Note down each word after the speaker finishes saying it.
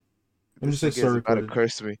Let me This just say nigga is start about to recording.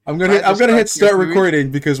 curse me. I'm gonna hit start Curse me.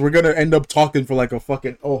 recording because we're gonna end up talking for like a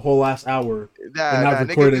fucking whole last hour and not Nigga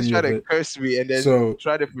record just any try of to it. curse me and then So,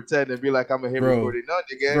 try to pretend and be like I'm a hit bro, recording. No,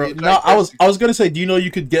 nigga, bro, you try no, to curse me. I was gonna say, do you know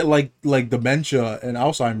you could get like dementia and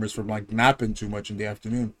Alzheimer's from like napping too much in the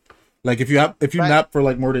afternoon? Like if you Right. nap for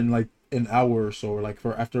like more than like an hour or so, or like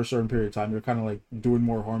for after a certain period of time, you're kind of like doing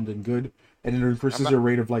more harm than good, and it I'm increases not. your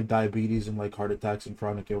rate of like diabetes and like heart attacks and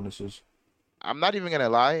chronic illnesses. I'm not even gonna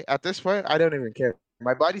lie. At this point, I don't even care.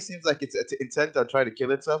 My body seems like it's intent on trying to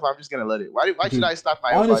kill itself. I'm just gonna let it. Why should Dude, I stop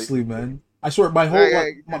my own body from honestly, killing man, I swear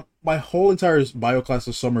my whole entire bio class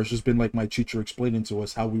this summer has just been like my teacher explaining to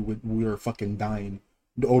us how we are fucking dying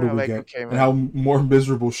the older we like get, okay, and man. how more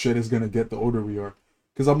miserable shit is gonna get the older we are.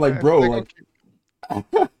 Because I'm like, It's bro, like like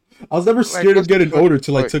okay, I was never like scared of what's the getting older fucking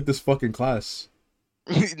till I point? took this fucking class.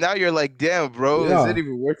 Now you're like, damn, bro, is it Yeah,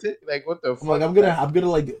 even worth it? Like, what the I'm like, fuck? Like, I'm gonna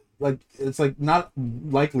like it's like not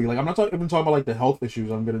likely. Like I'm not even talking about like the health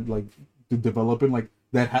issues I'm gonna like develop in like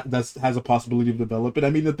that has a possibility of developing. I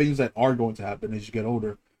mean the things that are going to happen as you get older.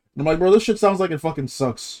 And I'm like, bro, this shit sounds like it fucking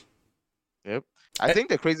sucks. yep. I Eh, think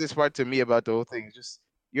the craziest part to me about the whole thing is just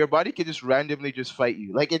your body could just randomly just fight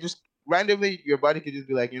you. Like it just randomly, your body could just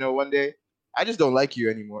be like, one day I just don't like you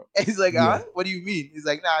anymore. And he's like, yeah, What do you mean? He's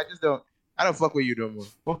like, nah, I just don't. I don't fuck with you no more.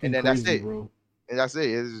 And fucking then that's crazy, it. bro. And that's it.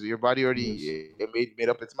 Your body Yes. already made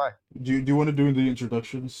up its mind. Do you want to do the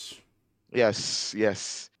introductions? Yes,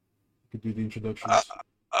 yes. You could do the Uh, introductions.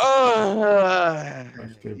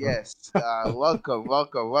 Okay, bro. yes. Welcome,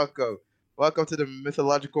 welcome, welcome. Welcome to the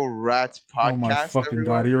Mythological Rats Oh my podcast, fucking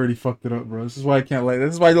god, everyone. he already fucked it up, bro. This is why I can't let.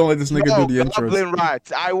 This is why I don't let this nigga do No, the intros. Goblin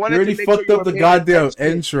Rats. I You wanted to already make sure fucked you up were the paying goddamn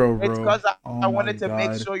attention. intro, It's bro. because Oh I my wanted to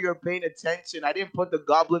make god. sure you're paying attention. I didn't put the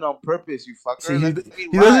goblin on purpose, you See, fucker. Let me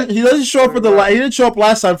he rats. doesn't show up Let for me the he rats. didn't show up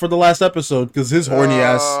last time for the last episode because Oh his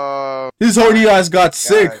horny my ass got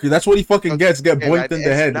sick. god. That's what he fucking gets. Get Okay, man. boinked in the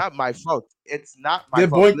It's head. not my fault. It's not my Get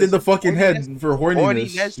fault. boinked in the Listen, fucking head for horniness.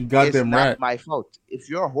 horniness You is goddamn not rat. my fault. If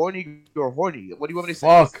you're horny, you're horny. What do you want me to say?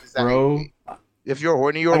 Fuck, Is that bro. if you're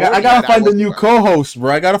horny, you're I horny, gotta and I find a wasn't. new co-host,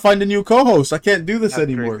 bro. I gotta find a new co-host. I can't do this That's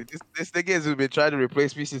crazy. anymore. This nigga has been trying to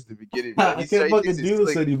replace me since the beginning, man. I can't He thinks fucking he's do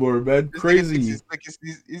this slick. anymore, man. This nigga thinks he's Crazy,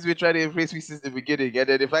 slick. He's been trying to replace me since the beginning, and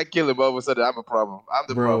then if I kill him, all of a sudden I'm a problem. I'm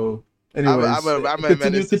the problem. bro. Anyways, I'm a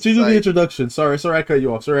menace to continue the society. introduction. Sorry, I cut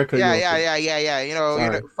you off. Sorry, I cut you off, bro.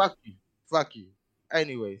 Yeah. Sorry. Fuck you.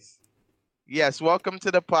 Anyways, yes, welcome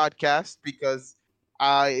to the podcast because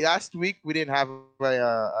last week we didn't have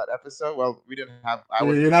an episode. Well, we didn't have. I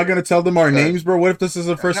wasn't You're not here gonna tell them our because names, bro. What if this is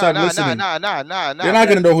the first time listening? They're not Man,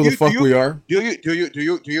 gonna know who the fuck we are, do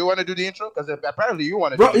you want to do the intro? Because apparently you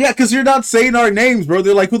want to do bro. the Yeah, intro. because you're not saying our names, bro.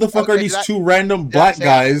 They're like, who the fuck are Okay, these two random did I black say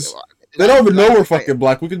guys? did They I don't even did know I we're say fucking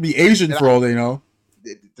black. We could be Asian did for I all they know.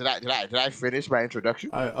 did I finish my introduction?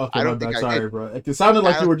 Okay, I my don't think bad. I did. Sorry, bro. It sounded I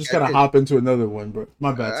like you don't were think just I gonna did. hop into another one, bro.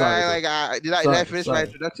 My bad. Sorry, bro. Did I finish my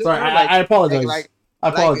introduction, Sorry. bro? I Like apologize. like I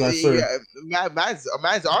apologize, sir. yeah,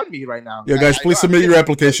 man's on me right now. Yeah, guys, I know please I'm submit your getting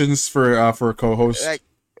applications for a co-host. like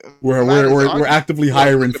man is on We're me. actively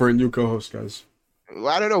hiring for a new co-host, guys. Well,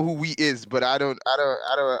 I don't know who we is, but I don't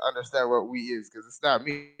understand what we is because it's not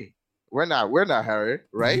me. We're not Harry,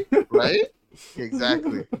 right? Right?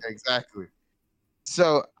 Exactly.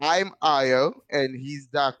 So I'm Ayo and he's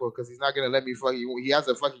Dako because he's not gonna let me fucking. He has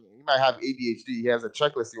a fucking. He might have ADHD. He has a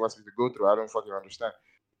checklist he wants me to go through. I don't fucking understand.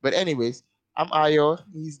 But anyways, I'm Ayo.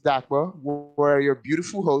 He's Dakwa. We're your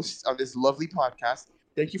beautiful hosts on this lovely podcast.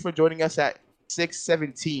 Thank you for joining us at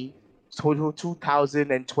 6/17 total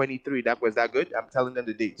 2023. That was that good? I'm telling them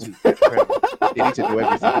the date too. They need to know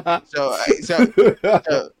everything. So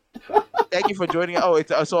thank you for joining. Oh,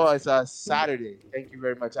 it's a Saturday. Thank you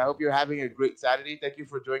very much. I hope you're having a great Saturday. Thank you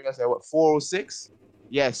for joining us at what 4:06.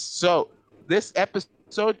 Yes. So this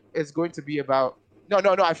episode is going to be about. No.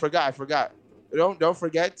 I forgot. Don't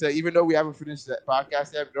forget to, even though we haven't finished the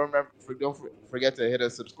podcast yet. Don't forget to hit a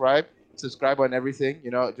subscribe on everything.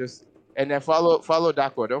 Just and then follow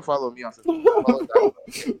Dako. Don't follow me on social. Follow Dako.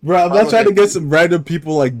 Bro, I'm not Follow trying to him. get some random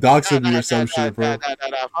people like doxing me or some shit, bro.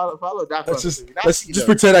 Follow Dako on social. Not Let's me just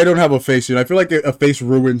though. pretend I don't have a face. I feel like a face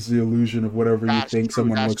ruins the illusion of whatever you think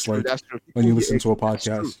someone That's looks true. like That's true. when you People listen to a that's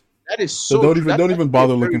true. podcast. That is So so true. don't even That's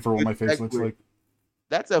bother a very looking for what good my face looks segue. like.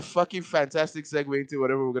 That's a fucking fantastic segue into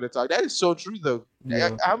whatever we're gonna talk. That is so true though. Yeah.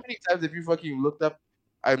 How many times have you fucking looked up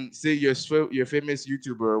say your famous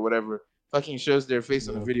YouTuber or whatever fucking shows their face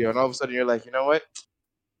on the Yeah. video and all of a sudden you're like, you know what?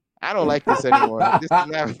 I don't like this anymore.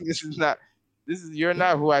 You're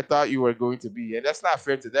not who I thought you were going to be. And that's not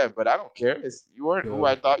fair to them, but I don't care. You weren't who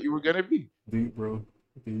I thought you were gonna be. Deep, bro.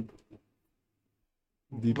 Deep.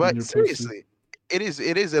 Deep in But your pussy. seriously, it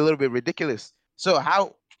is a little bit ridiculous. So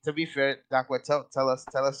how to be fair, Dakwa, tell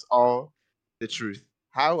us all the truth.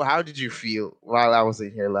 How did you feel while I was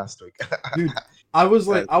in here last week? Dude, I was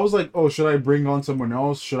like, That- oh, should I bring on someone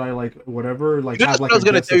else? Should I like whatever, like That's have what like I a was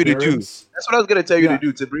gonna guest tell you to do. appearance? That's what I was gonna tell you to Yeah,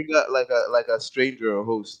 do, to bring up like a stranger or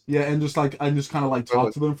host. yeah, and just like I just kind of like Or talk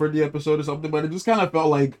host. to them for the episode or something. But it just kind of felt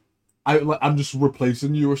like I'm just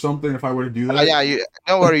replacing you or something if I were to do that. Yeah,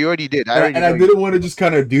 don't worry, you already did. I already And I know you. didn't want to just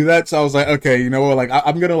kind of do that, so I was like, okay, you know what? Like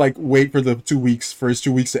I'm gonna like wait for the 2 weeks for his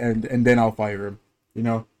 2 weeks to end, and then I'll fire him. You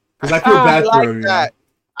know, because I feel I bad for like him. You know? that.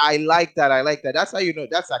 I like that. I like that. That's how you know.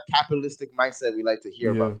 That's a capitalistic mindset we like to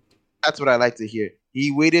hear Yeah. about. That's what I like to hear.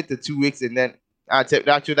 He waited the 2 weeks and then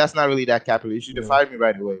actually that's not really that capitalist. You should have Yeah. fired me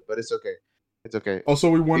right away, but it's okay. It's okay. Also,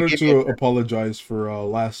 we wanted gave to me apologize for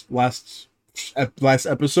last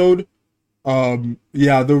episode.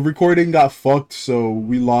 Yeah, the recording got fucked, so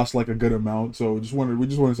we lost like a good amount. So we just wanted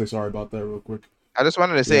to say sorry about that real quick. I just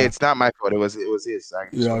wanted to say Yeah. it's not my fault. It was his.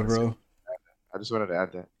 Yeah, bro. I just wanted to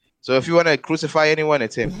add that. So if you want to crucify anyone,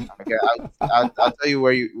 it's him. Okay, I'll tell you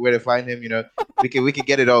where to find him. You know, we can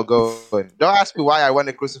get it all going. Don't ask me why I want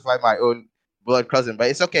to crucify my own blood cousin,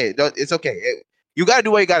 but it's okay. It's okay. You gotta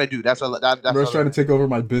do what you gotta do. That's all. That's Bro's all. trying to take over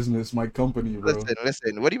my business, my company, bro.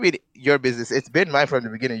 Listen. What do you mean your business? It's been mine from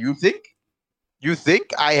the beginning. You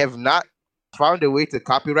think I have not found a way to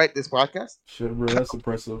copyright this podcast? Shit, bro, that's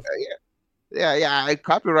impressive. Yeah. I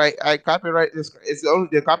copyright this. It's only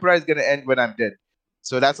the copyright is gonna end when I'm dead.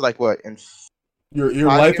 So that's like what? And Your 5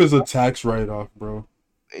 life years? is a tax write off, bro.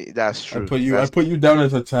 That's true. I put you down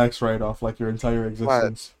as a tax write off, like your entire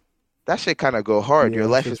existence. That shit kind of go hard. Yeah, Your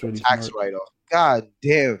that life shit's is a really tax smart. write off. God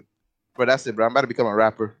damn. Bro, that's it, bro. I'm about to become a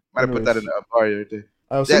rapper. I'm about to put that in a bar right there.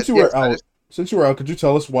 Since you were out, could you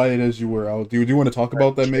tell us why it is you were out? Do you want to talk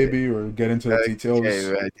about that maybe, or get into the details?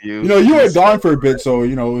 Man, you were gone for a bit, so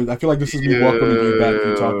I feel like this is me welcoming you back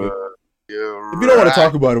to talking. If you don't want to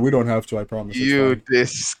talk about it, we don't have to. I promise. You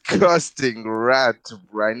disgusting rat,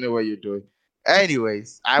 bro. I know what you're doing.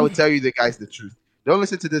 Anyways, I will tell you the guys the truth. Don't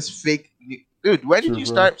listen to this fake dude. When did you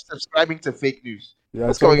start subscribing to fake news? Yeah,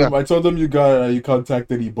 What's going on? I told them you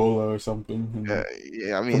contacted Ebola or something.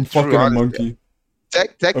 Yeah, I mean, from fucking a monkey,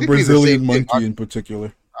 technically a Brazilian the same monkey in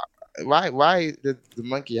particular. Why did the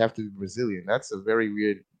monkey have to be Brazilian? That's a very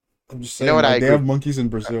weird. I'm just saying, you know what? They have monkeys in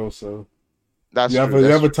Brazil, so that's you true. You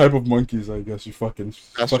have a type of monkeys, I guess. You fucking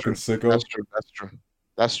sicko.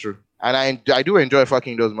 That's true. And I do enjoy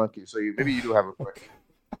fucking those monkeys. So maybe you do have a point.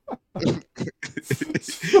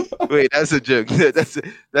 Wait, that's a joke.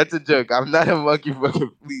 That's a joke. I'm not a monkey fucker,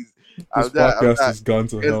 please. This podcast has gone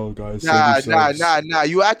to hell, guys. Nah.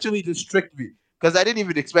 You actually just tricked me. Because I didn't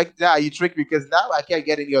even expect that. You tricked me because now I can't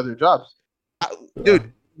get any other jobs.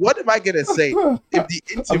 Dude, what am I going to say if the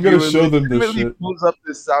interviewer really pulls up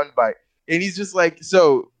this soundbite and he's just like,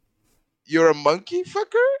 so you're a monkey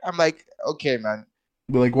fucker? I'm like, okay, man.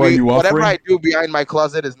 But like, why are you offering? Whatever I do behind my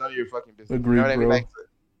closet is none of your fucking business. Agreed, you know what bro. I mean?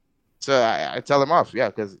 So I tell him off, yeah,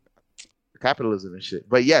 because capitalism and shit.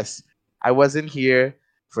 But yes, I wasn't here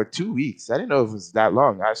for 2 weeks. I didn't know it was that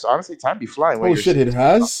long. So honestly, time be flying. Oh shit, it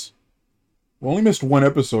has. We only missed one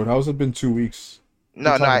episode. How has it been 2 weeks?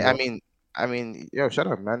 No. I mean, yo, shut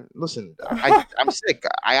up, man. Listen, I'm sick.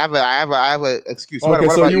 I have a excuse. Okay,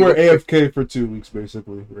 so you were AFK for 2 weeks,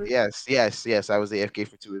 basically. Right? Yes. I was AFK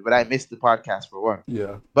for 2 weeks, but I missed the podcast for one.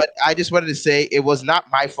 Yeah. But I just wanted to say it was not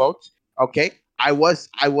my fault. Okay, I was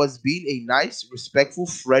being a nice, respectful,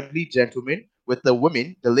 friendly gentleman with the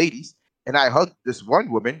women, the ladies, and I hugged this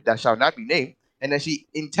one woman that shall not be named, and then she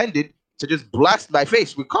intended to just blast my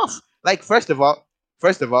face with cough. Like, first of all,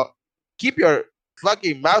 keep your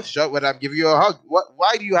fucking mouth shut when I'm giving you a hug.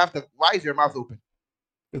 Why is your mouth open?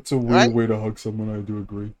 It's a weird way to hug someone, I do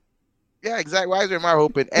agree. Yeah, exactly. Why is your mouth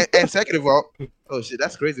open? And second of all, oh shit,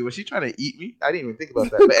 that's crazy. Was she trying to eat me? I didn't even think about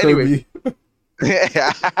that. But anyway.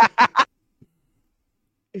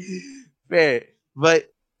 Fair.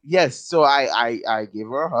 But yes, so I gave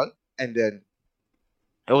her a hug, and then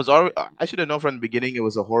it was already, I should have known from the beginning it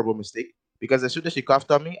was a horrible mistake, because as soon as she coughed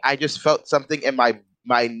on me, I just felt something in my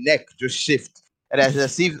neck just shift. And as I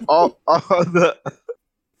see all the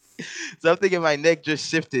something in my neck just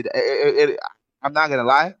shifted. I'm not gonna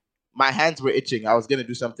lie, my hands were itching. I was gonna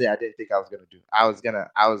do something I didn't think I was gonna do. I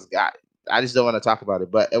just don't want to talk about it,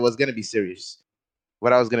 but it was gonna be serious.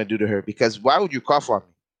 What I was gonna do to her, because why would you cough on me?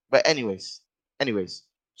 But anyways,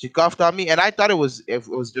 she coughed on me, and I thought it was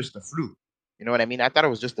just the flu. You know what I mean? I thought it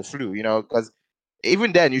was just the flu. You know, because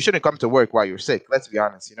even then, you shouldn't come to work while you're sick. Let's be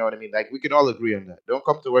honest. You know what I mean? Like, we can all agree on that. Don't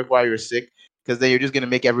come to work while you're sick, because then you're just gonna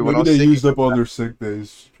make everyone else sick. Maybe they used up all their sick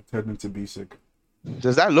days pretending to be sick.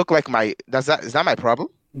 Does that look like is that my problem?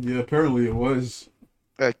 Yeah, apparently it was.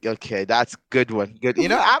 Okay, that's good one. Good. You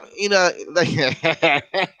know, I'm. You know, like.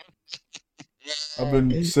 I've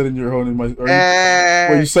been sitting here holding my. Are you?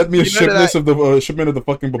 Well, uh, you sent me a you know that I. shipment of the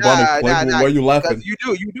fucking bubonic Nah, plague. nah, nah. Why are you Because laughing? you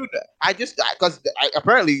do that. Because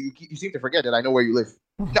apparently you seem to forget that I know where you live.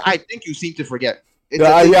 No, I think you seem to forget. It's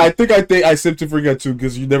a thing. Yeah, I think I seem to forget too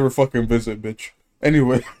because you never fucking visit, bitch.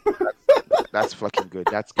 Anyway, That's fucking good.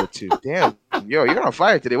 That's good too. Damn, yo, you're on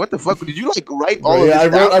fire today. What the fuck? Did you like write bro, all of yeah,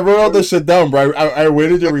 this down? I wrote all this shit down, bro. I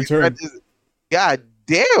waited your Fucking read return. this- God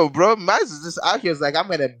damn, bro. Miles is just out here. Is like I'm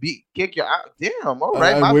gonna kick your out. Damn. All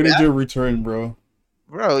right, I my waited bad, your return, bro.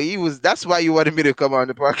 bro. He was. That's why you wanted me to come on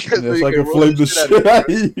the podcast so Yeah, you so I can can roast flame the the shit out of shit me. out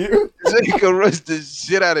of you. So you can roast the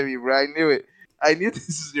shit out of me, bro. I knew it. I knew this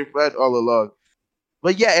is your plan all along.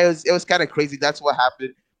 But yeah, it was kind of crazy. That's what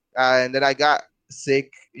happened, and then I got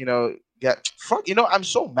sick. You know, fuck. You know, I'm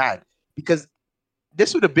so mad because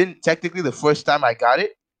this would have been technically the first time I got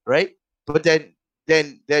it, right? But then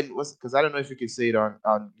was because I don't know if you can say it on.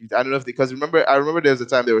 I don't know if because I remember there was a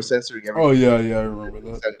time they were censoring Oh everything yeah, yeah, I remember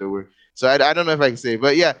that. said the word. So I don't know if I can say it,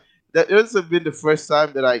 but yeah, that this has been the first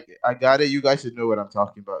time that I got it. You guys should know what I'm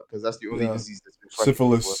talking about because that's the only Yeah, disease that's been fucking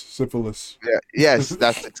people up. syphilis. Yeah, yes,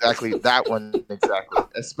 that's exactly that one exactly,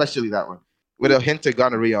 especially that one with a hint of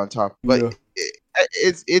gonorrhea on top. But Yeah,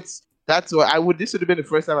 it's that's what I would. This would have been the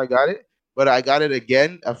first time I got it, but I got it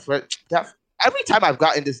again. Every time I've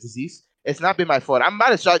gotten this disease, it's not been my fault. I'm about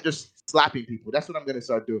to start just slapping people. That's what I'm gonna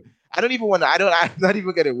start doing. I don't even want to. I don't. I'm not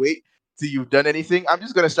even gonna wait till you've done anything. I'm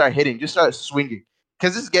just gonna start hitting. Just start swinging.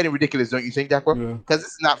 Because this is getting ridiculous, don't you think, Jaco? yeah. Because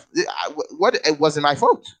it's not. What it wasn't my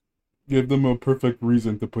fault. Give them a perfect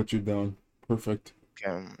reason to put you down. Perfect.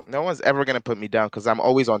 No one's ever gonna put me down because I'm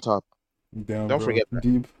always on top. Down, Don't bro. forget that.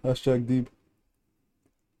 Deep. Hashtag deep.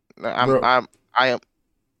 No, Bro, I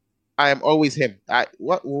am always him.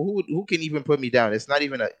 Who can even put me down? It's not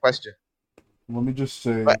even a question. let me just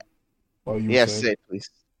say. But Oh, you yes, say. say it, please.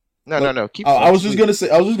 No, Like, no, no. Keep I going, was just please. gonna say.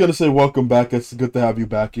 I was just gonna say, welcome back. It's good to have you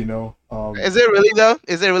back. You know. Is it really though?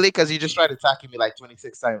 Is it really? Because you just tried attacking me like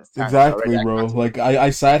 26 times already. Exactly, bro. Like I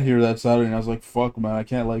sat here that Saturday and I was like, fuck, man, I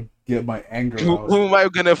can't like get my anger out. Who am I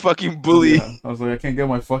gonna fucking bully? Yeah, I was like, I can't get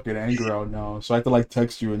my fucking anger out now. So I had to like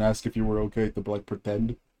text you and ask if you were okay to like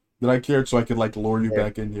pretend that I cared, so I could like lure you Fair,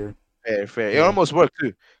 back in here. fair. It Yeah. almost worked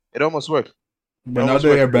too. It almost worked. It But now almost that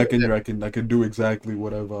worked. you're back in here, I can do exactly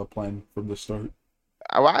what I've planned from the start.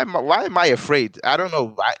 Why am I afraid? I don't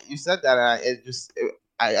know. You said that, and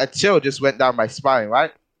a chill just went down my spine.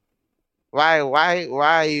 Why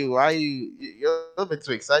you're a little bit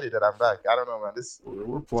too excited that I'm back. I don't know, man. This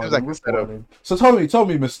We're seems plotting. like We're a setup. plotting. So tell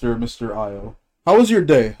me, Mister Io. How was your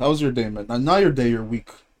day? How was your day, man? Not your day, your week.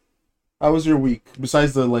 How was your week?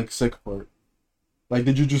 Besides the like sick part, like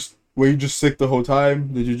were you just sick the whole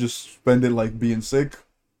time? Did you just spend it like being sick?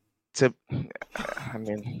 To, I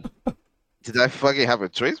mean, did I fucking have a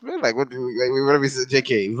choice, man? Like, what? Like, what are we saying,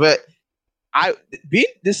 JK? But I being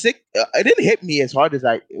this sick, it didn't hit me as hard as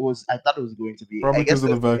I thought it was going to be. Probably I guess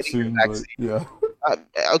because of the getting the vaccine, but vaccine. yeah,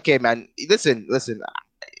 Uh, okay, man. Listen.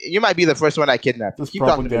 You might be the first one I kidnapped. just Keep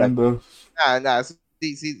talking to me like propaganda. nah.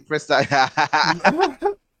 See, first time.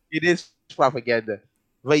 It is propaganda.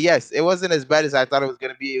 But yes, it wasn't as bad as I thought it was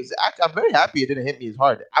gonna be. I'm very happy it didn't hit me as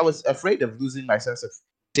hard. I was afraid of losing my sense of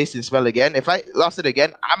taste and smell again. If I lost it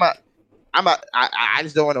again, I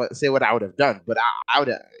just don't want to say what I would have done. But I would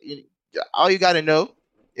have. All you gotta know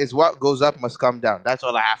is what goes up must come down. That's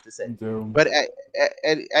all I have to say. Damn. But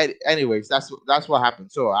anyways, that's what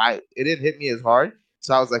happened. So it didn't hit me as hard.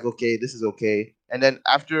 So I was like, okay, this is okay. And then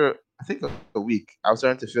after I think a week, I was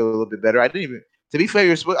starting to feel a little bit better. I didn't even. To be fair, I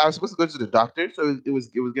was supposed to go to the doctor, so it was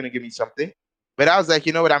gonna give me something. But I was like,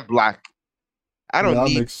 you know what? I'm black. I Yeah, don't that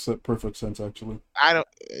need. makes perfect sense actually. I don't.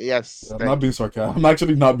 Yes, Yeah, I'm not thank being you, sarcastic. I'm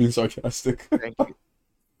actually not being sarcastic. thank you,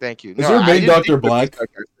 thank you. Is No, your I main didn't doctor think it was black?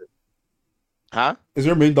 sarcastic. Huh? Is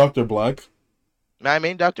your main doctor black? My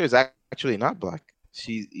main doctor is actually not black.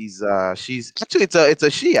 She's actually it's a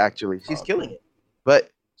she actually. She's Okay. killing it.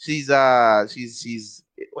 But she's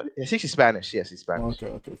what, I think she's Spanish. Yes, she's Spanish.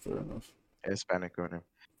 Okay, fair enough. Hispanic or whatever.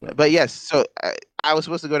 Fair But enough. yes, so I was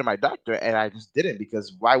supposed to go to my doctor and I just didn't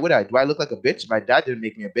because why would I? Do I look like a bitch? My dad didn't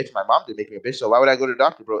make me a bitch. My mom didn't make me a bitch. So why would I go to the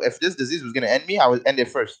doctor, bro? If this disease was gonna end me, I would end it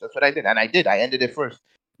first. That's what I did, and I did. I ended it first.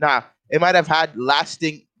 Now it might have had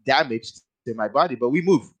lasting damage to my body, but we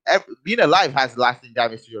move. Being alive has lasting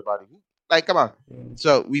damage to your body. Like, come on. Yeah.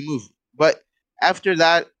 So we move. But after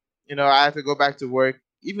that, I have to go back to work.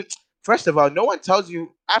 Even first of all, no one tells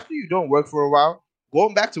you after you don't work for a while,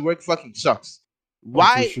 going back to work fucking sucks. Oh, for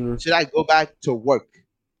Why sure. should I go back to work,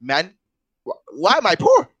 man? Why am I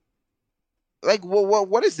poor? Like,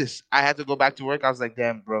 what is this? I had to go back to work. I was like,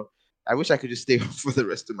 damn, bro. I wish I could just stay for the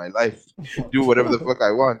rest of my life, do whatever the fuck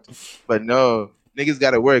I want. But no, niggas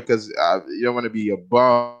gotta work because you don't want to be a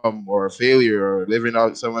bum or a failure or living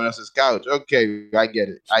on someone else's couch. Okay, I get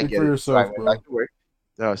it. I Speak get for it. So I yourself, went bro. back to work.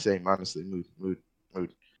 No, same, honestly, mood.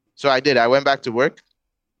 So I did. I went back to work,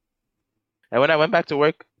 and when I went back to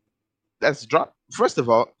work, that's drop. First of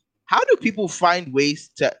all, how do people find ways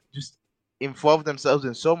to just involve themselves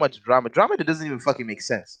in so much drama? Drama that doesn't even fucking make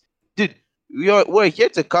sense, dude. We're here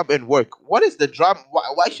to come and work. What is the drama?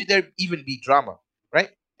 Why should there even be drama, right?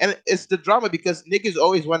 And it's the drama because niggas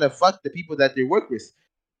always want to fuck the people that they work with.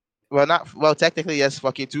 Well, not well, technically yes,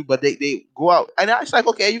 fucking too, but they go out, and it's like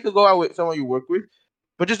okay, you can go out with someone you work with,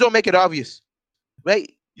 but just don't make it obvious,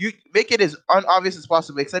 right? You make it as unobvious as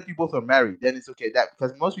possible, except you both are married. Then it's okay. That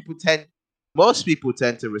because most people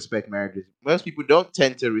tend to respect marriages. Most people don't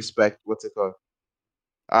tend to respect what's it called,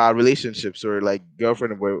 relationships or like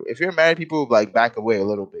girlfriend and boy. If you're married, people like back away a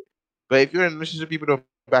little bit. But if you're in a relationship, people don't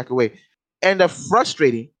back away. And the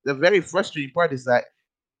very frustrating part is that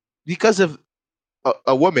because of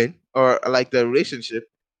a woman or like the relationship,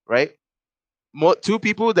 right? Two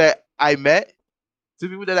people that I met,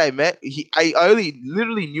 I only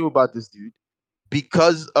literally knew about this dude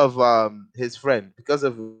because of his friend, because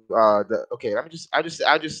of the okay. I'll just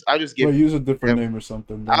Well, give use a different them. name or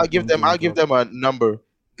something. Don't I'll name give drop. them a number.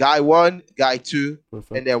 Guy one, guy two, and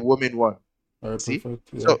Perfect. then woman one. All right, See, perfect.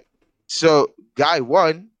 Yeah. so guy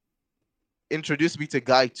one introduced me to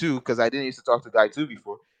guy two because I didn't used to talk to guy two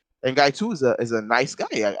before, and guy two is a nice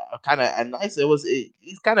guy, kind of a nice.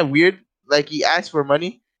 He's kind of weird. Like he asked for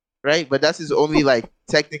money, right? But that's his only like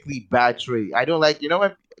technically bad trait. I don't like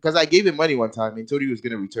because I gave him money one time and told he was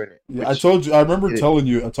gonna return it, Yeah, I which told you. I remember he didn't. telling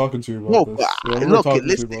you, talking to you about No, but this. Yeah, I remember look, talking to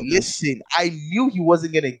you about this. listen. I knew he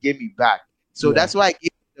wasn't gonna give me back, so Yeah. that's why I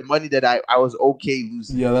gave him the money that I was okay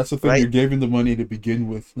losing. Yeah, that's the thing. Right? You gave him the money to begin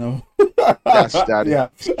with. No. That Yeah,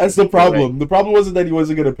 is that's the true, right? problem. The problem wasn't that he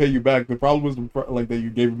wasn't gonna pay you back. The problem was like that you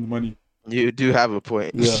gave him the money. You do have a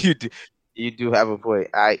point. Yeah. You do have a point.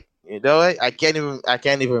 You know what? I can't even.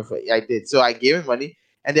 I did. So I gave him money,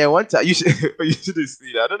 and then one time you should have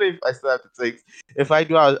seen. I don't know if I still have the text. If I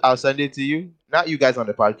do, I'll send it to you. Not you guys on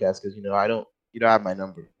the podcast because I don't. You don't have my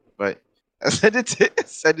number, but I send it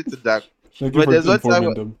to Doc. Thank you But for there's one time.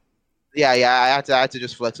 informing them, Yeah, I had to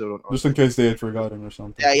just flex on just in case they had forgotten or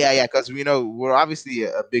something. yeah, because we know we're obviously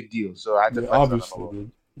a big deal, so I had to Yeah, flex on them a obviously, little.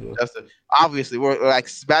 dude. Yeah. Obviously we're like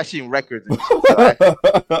smashing records and shit,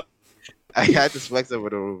 so I had to flex over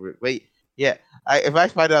it a little bit. Wait, yeah, if I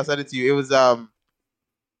find it, I'll send it to you. It was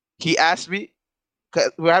he asked me. 'Cause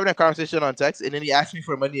we're having a conversation on text, and then he asked me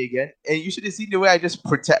for money again. And you should have seen the way I just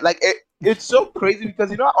pretend. Like it's so crazy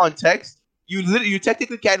because on text you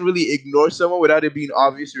technically can't really ignore someone without it being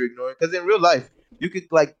obvious you're ignoring. Because in real life you could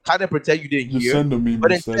like kind of pretend you didn't Just hear, send a meme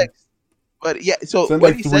but in instead. text. But yeah, so Send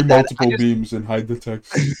when like he 3 said that, multiple memes and hide the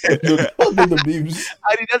text. Under the memes.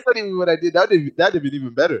 I mean, that's not even what I did. That'd have been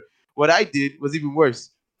even better. What I did was even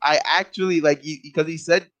worse. I actually like because he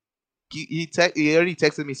said he already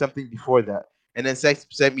texted me something before that, and then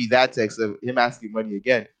sent me that text of him asking money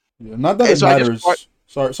again. Yeah, not that And it so I just matters.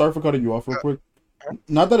 Sorry for cutting you off real quick.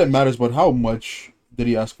 Not that it matters, but how much did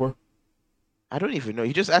he ask for? I don't even know.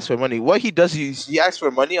 He just asks for money. What he does is he asks for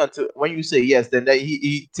money until when you say yes, then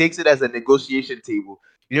he takes it as a negotiation table.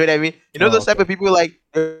 You know what I mean? You know Oh, those type okay. of people like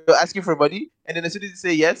asking for money, and then as soon as you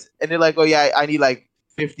say yes, and they're like, "Oh yeah, I need like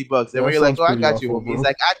 $50." And Yeah, when that you're like, sounds "Oh, I pretty got you, awful, homie," it's bro.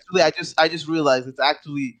 like actually, I just realized it's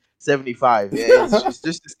actually 75. Yeah, it's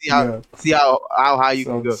just to Yeah, see how high you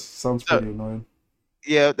can go. sounds So pretty annoying.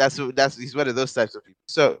 yeah, that's he's one of those types of people.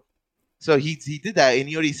 So he did that, and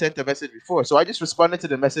he already sent the message before. So I just responded to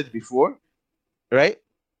the message before, right?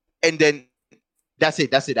 And then that's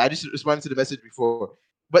it. That's it. I just responded to the message before.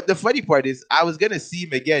 But the funny part is, I was gonna see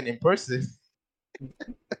him again in person.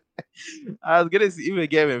 I was gonna see him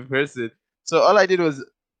again in person. So all I did was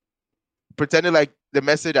pretended like the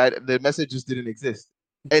message just didn't exist.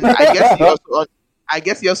 And I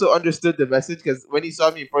guess he also understood the message because when he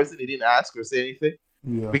saw me in person, he didn't ask or say anything.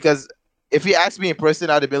 Yeah, Because if he asked me in person,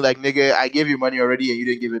 I'd have been like, "Nigga, I gave you money already, and you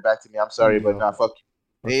didn't give it back to me. I'm sorry, but yeah, nah, fuck you."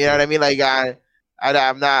 that's You know what fair. I mean? Like,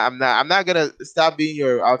 I'm not gonna stop being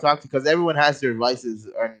your. I'll talk to because everyone has their vices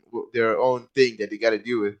and their own thing that they got to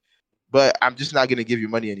deal with. But I'm just not gonna give you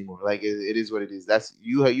money anymore. Like, it is what it is. That's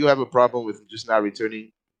you. You have a problem with just not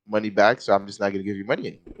returning money back, so I'm just not gonna give you money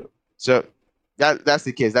anymore. So that's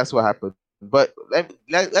the case. That's what happened. But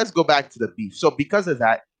let's go back to the beef. So because of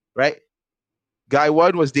that, right? Guy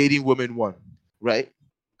one was dating woman one, right?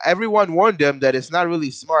 Everyone warned them that it's not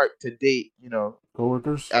really smart to date,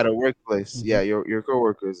 Coworkers. at a workplace. Mm-hmm. Yeah, your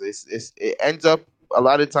coworkers. It ends up a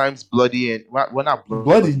lot of times bloody and well, not Bloody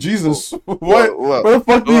bloody. Jesus! Whoa, What? whoa, Where the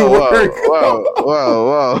fuck do you whoa, work? whoa, whoa,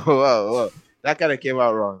 whoa, whoa, whoa, whoa. That kind of came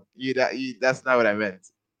out wrong. That's not what I meant.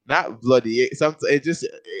 Not bloody. It just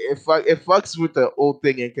it fucks with the old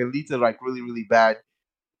thing and can lead to like really really bad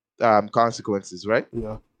consequences, right?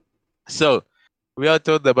 Yeah. So we all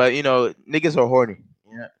told about niggas are horny.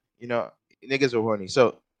 Yeah, you know niggas are horny.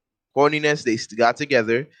 So horniness, they got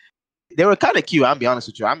together. They were kind of cute. I'm be honest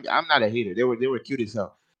with you. I'm not a hater. They were cute as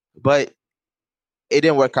hell, but it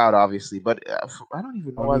didn't work out obviously. But I don't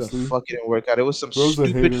even know why the Obviously, fuck it didn't work out. It was some bro's a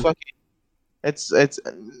stupid hater. fucking. It's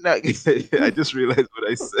not, I just realized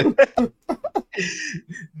what I said.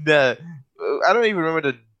 Nah, I don't even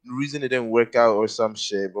remember the reason it didn't work out or some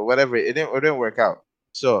shit, but whatever. It didn't work out.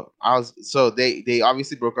 So they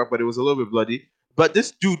obviously broke up, but it was a little bit bloody. But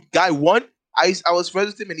this dude, guy one, I was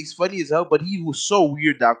friends with him and he's funny as hell, but he was so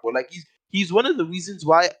weird, Dako. Like he's one of the reasons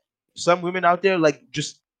why some women out there like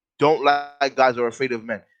just don't like guys or are afraid of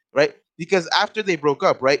men, right? Because after they broke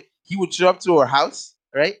up, right, he would show up to her house,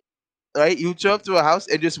 right? Right? He would show up to her house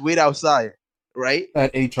and just wait outside, right?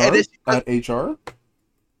 At And HR? it's At HR?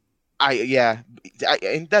 yeah,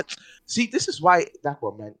 and that see, this is why that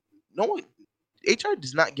one, man. No one, HR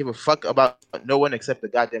does not give a fuck about no one except the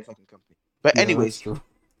goddamn fucking company. But Yeah, that's anyways, true.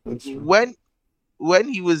 That's true. when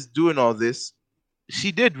he was doing all this,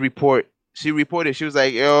 she did report. She reported. She was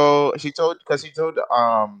like, "Yo," she told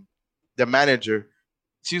the manager.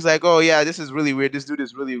 She was like, "Oh yeah, this is really weird. This dude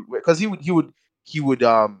is really weird." Because he would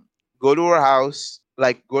go to her house,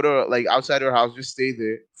 like go to like outside her house, just stay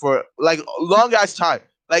there for like a long ass time.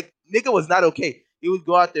 Like nigga was not okay. He would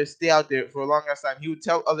go out there, stay out there for a long ass time. He would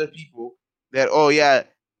tell other people that, oh yeah,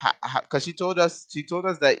 because she told us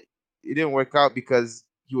that it didn't work out because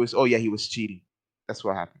he was cheating. That's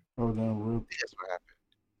what happened. Oh, damn, rip. That's what happened.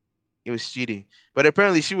 He was cheating, but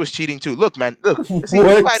apparently she was cheating too. Look, man, look. See, this is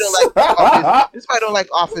why I don't like office. What? This is why I don't like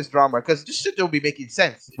office drama because this shit don't be making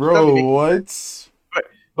sense. It just don't be Bro, making what? sense.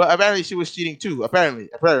 But apparently she was cheating too. Apparently.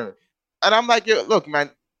 And I'm like, yo, look, man,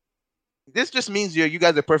 this just means you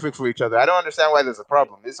guys are perfect for each other. I don't understand why there's a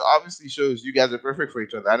problem. This obviously shows you guys are perfect for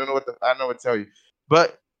each other. I don't know what to tell you.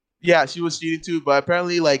 But yeah, she was cheating too. But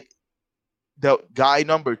apparently, like the guy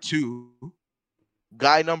number two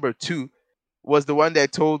was the one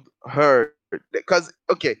that told her because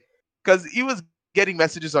he was getting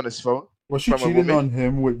messages on his phone Was she from a cheating woman. on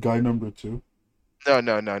him with guy number 2? No.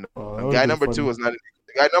 That would've Guy been number two funny. was not.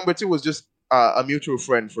 Guy number two was just a mutual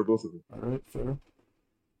friend for both of them. Alright, fair.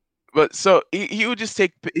 But so he would just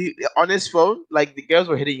on his phone, like the girls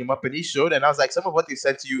were hitting him up, and he showed, and I was like, some of what they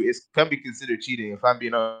said to you can be considered cheating. If I'm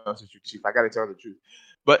being honest with you, Chief, I gotta tell the truth.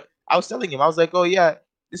 But I was telling him, I was like, oh yeah,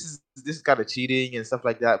 this is kind of cheating and stuff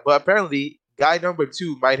like that. But apparently, guy number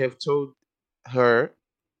two might have told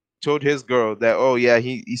his girl that, oh yeah,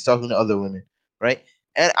 he's talking to other women, right?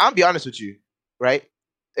 And I'll be honest with you, right?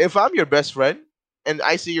 If I'm your best friend and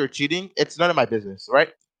I see you're cheating, it's none of my business, right?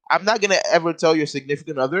 I'm not gonna ever tell your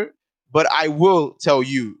significant other, but I will tell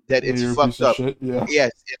you that Yeah, it's you're a piece fucked of up. shit. Yeah.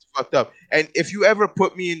 Yes, it's fucked up. And if you ever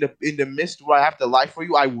put me in the midst where I have to lie for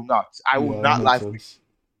you, I will not. I will Yeah, that not makes lie for you. sense.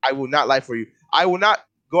 I will not lie for you. I will not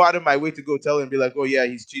go out of my way to go tell him and be like, oh yeah,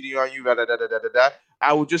 he's cheating on you, da da da da da da da.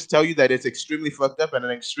 I will just tell you that it's extremely fucked up and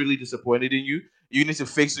I'm extremely disappointed in you. You need to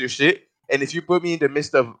fix your shit. And if you put me in the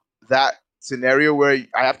midst of that scenario where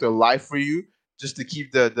I have to lie for you just to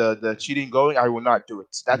keep the cheating going, I will not do it.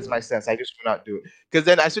 That's Yeah. my stance. I just will not do it. Because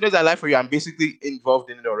then as soon as I lie for you, I'm basically involved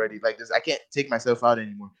in it already. Like this, I can't take myself out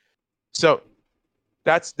anymore. So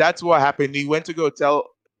that's what happened. He went to go tell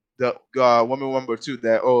the woman number two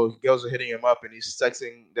that, oh, girls are hitting him up and he's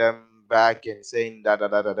texting them back and saying da da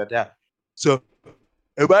da da da da. So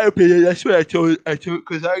in my opinion, that's what I told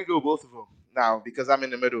because I know both of them now because I'm in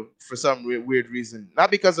the middle for some weird reason.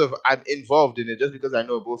 Not because of I'm involved in it, just because I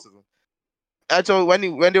know both of them. I told when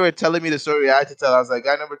they were telling me the story, I had to tell. I was like,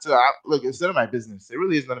 guy number two, look, it's none of my business. It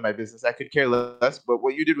really is none of my business. I could care less. But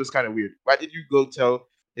what you did was kind of weird. Why did you go tell?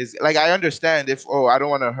 Is like I understand if I don't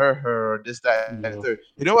want to hurt her or this that and Yeah. third.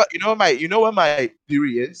 You know what? You know what my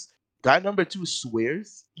theory is. Guy number two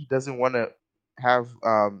swears he doesn't want to have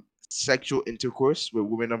sexual intercourse with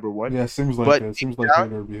woman number one, Yeah, seems like but it. Seems like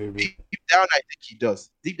hater behavior. deep down, I think he does.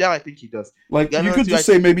 Deep down, I think he does. Like, Guy you number could two, I just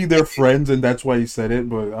say think maybe they're friends and that's why he said it,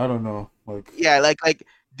 but I don't know. Like, yeah, like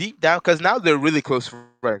deep down, because now they're really close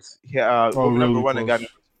friends. Yeah, oh, woman number really one and guy. close.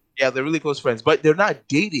 Yeah, they're really close friends, but they're not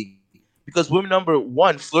dating because woman number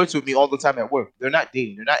one flirts with me all the time at work. They're not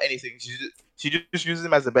dating. They're not anything. She just uses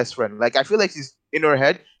him as a best friend. Like I feel like she's in her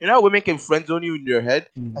head. You know how women can friend zone you in your head.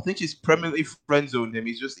 I Mm. think she's permanently friend zoned him.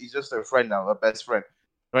 He's just her friend now, a best friend,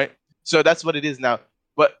 right? So that's what it is now.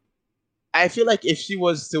 But I feel like if she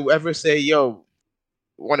was to ever say, "Yo,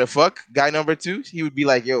 want to fuck guy number two," he would be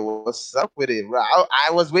like, "Yo, what's up with it, bro?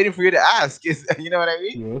 I was waiting for you to ask." You know what I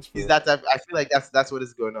mean? Yeah, that's He's fair. that type. I feel like that's what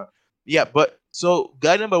is going on. Yeah, but so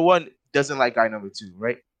guy number one doesn't like guy number two,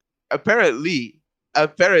 right? Apparently,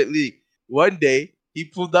 one day he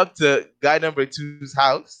pulled up to guy number two's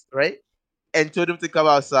house, right? And told him to come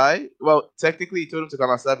outside. Well, technically, he told him to come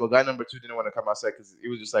outside, but guy number two didn't want to come outside because it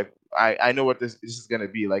was just like, I know what this is gonna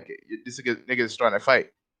be. Like, this nigga is trying to fight.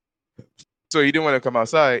 So he didn't want to come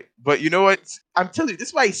outside. But you know what? I'm telling you, this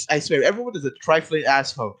is why I swear everyone is a trifling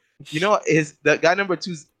asshole. You know what? Is the guy number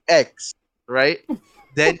two's ex, right?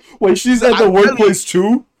 Then Wait, she's so at the I'm telling you, workplace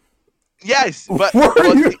too? yes, but Where are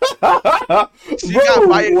well, you? she got Bro,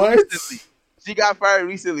 fired what? recently. She got fired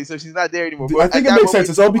recently, so she's not there anymore. I But think at it that makes sense. moment,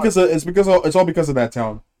 It's all because of that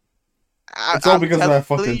town. It's all I'm because of telling that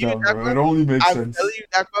fucking you, town, bro. Nako, It only makes I'm telling sense. you,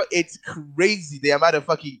 Nako, it's crazy the amount of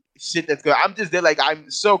fucking shit that's going. I'm just there, like I'm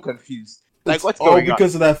so confused. Like, It's what's all going on?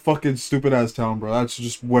 because of that fucking stupid ass town, bro. That's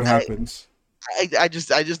just what I, happens. I just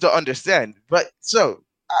don't understand. But so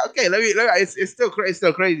okay, let me. It's still crazy. It's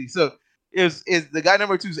still crazy. So is the guy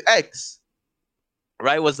number two's ex,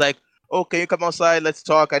 right? Was like, oh, can you come outside? Let's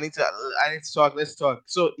talk. I need to talk. Let's talk.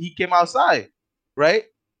 So he came outside, right?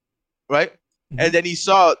 Right? Hmm. And then he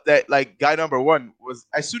saw that like guy number one was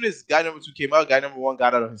as soon as guy number two came out, guy number one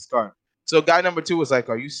got out of his car. So guy number two was like,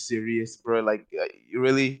 "Are you serious, bro? Like, you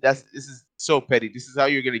really? This is so petty. This is how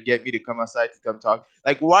you're gonna get me to come outside to come talk?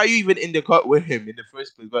 Like, why are you even in the car with him in the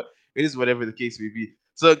first place?" But it is whatever the case may be.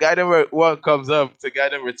 So guy number one comes up to guy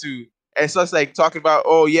number two and starts like talking about,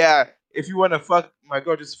 "Oh yeah, if you wanna fuck my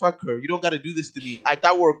girl, just fuck her. You don't gotta do this to me. I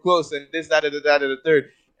thought we were close and this, that, and the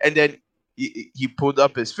third." And then he pulled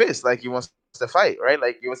up his fist like he wants to fight, right?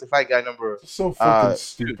 Like he wants to fight guy number So fucking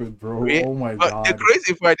two. stupid, bro. Right? Oh my But god. the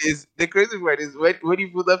crazy part is when he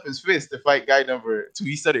pulled up his fist to fight guy number two,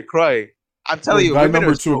 he started crying. I'm telling Wait, you, guy women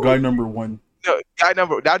are number two or so guy number one? no, guy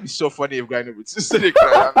number that'd be so funny if guy number two started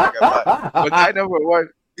crying. I'm not gonna lie. But guy number one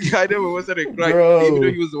started crying, even though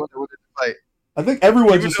Bro. he was the one that wanted to fight. I think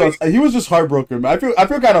everyone Even just though thought he was just heartbroken. I feel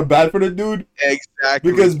kind of bad for the dude exactly,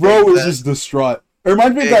 because bro was just distraught. It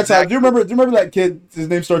reminds me of that time. exactly. Do you remember that kid? His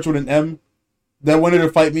name starts with an M. That wanted to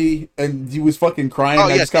fight me, and he was fucking crying. Oh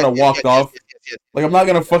And I yes, just kind yes, of yes, walked yes, yes, off. yes, yes, yes. Like I'm not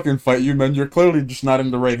gonna fucking fight you, man. You're clearly just not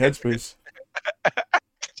in the right headspace.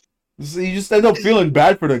 You just end up feeling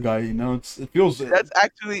bad for the guy. You know, it feels.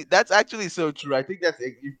 That's actually so true. I think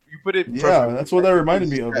you put it Yeah, perfectly. that's what that reminded It's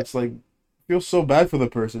me just of. that, It's like feels so bad for the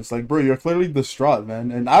person. It's like, bro, you're clearly distraught,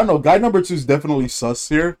 man. And I don't know, guy number two is definitely sus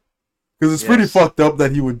here because it's pretty yes, fucked up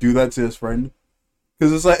that he would do that to his friend.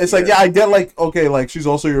 Because it's like yes, yeah, I get like okay, like she's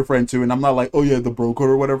also your friend too, and I'm not like oh yeah, the bro code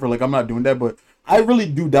or whatever. Like I'm not doing that, but I really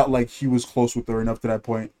do doubt like he was close with her enough to that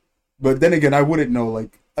point. But then again, I wouldn't know.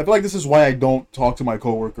 Like I feel like this is why I don't talk to my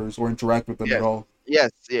coworkers or interact with them at yes, all.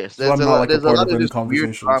 yes. So There's I'm a not lot. like a There's a part lot of of any this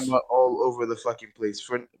weird conversations. drama all over the fucking place.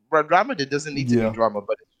 For drama, there doesn't need to be Yeah, drama,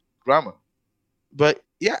 but it's drama. But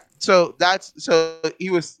yeah, so he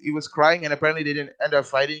was crying, and apparently they didn't end up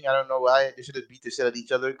fighting. I don't know why they should have beat the shit at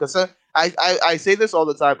each other. Because I say this all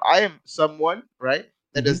the time. I am someone right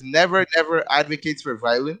that hmm does never advocates for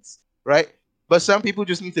violence, right? But some people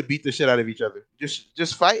just need to beat the shit out of each other.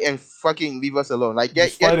 Just fight and fucking leave us alone. Like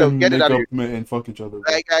just get fight and get it make out of up your and fuck each other, bro.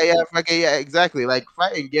 like yeah, fucking yeah, exactly. Like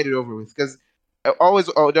fight and get it over with. Because they're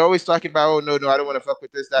always talking about, oh no, I don't want to fuck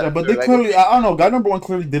with this, that, Yeah, and the but third. they Like, clearly, okay, I don't know. Guy number one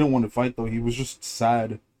clearly didn't want to fight though. He was just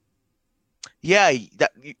sad. yeah,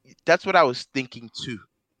 that's what I was thinking too,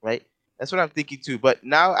 right? That's what I'm thinking too. But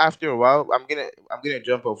now after a while, I'm gonna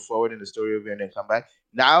jump up forward in the story over and then come back.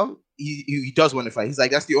 Now he does want to fight. He's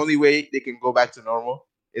like, that's the only way they can go back to normal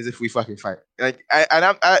is if we fucking fight. Like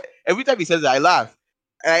every time he says it, I laugh.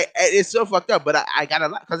 It's so fucked up, but I gotta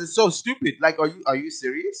laugh because it's so stupid. Like, are you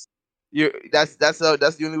serious? That's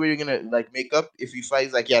the only way you're gonna like make up if we fight.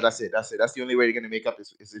 He's like, yeah, that's it. That's the only way you're gonna make up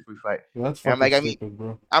is if we fight. Yeah, that's And I'm fucking like, I mean, stupid,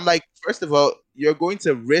 bro. I'm like, first of all, you're going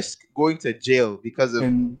to risk going to jail because of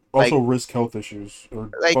And also like risk health issues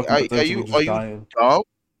or like fucking are potentially you are just you dying. dumb?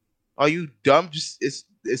 Are you dumb? Just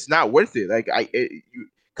it's not worth it. Like you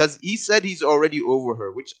because he said he's already over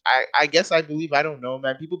her, which I guess I believe. I don't know,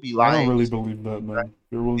 man. People be I don't lying. really believe that, Right? man.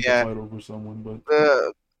 You're willing to Yeah, fight over someone, but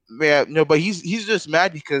yeah, no, but he's just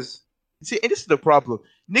mad because see, and this is the problem.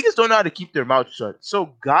 Niggas don't know how to keep their mouth shut.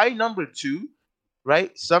 So guy number two,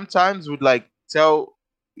 right? Sometimes would like tell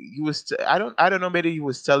I don't know, maybe he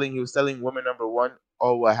was telling woman number one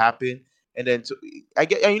all what happened, and then I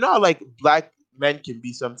get and you know how like black men can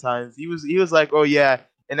be sometimes. He was like, oh yeah,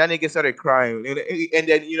 and that nigga started crying, and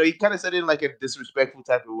then he kind of said it in like a disrespectful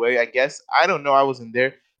type of way. I guess I don't know. I wasn't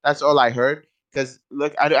there. That's all I heard. Because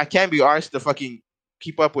look, I can't be arsed to fucking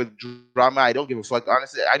keep up with drama. I don't give a fuck.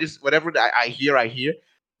 Honestly, I just whatever I hear, I hear.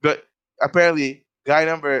 But apparently, guy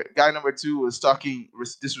number two was talking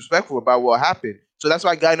disrespectful about what happened. So that's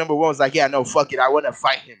why guy number one was like, "Yeah, no, fuck it. I want to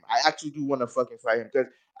fight him. I actually do want to fucking fight him because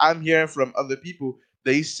I'm hearing from other people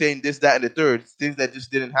that he's saying this, that, and the third things that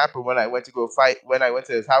just didn't happen when I went to go fight when I went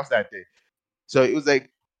to his house that day. So it was like,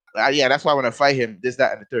 yeah, that's why I want to fight him. This,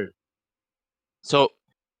 that, and the third. So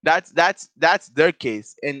that's their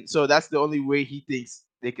case, and so that's the only way he thinks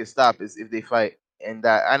they can stop is if they fight. And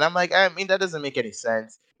I'm like, I mean, that doesn't make any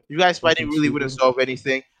sense. You guys fighting Fucking really wouldn't stupid. solve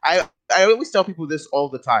anything. I always tell people this all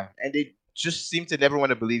the time, and they just seem to never want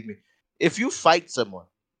to believe me. If you fight someone,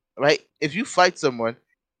 right? If you fight someone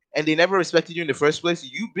and they never respected you in the first place,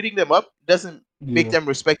 you beating them up doesn't make Yeah. them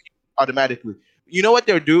respect you automatically. You know what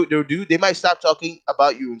they'll do? They might stop talking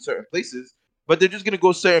about you in certain places, but they're just gonna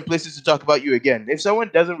go certain places to talk about you again. If someone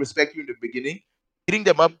doesn't respect you in the beginning, beating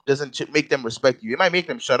them up doesn't make them respect you. It might make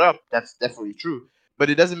them shut up. That's definitely true, but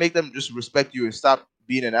it doesn't make them just respect you and stop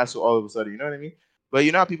being an asshole all of a sudden. You know what I mean? But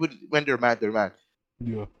you know how people when they're mad, they're mad.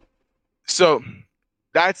 Yeah. So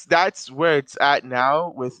that's where it's at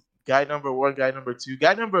now with guy number one, guy number two.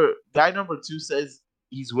 Guy number two says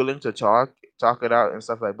he's willing to talk it out and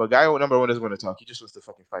stuff like. But guy number one doesn't want to talk. He just wants to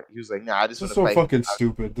fucking fight. He was like, nah, I just This is want to so fight him. fucking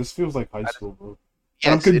stupid. This feels like high I just, school, bro.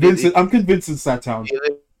 And yes, it is. I'm convinced it's that town.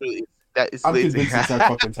 It literally, that it's I'm lazy. convinced it's that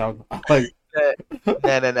fucking town. Like, No.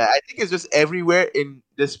 I think it's just everywhere in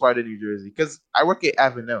this part of New Jersey. Because I work at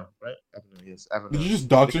Avenel, right? Avenel, yes, did Avenel. you just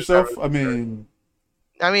dox Niggas not yourself? really I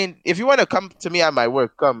sure. mean, If you want to come to me at my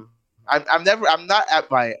work, come. I'm not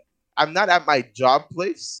at my job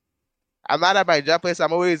place. I'm not at my job place.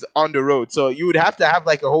 I'm always on the road. So you would have to have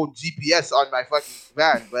like a whole GPS on my fucking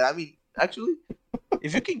van. But I mean, actually,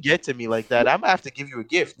 if you can get to me like that, I'm gonna have to give you a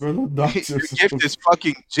gift. bro, don't dox Your yourself. gift is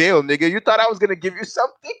fucking jail, nigga. You thought I was gonna give you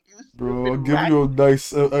something? You Bro, I'll stupid give rat.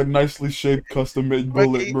 you a nicely shaped custom made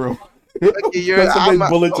bullet, Fucking, bro. you're. Custom I'm made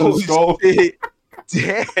bullet to the oh skull. shit.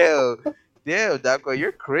 Damn, Daco,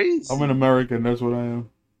 you're crazy. I'm an American. That's what I am,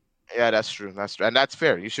 Yeah, that's true. That's true, and that's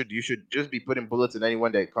fair. You should just be putting bullets in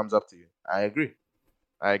anyone that comes up to you. I agree.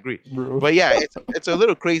 I agree. bro. But yeah, it's a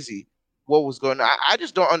little crazy what was going on. I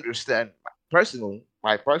just don't understand personally.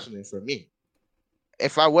 Personally for me,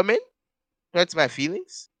 if a woman hurts my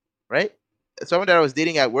feelings, right? Someone that I was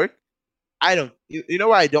dating at work, I don't. You know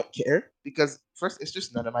why I don't care? Because first, it's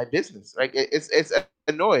just none of my business. Like it's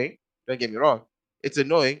annoying. Don't get me wrong. It's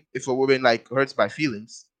annoying if a woman like hurts my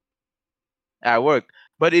feelings at work.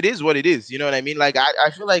 But it is what it is. You know what I mean? Like I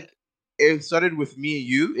feel like it started with me and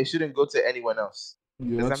you. It shouldn't go to anyone else. Yeah,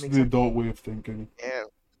 Does that that's make the sense? adult way of thinking. Yeah.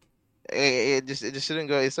 It just shouldn't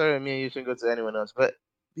go. It started with me and you shouldn't go to anyone else. But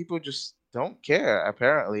people just don't care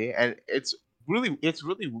apparently, and it's really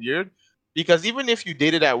weird because even if you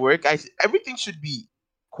dated at work, everything should be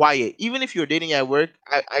quiet. Even if you're dating at work,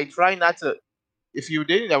 I try not to. If you're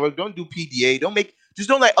dating at work, don't do PDA.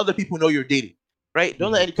 Don't let other people know you're dating. Right?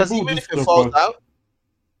 Don't Yeah, let because people just they're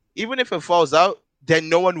even if it falls out, then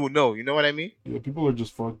no one will know. You know what I mean? yeah, people are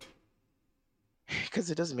just fucked.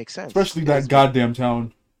 Because it doesn't make sense. Especially It that doesn't goddamn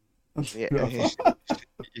town. Yeah.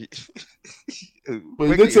 But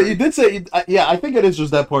you did say, yeah. I think it is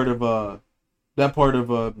just that part of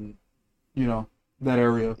you know, that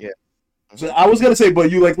area. Yeah. So I was gonna say, but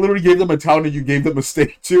you like literally gave them a town and you gave them a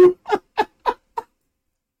state too.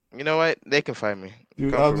 You know what? They can find me.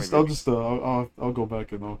 Dude, Come for me, baby. I'll go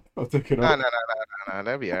back and I'll take it No, out. no, no, no, no, no.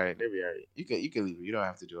 That'll be all right. That'll be all right. You can leave it. You don't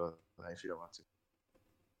have to do all that if you don't want to.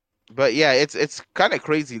 But yeah, it's kind of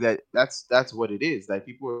crazy that that's what it is. Like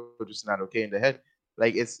people are just not okay in the head.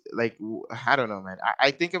 Like it's like I don't know, man.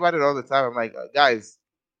 I think about it all the time. I'm like, guys,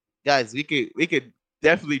 we could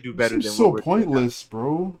definitely do It better seems than what so we're doing now. pointless,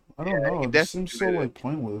 bro. I don't Yeah, we know. could It just definitely seems do so better. like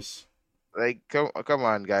pointless. Like come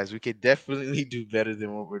on, guys. We could definitely do better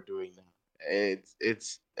than what we're doing now.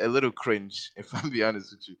 It's a little cringe, if I'm be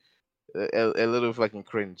honest with you. A little fucking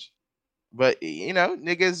cringe. But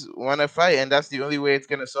niggas want to fight, and that's the only way it's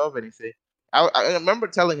gonna solve anything. I remember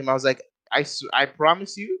telling him, I was like, I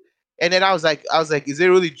promise you. And then I was like, is it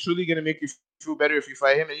really truly gonna make you feel better if you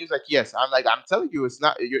fight him? And he was like, yes. I'm like, I'm telling you, it's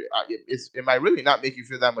not. It might really not make you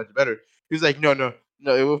feel that much better. He was like, no, no,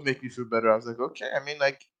 no, it will make you feel better. I was like, okay. I mean,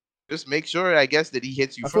 like, just make sure, I guess, that he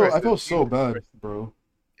hits you I first. feel so bad, bro,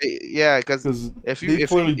 Yeah, because because if you they if you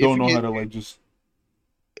clearly if don't you know how hit to like just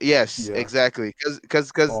yes, yeah exactly.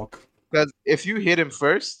 Because talk. because if you hit him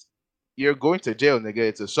first, you're going to jail, nigga.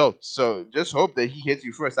 It's assault. So just hope that he hits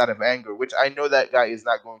you first out of anger, which I know that guy is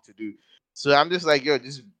not going to do. So I'm just like, yo,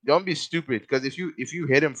 just don't be stupid. Because if you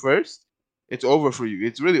hit him first, it's over for you.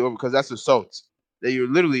 It's really over because that's assault. That you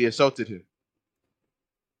literally assaulted him.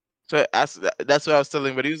 So that's what I was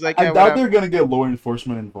telling him. But he was like, I yeah, doubt whatever. they're gonna get law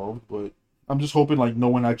enforcement involved, but I'm just hoping like no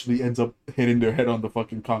one actually ends up hitting their head on the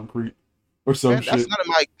fucking concrete or some Man, that's shit. none of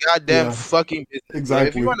my goddamn Yeah, fucking business, bro.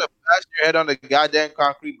 If you exactly. want to bash your head on the goddamn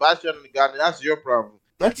concrete, bash your head on the goddamn, that's your problem.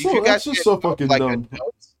 If you That's guys just can't so talk fucking like dumb.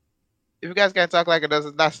 adults, if you guys can't talk like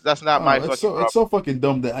adults, that's not my Oh, fucking it's problem. so fucking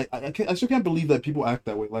dumb that I still can't believe that people act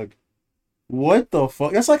that way. Like, what the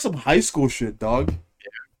fuck? That's like some high school shit, dog.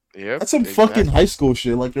 Yep, That's some fucking exactly. high school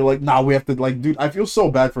shit. Like they're like, nah, we have to like, dude. I feel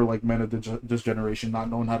so bad for like men of this generation not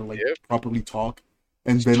knowing how to like Yep. properly talk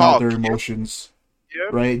and Just vent out talk. their Yep. emotions,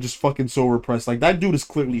 Yep. right? Just fucking so repressed. Like that dude is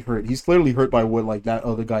clearly hurt. He's clearly hurt by what like that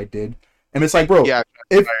other guy did, and it's like, bro, Yeah.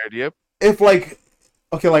 if Tired. Yep. if like,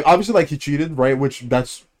 okay, like obviously like he cheated, right? Which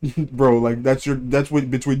that's, bro, like that's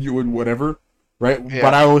what between you and whatever, right? But Yeah.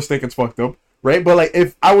 I always think it's fucked up, right? But like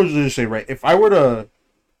if I was to just say, right, if I were to,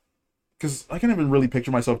 because I can't even really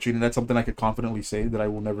picture myself cheating. That's something I could confidently say that I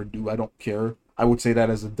will never do. I don't care. I would say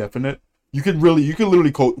that as a definite. You could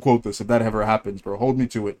literally quote this if that ever happens, bro. Hold me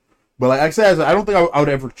to it. But like I said, I don't think I would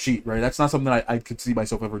ever cheat, right? That's not something I could see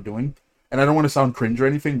myself ever doing. And I don't want to sound cringe or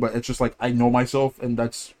anything, but it's just like I know myself, and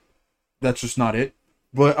that's just not it.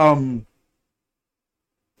 But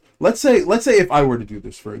let's say if I were to do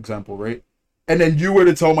this, for example, right? And then you were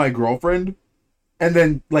to tell my girlfriend, and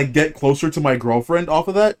then like get closer to my girlfriend off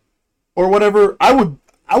of that, or whatever, I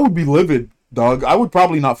would be livid, dog. I would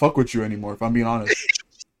probably not fuck with you anymore if I'm being honest.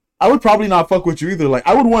 I would probably not fuck with you either. Like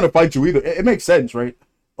I would want to fight you either. It makes sense, right?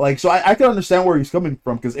 Like so I can understand where he's coming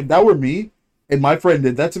from because if that were me and my friend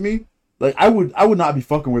did that to me, like I would not be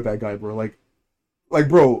fucking with that guy, bro. Like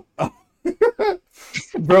bro,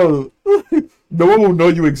 bro, no one will know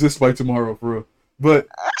you exist by tomorrow, bro. But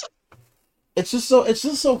it's just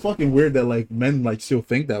so fucking weird that like men like still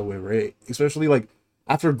think that way, right? Especially like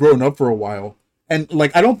after growing up for a while. And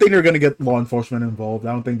like I don't think they're gonna get law enforcement involved.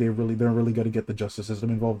 I don't think they're really gonna get the justice system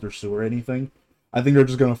involved or sue or anything. I think they're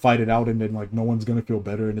just gonna fight it out and then like no one's gonna feel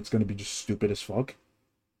better and it's gonna be just stupid as fuck.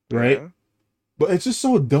 Right? Yeah. But it's just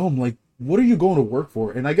so dumb. Like, what are you going to work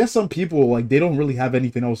for? And I guess some people like they don't really have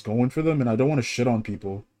anything else going for them, and I don't want to shit on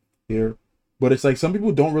people here. But it's like some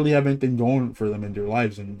people don't really have anything going for them in their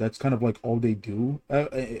lives, and that's kind of like all they do.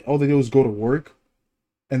 All they do is go to work,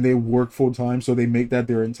 and they work full time, so they make that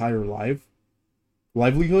their entire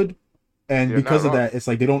livelihood. And You're not because of wrong. that, it's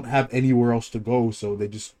like they don't have anywhere else to go, so they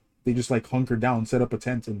just like hunker down, set up a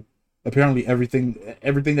tent, and apparently everything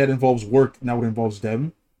that involves work now it involves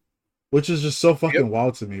them, which is just so Yep. fucking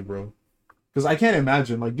wild to me, bro. Because I can't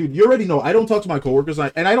imagine, like, dude, you already know I don't talk to my coworkers,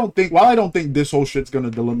 and I don't think, while I don't think this whole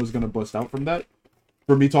dilemma's gonna bust out from that,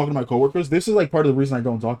 for me talking to my coworkers, this is like part of the reason I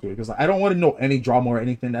don't talk to it, because I don't want to know any drama or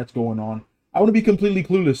anything that's going on. I want to be completely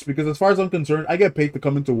clueless, because as far as I'm concerned, I get paid to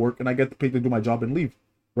come into work, and I get paid to do my job and leave,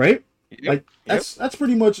 right? Yep. Like Yep. that's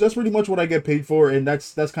pretty much what I get paid for, and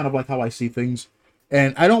that's kind of like how I see things.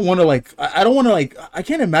 And I don't want to like I don't want to like I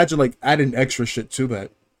can't imagine like adding extra shit to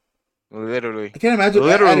that. Literally. I can't imagine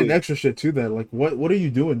adding Literally. extra shit to that. Like, what are you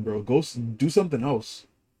doing, bro? Go do something else,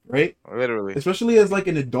 right? Literally. Especially as like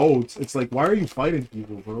an adult, it's like, why are you fighting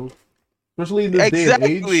people, bro? Especially in this day and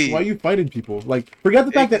age, why are Exactly. you fighting people? Like, forget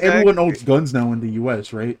the fact that everyone Exactly. owns guns now in the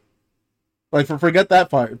U.S., right? Like, forget that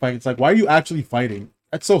fight. It's like, why are you actually fighting?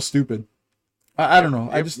 That's so stupid. I don't Yep. know.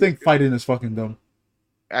 I Yep. just Yep. think fighting is fucking dumb.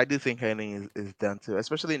 I do think handling is done too,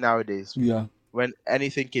 especially nowadays Yeah, when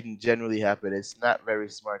anything can generally happen. It's not very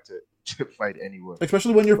smart to fight anyone.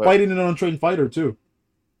 especially when you're But fighting an untrained fighter too.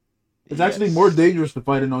 It's actually more yes. dangerous to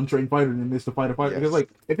fight an untrained fighter than it is to fight a fighter. Because Yes. like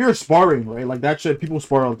if you're sparring, right, like that shit, people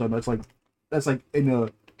spar all the time. That's like in a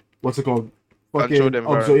what's it called? Controlled Fucking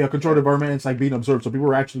environment. yeah, controlled environment. It's like being observed, so people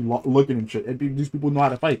are actually looking and shit. And these people know how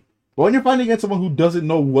to fight. But when you're fighting against someone who doesn't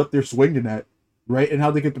know what they're swinging at, right, and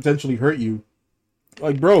how they could potentially hurt you,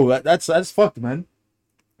 like bro, that's fucked, man.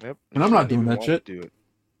 Yep. And You I'm not shouldn't doing even that want shit. to do it.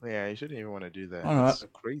 Yeah, you shouldn't even want to do I that. don't know. It's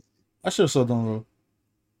crazy. I should have so done, bro.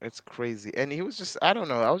 It's crazy. And he was just I don't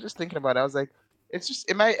know. I was just thinking about it. I was like, it's just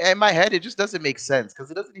in my head, it just doesn't make sense because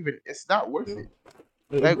it doesn't even it's not worth it.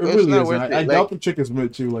 It Like it's really not isn't. worth I it. doubt Like the chick is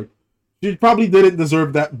mid too. Like she probably didn't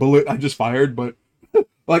deserve that bullet I just fired, but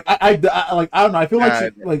like like I don't know. I feel like nah,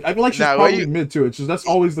 I feel like she's nah, when probably you mid too. It's just that's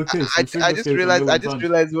always the case. We've seen I this just case a realized I million just times.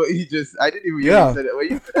 realized what he just I didn't even hear you Yeah, said it. What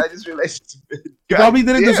you said, I just realized she God probably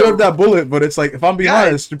didn't deserve damn. that bullet, but it's like if I'm being God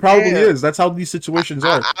honest, she probably damn. is. That's how these situations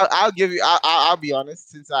are. I'll give you. I'll be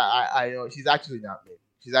honest. Since I know she's actually not me.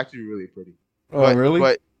 She's actually really pretty. Oh really?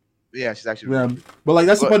 But yeah, she's actually really Yeah, pretty. but like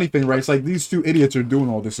that's the But funny thing, right? It's like these two idiots are doing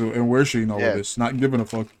all this, and we're seeing all of yeah, this, not giving a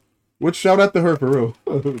fuck. Which shout out to her for real.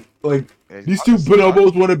 Like yeah, these two honestly,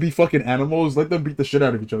 bonobos want to be fucking animals. Let them beat the shit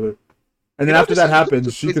out of each other, and then after that this is happens,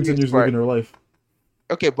 the she craziest continues part. living her life.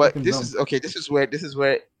 Okay, but Fucking this dumb. is okay. This is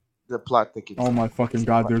where the plot thickens. Oh my fucking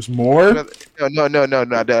god, there's more? No.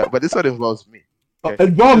 But this one involves me. Okay.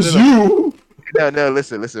 It bombs you! No.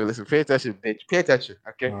 Listen. Pay attention, bitch. Pay attention.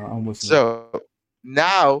 Okay. I'm listening. So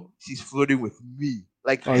now she's flirting with me,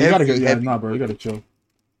 like Oh, you gotta heavy, get, yeah, heavy, nah, bro, you gotta chill.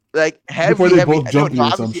 like heavy, Before they heavy. both jump you No,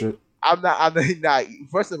 or some obviously, shit. I'm not. Nah.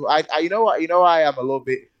 First of all, I you know what? You know why I'm a little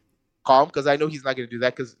bit calm, because I know he's not gonna do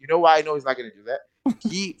that. Because you know why I know he's not gonna do that.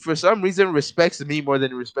 He, for some reason, respects me more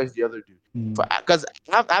than he respects the other dude. Because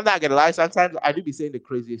I'm not gonna lie, sometimes I do be saying the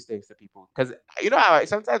craziest things to people. Because you know how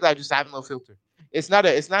sometimes I just have no filter. It's not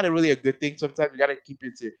a really a good thing. Sometimes you gotta keep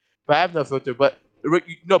it to. But I have no filter. But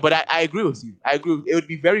no, but I agree with you. I agree. It would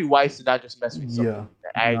be very wise to not just mess with someone.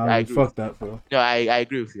 Yeah. I agree. Fuck that, bro. No, I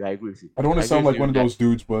agree with you. I agree with you. I don't want to sound like one of those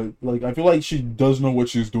dudes, but like I feel like she does know what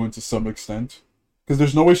she's doing to some extent. Because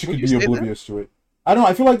there's no way she could be oblivious to it. I don't know.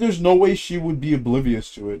 I feel like there's no way she would be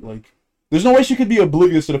oblivious to it. Like, there's no way she could be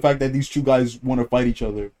oblivious to the fact that these two guys want to fight each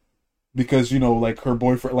other, because you know, like her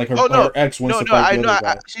boyfriend, like her ex wants to fight the other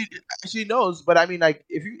guy. She knows, but I mean, like,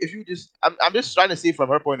 if you just, I'm just trying to see from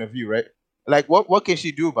her point of view, right? Like, what can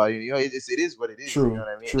she do about it? You know, it is what it is. True. You know what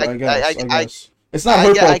I mean? True. Like, I guess. It's not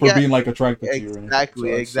her fault for being like attracted to you.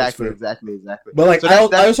 Exactly. But like, so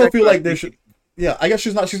I also feel like there should. Yeah, I guess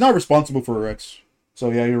she's not responsible for her ex.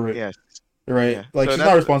 So yeah, you're right. Yes. You're right. Yeah. Like, so she's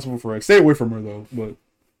not responsible for her ex. Stay away from her though. But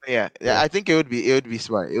yeah. I think it would be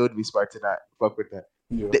smart. It would be smart to not fuck with that.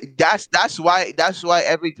 Yeah. That's why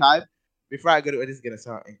every time before I go to work, this is gonna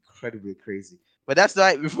sound incredibly crazy, but that's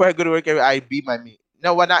why before I go to work, I beat my meat.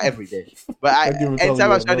 No, well, not every day, but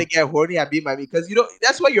anytime I'm trying to get horny, I beat my meat, because you know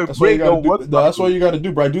that's why your brain don't work. That's what you got to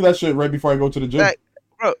do, bro. I do that shit right before I go to the gym, like,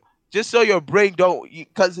 bro. Just so your brain don't,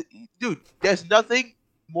 because dude, there's nothing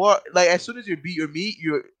more like as soon as you beat your meat,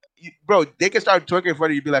 bro, they can start twerking in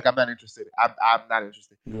front of you, be like, I'm not interested. I'm not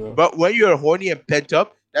interested. Yeah. But when you're horny and pent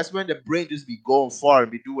up, that's when the brain just be going far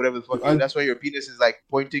and be do whatever the fuck. That's why your penis is like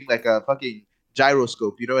pointing like a fucking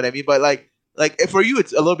gyroscope. You know what I mean? But like for you,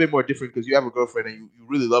 it's a little bit more different because you have a girlfriend and you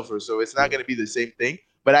really love her, so it's not gonna be the same thing.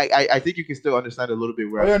 But I think you can still understand a little bit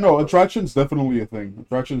where. Oh, yeah, no, attraction's definitely a thing.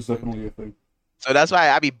 So that's why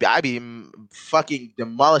I be fucking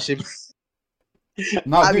demolishing.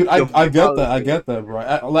 Nah, dude, I get that,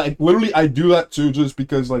 bro. Like literally, I do that too, just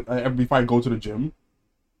because like before I go to the gym.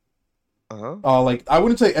 Like I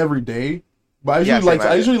wouldn't say every day, but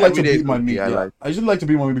I usually like to beat my meat. I usually like to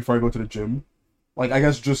beat my meat before I go to the gym. Like, I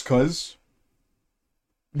guess just cause.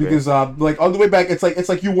 Because like on the way back, it's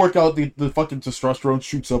like you work out, the fucking testosterone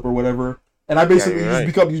shoots up or whatever, and I basically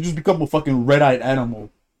you just become a fucking red-eyed animal.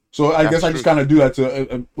 So I guess I just kind of do that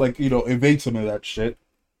to like, you know, evade some of that shit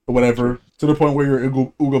or whatever, to the point where you're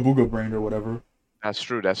ooga booga brain or whatever. That's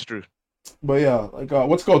true. But yeah, like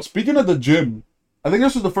what's it called? Speaking of the gym, I think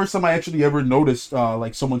this was the first time I actually ever noticed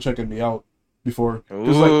like someone checking me out before.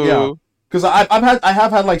 Because I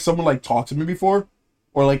have had like someone like talk to me before,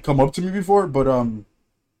 or like come up to me before, but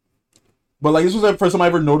like this was the first time I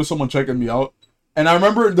ever noticed someone checking me out, and I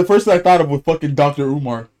remember the first thing I thought of was fucking Dr.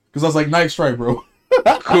 Umar, because I was like, nice try, bro.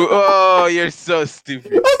 Cool. Oh, you're so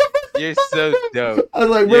stupid. You're so dope. I was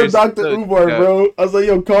like, bro, Dr. Umar, bro. I was like,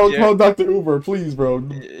 yo, call Dr. Umar, please, bro.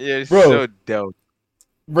 You're so dope.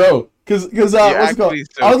 Bro, because what's it called?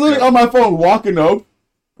 So I was literally on my phone walking up,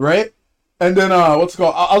 right? And then what's it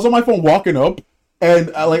called? I was on my phone walking up,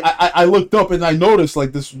 and I looked up and I noticed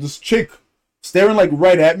like this chick staring like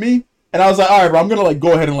right at me, and I was like, all right, bro, I'm gonna like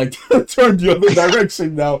go ahead and like turn the other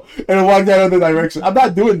direction now and walk that other direction. I'm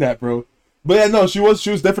not doing that, bro. But yeah, no, she was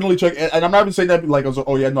definitely checking, and I'm not even saying that like I was like,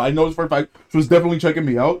 oh yeah, no, I know it's for a fact she was definitely checking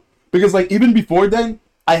me out, because like even before then,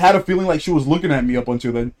 I had a feeling like she was looking at me up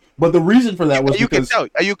until then. But the reason for that was because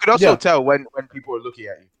you could also tell when people were looking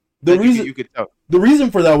at you. You could tell. The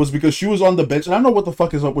reason for that was because she was on the bench, and I don't know what the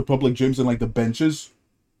fuck is up with public gyms and like the benches,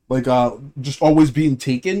 like just always being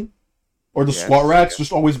taken, or the squat racks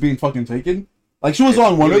just always being fucking taken. Like she was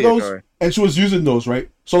on one of those, and she was using those, right?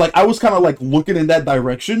 So like I was kind of like looking in that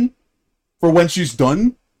direction for when she's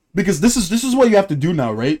done, because this is what you have to do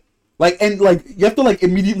now, right? Like, and like you have to like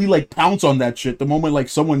immediately like pounce on that shit the moment like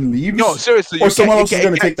someone leaves. No, seriously, or someone else is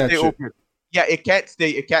gonna take that shit. Open. Yeah, it can't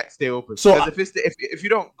stay open. So if you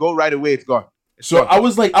don't go right away, it's gone. So I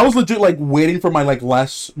was legit like waiting for my like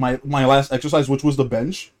last exercise, which was the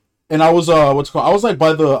bench, and I was I was wasn't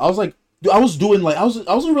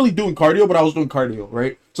really doing cardio, but I was doing cardio,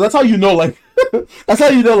 right? So that's how you know like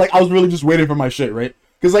I was really just waiting for my shit, right?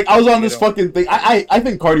 Because like I was on this fucking thing. I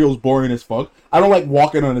think cardio is boring as fuck. I don't like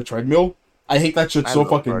walking on a treadmill. I hate that shit so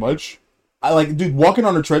fucking much. I like, dude, walking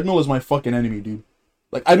on a treadmill is my fucking enemy, dude.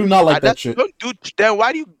 Like I do not like that shit. Dude, then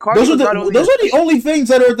why do you? Those are the only things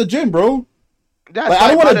that are at the gym, bro. That's Like I why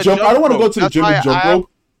don't want buy to the jump. I don't want to go rope. to the That's gym why and jump I rope.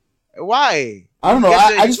 why? I don't You know. get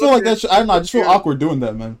the I you just go feel like to that. I don't know. I just feel you awkward doing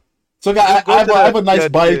that, man. So you I go to have a nice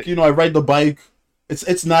bike. the You know, I ride the bike.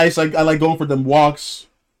 It's nice. I like going for them walks.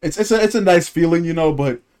 It's a nice feeling, you know.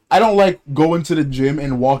 But I don't like going to the gym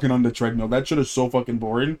and walking on the treadmill. That shit is so fucking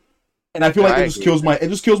boring. And I feel no, like I agree. it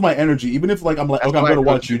just kills my energy. Even if like I'm like That's okay, I'm why I gonna don't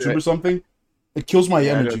watch do YouTube that. or something, it kills my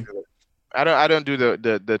Yeah, I don't energy. do that. I don't do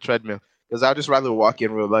the treadmill because I'd just rather walk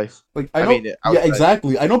in real life. Like I I know, mean yeah, outside.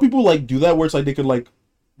 exactly. I know people like do that where it's like they could like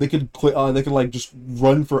just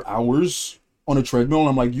run for hours on a treadmill, and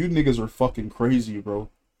I'm like, you niggas are fucking crazy, bro.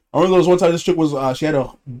 I remember there was one time this chick was she had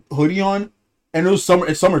a hoodie on, and it was summer.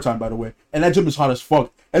 It's summertime, by the way, and that gym is hot as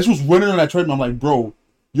fuck. And she was running on that treadmill. I'm like, bro,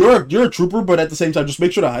 you're a trooper, but at the same time, just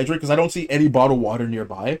make sure to hydrate because I don't see any bottled water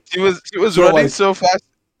nearby. She was So running like, so fast.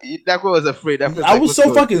 That girl was afraid. That girl was I like, was "Let's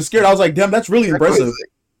so go." fucking scared. I was like, damn, that's really That girl impressive. was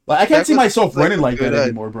Like I can't that see girl myself was like, running "Let's like go that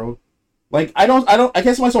that." anymore, bro. Like I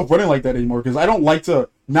can't see myself running like that anymore because I don't like to.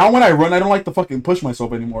 Now when I run, I don't like to fucking push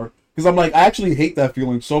myself anymore because I'm like I actually hate that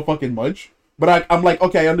feeling so fucking much. But I'm like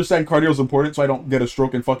okay, I understand cardio is important so I don't get a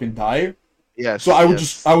stroke and fucking die. So Yes,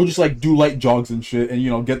 yes. I would just like do light jogs and shit and you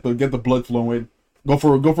know get the blood flowing. Go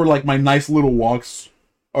for like my nice little walks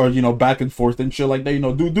or you know back and forth and shit like that. You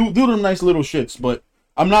know do them nice little shits. But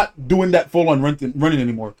I'm not doing that full on running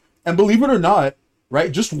anymore. And believe it or not,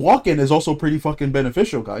 right? Just walking is also pretty fucking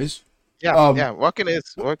beneficial, guys. Yeah, Um, yeah. Walking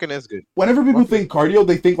is good. Whenever people Walking is think cardio,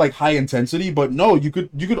 they think like high intensity, but no, you could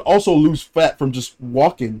also lose fat from just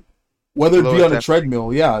walking, whether it low be on a intensity.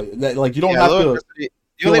 treadmill. Yeah, like you don't Yeah, have low to intensity.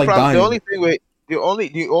 The feel only like problem, dying. the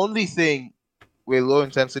only thing with low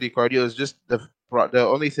intensity cardio is just the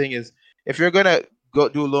only thing is if you're gonna go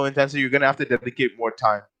do low intensity, you're gonna have to dedicate more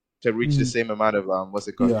time to reach the Mm, same amount of what's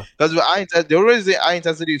it called? yeah, Because the reason high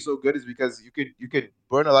intensity is so good is because you could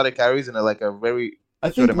burn a lot of calories in like a very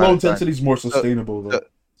I short think low amount of time. intensity is more So sustainable so though.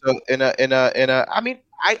 so in a I mean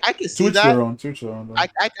I can To see each their that. own. To each their own though.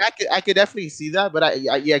 I could definitely see that, but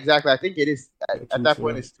yeah, exactly. I think it is Yeah, at to each that their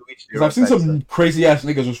point own. it's to each Because their I've own seen type stuff. some crazy ass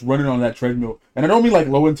niggas just running on that treadmill, and I don't mean like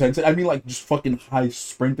low intensity. I mean like just fucking high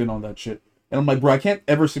sprinting on that shit. And I'm like, bro, I can't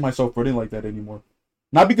ever see myself running like that anymore.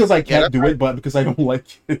 Not because I Yeah, can't that's do right. it, but because I don't like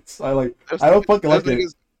it. Those I don't niggas, fucking those like it.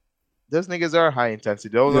 niggas, those niggas are high intensity.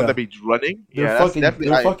 Those ones Yeah. that be running, yeah, that's definitely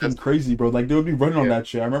They're high fucking intensity. crazy, bro. Like they would be running on Yeah. that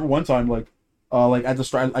shit. I remember one time like at the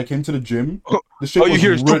start I came to the gym. The All shit you was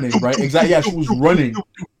hear is doom, running, doom, right? doom, Exactly. doom, Yeah, she doom, was doom, running. doom,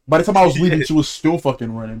 doom. By the time I was leaving, Yeah. she was still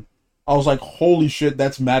fucking running. I was like, holy shit,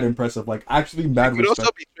 that's mad impressive. Like actually She mad could also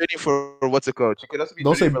respect. be training for what's it called? She could also be Don't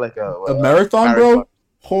training say for like a a marathon, marathon. bro.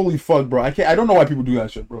 Holy fuck, bro. I don't know why people do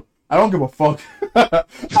that shit, bro. I don't give a fuck.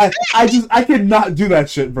 I cannot do that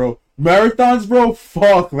shit, bro. Marathons, bro.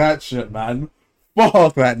 Fuck that shit, man.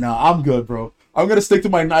 Fuck that. Nah, I'm good, bro. I'm gonna stick to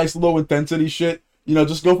my nice low intensity shit. You know,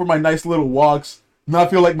 just go for my nice little walks. Not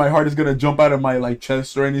feel like my heart is gonna jump out of my like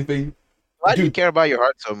chest or anything. Why do you Dude, care about your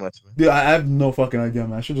heart so much, man? dude, I have no fucking idea,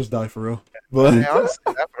 man. I should just die for real. But Hey, honestly,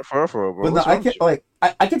 for bro. but no, What's wrong with you?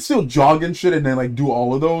 I can still jog and shit and then like do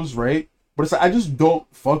all of those, right? But it's like I just don't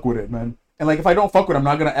fuck with it, man. And like if I don't fuck with it, I'm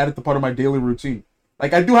not gonna add it to part of my daily routine.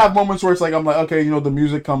 Like I do have moments where it's like I'm like, okay, you know, the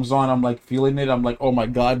music comes on, I'm like feeling it, I'm like, oh my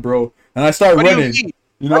god, bro. And I start What do you running, mean?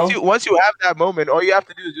 you Once know? you have that moment, all you have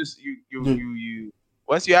to do is just Dude, you.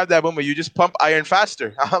 Once you have that moment, you just pump iron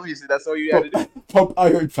faster. Obviously, that's all you had to do. pump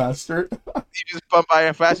iron faster You just pump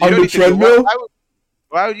iron faster. You on don't the need to do. treadmill.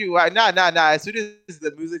 Why would you? Why, nah. As soon as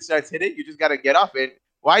the music starts hitting, you just gotta get off it.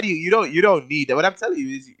 Why do you don't need that? What I'm telling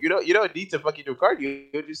you is you don't need to fucking do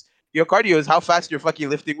cardio. You just your cardio is how fast you're fucking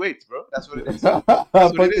lifting weights, bro. That's what it is.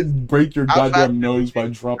 That's what it is. Fucking break your How fast goddamn you're nose by lifting.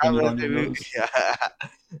 dropping it on your nose. Yeah.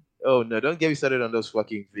 Oh no! Don't get me started on those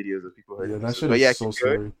fucking videos of people hurting Yeah, that themselves. shit But is yeah, so keep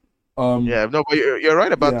going. scary. Yeah, no, but you're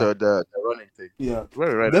right about Yeah. the running thing. Yeah, You're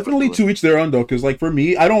very right about the definitely running. to each their own though. Cause like for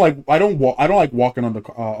me, I don't like walking on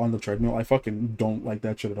the treadmill. I fucking don't like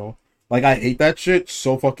that shit at all. Like I hate that shit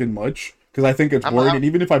so fucking much. Cause I think it's I'm, boring. I'm And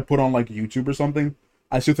even if I put on like YouTube or something,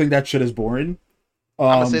 I still think that shit is boring.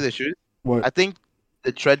 I'm gonna say Um, the truth. what? I think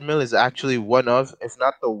the treadmill is actually one of, if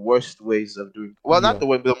not the worst ways of doing. Well, not Yeah, the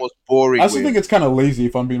way, but the most I boring also think way. it's kind of lazy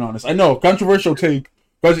if I'm being honest. I know controversial take.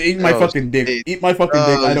 Cause eat my Oh, fucking dick. Zay. Eat my fucking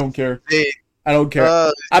dick. I Oh, don't care. Zay. I don't care.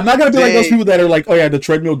 Oh, I'm not gonna be like those Zay. people that are like, oh yeah, the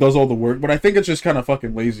treadmill does all the work, but I think it's just kind of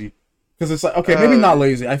fucking lazy. Because it's like, okay, maybe Oh, not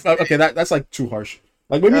lazy. Okay, that's like too harsh.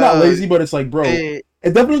 Like maybe not oh, lazy, but it's like, bro, Zay.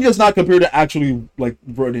 it definitely does not compare to actually like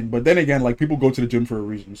running. But then again, like people go to the gym for a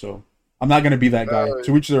reason, so I'm not gonna be that guy. Oh,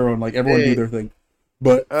 To each their own. Like everyone do Zay. their thing.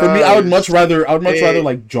 But for me, Oh, I would much rather Zay.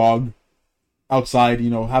 like jog outside. You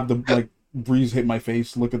know, have the like breeze hit my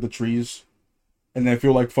face, look at the trees, and then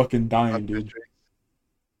feel like fucking dying, dude.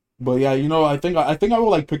 But yeah, I think I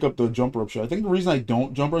will like pick up the jump rope shit. I think the reason I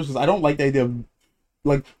don't jump rope is because I don't like the idea of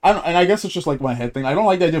like I don't, and I guess it's just like my head thing. I don't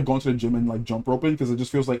like the idea of going to the gym and like jump roping because it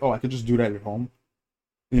just feels like, oh, I could just do that at home,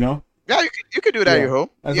 you know? Yeah, you could do that at Yeah, your home.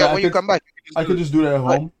 as Yeah, I when you could come back, you can I just could do it. just do that at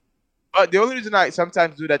But home. but the only reason I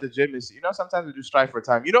sometimes do that at the gym is, sometimes we do strive for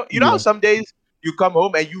time. You know how Yeah, some days you come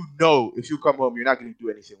home and you know if you come home you're not going to do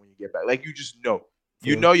anything when you get back. Like you just know.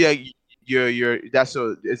 You fair. know, yeah, you're that's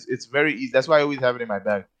so it's very easy. That's why I always have it in my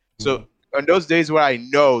bag. Yeah. So on those days where I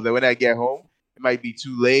know that when I get home it might be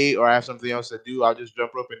too late or I have something else to do, I'll just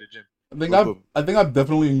jump rope in the gym. Boom boom. I think I've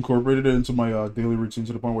definitely incorporated it into my daily routine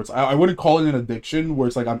to the point where I wouldn't call it an addiction where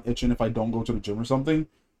it's like I'm itching if I don't go to the gym or something.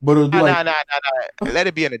 But it would be Nah, like nah, nah, nah, nah. Let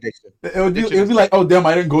it be an addiction. it Addiction would is be like like, oh damn,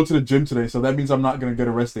 I didn't go to the gym today, so that means I'm not gonna get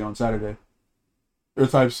a rest day on Saturday. Or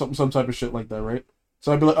some type of shit like that, right?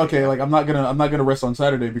 So I'd be like, okay, yeah. like I'm not gonna rest on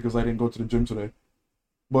Saturday because I didn't go to the gym today.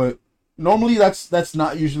 But normally that's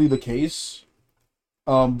not usually the case.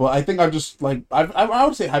 But I think I've just like I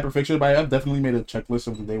would say hyperfixated, but I've definitely made a checklist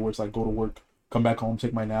of the day where it's like go to work, come back home,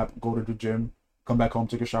 take my nap, go to the gym, come back home,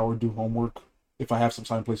 take a shower, do homework. If I have some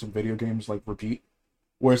time, play some video games, like repeat.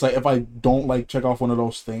 Where it's like if I don't like check off one of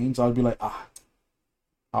those things, I'd be like,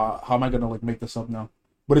 how am I gonna like make this up now?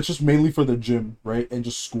 But it's just mainly for the gym, right, and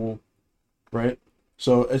just school, right?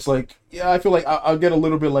 So it's like, yeah, I feel like I'll get a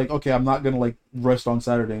little bit like, okay, I'm not gonna like rest on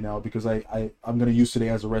Saturday now because I'm gonna use today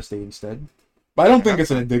as a rest day instead. But I don't think Uh-huh.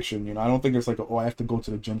 it's an addiction, I don't think it's like, oh, I have to go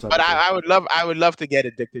to the gym type But of thing. I would love to get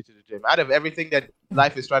addicted to the gym. Out of everything that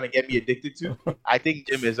life is trying to get me addicted to, I think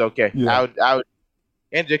gym is okay. Yeah, I would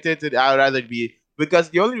addicted to. I would rather be because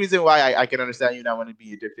the only reason why I can understand you not want to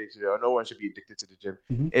be addicted to it, or no one should be addicted to the gym,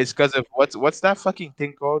 hmm, is because of what's that fucking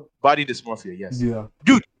thing called? Body dysmorphia. Yes, yeah,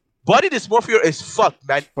 dude, body dysmorphia is fucked, it's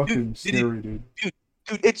man. fucking scary, dude.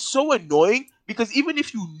 Dude, it's so annoying because even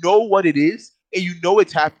if you know what it is and you know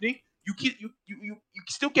it's happening, you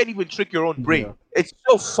still can't even trick your own brain. Yeah, It's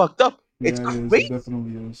so fucked up. It's yeah, it is. It crazy.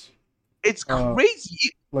 definitely is. It's Uh,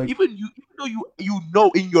 crazy. like Even though you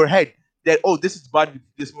know in your head that, oh, this is body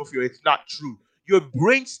dysmorphia, it's not true. Your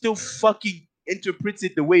brain still fucking interprets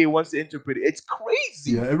it the way it wants to interpret it. It's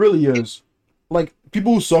yeah, crazy. it really is. Like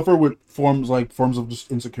people who suffer with forms of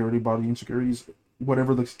just insecurity, body insecurities,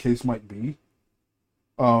 whatever the case might be.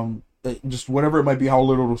 Just whatever it might be, how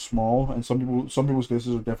little or small, and some people's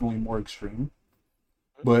cases are definitely more extreme.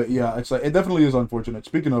 But yeah, it's like it definitely is unfortunate.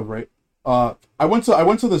 Speaking of, right, I went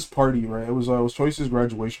to this party, right? It was Choice's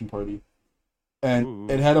graduation party, and Ooh.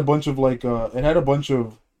 it had a bunch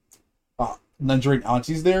of Nigerian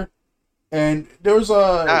aunties there, and there was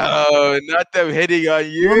No, not them hitting on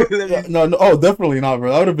you you. remember? Yeah, no, no, oh, definitely not,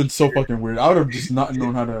 bro. That would have been so fucking weird. I would have just not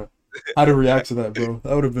known how to react to that, bro.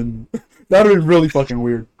 That would have been that would have been really fucking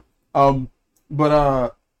weird.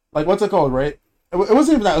 But like what's it called, right? It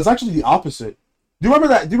wasn't even that. It was actually the opposite. Do you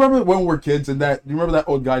remember that? Do you remember when we were kids and that? Do you remember that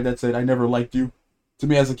old guy that said, "I never liked you," to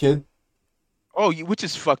me as a kid? Oh, which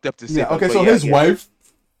is fucked up to say. Yeah. Okay. But So yeah, his yeah. wife.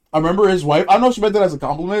 I remember his wife. I don't know if she meant that as a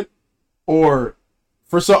compliment or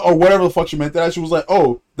or whatever the fuck she meant that. She was like,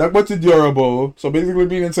 "Oh, that went to durable." So basically,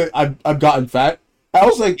 meaning say I've gotten fat. I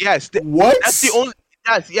was like, Yes, "What?" that's the only.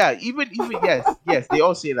 Yes, yeah. Even yes. They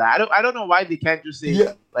all say that. I don't know why they can't just say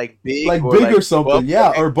Yeah, like big like or big or like buff. something.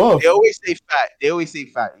 Yeah, or They buff. always say fat. They always say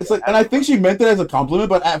fat. It's Yeah, like, I and don't I know think why. she meant it as a compliment,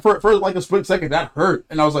 but for like a split second, that hurt,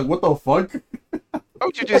 and I was like, "What the fuck?" Why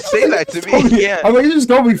would you just say that to me? Yeah. I was like, "You just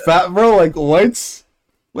call me fat, bro." Like what?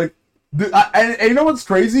 Like, dude, and you know what's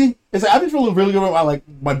crazy? It's like I've been feeling really good about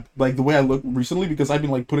my the way I look recently because I've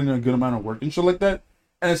been like putting in a good amount of work and shit like that.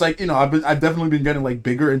 And it's like I've definitely been getting like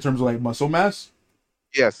bigger in terms of like muscle mass,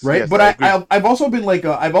 Yes, right? yes, But I agree. I've also been like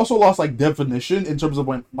I've also lost like definition in terms of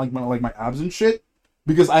like my abs and shit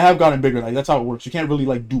because I have gotten bigger. Like that's how it works. You can't really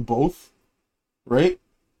like do both, right?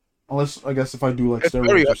 Unless I guess if I do like It's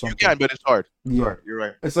very steroids or hard. You something. can, but it's hard. It's Yeah, hard. You're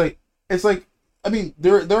right. it's like I mean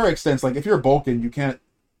there are extents like if you're bulking you can't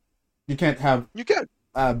have You can.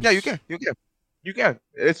 Yeah, you abs. can. You can. You can.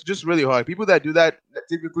 It's just really hard. People that do that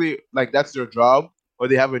typically like that's their job or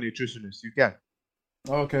they have a nutritionist. You can.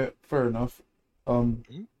 Okay, fair enough. Um,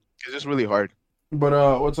 Mhm. It's just really hard.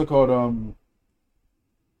 but what's it called? Are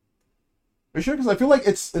you sure? Because I feel like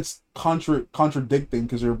it's contradicting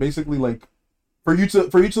because you're basically like for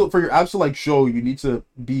your abs to like show you need to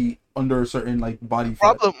be under a certain like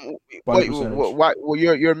Problem. body percentage. Why? Well,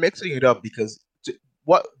 you're mixing it up because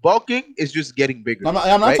what bulking is just getting bigger, I'm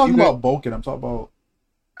not right? You talking can. about bulking. I'm talking about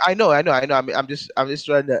I know. I'm just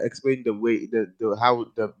trying to explain the way the how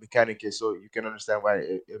the mechanic is, so you can understand why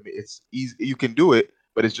it's easy. You can do it,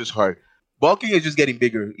 but it's just hard. Bulking is just getting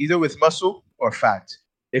bigger, either with muscle or fat.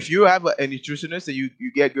 If you have a nutritionist and you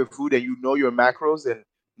get good food and you know your macros and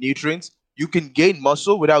nutrients, you can gain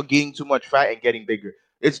muscle without gaining too much fat and getting bigger.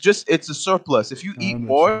 It's a surplus. If you That eat makes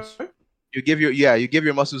more, sense. you give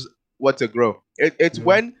your muscles what to grow. It's Yeah.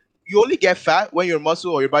 when you only get fat when your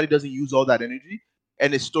muscle or your body doesn't use all that energy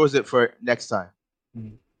and it stores it for next time.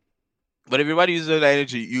 Mm. But if your body uses all that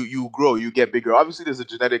energy, you grow, you get bigger. Obviously, there's a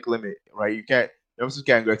genetic limit, right? Your muscles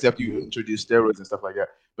can't grow except you Yeah. introduce steroids and stuff like that.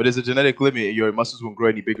 But there's a genetic limit. Your muscles won't grow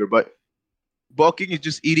any bigger. But bulking is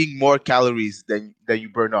just eating more calories than you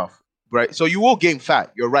burn off, right? So you will gain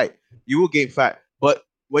fat. You're right. You will gain fat. But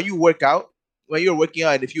when you work out, when you're working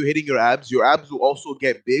out, and if you're hitting your abs will also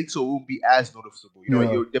get big, so it won't be as noticeable. You know,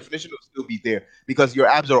 Yeah. your definition will still be there because your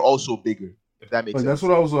abs are also bigger. If that makes Like that's sense.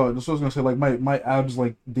 what I was. That's what I was gonna say. Like my abs,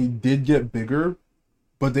 like they did get bigger,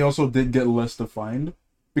 but they also did get less defined.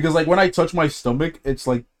 Because like when I touch my stomach, it's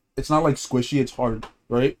like it's not like squishy. It's hard,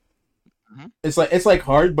 right? Hmm. It's like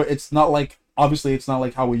hard, but it's not like obviously it's not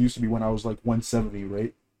like how it used to be when I was like 170,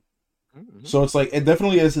 right? Hmm. So it's like it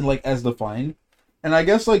definitely isn't like as defined. And I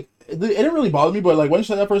guess like it didn't really bother me, but like when you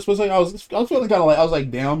said that first person, I was feeling kind of like I was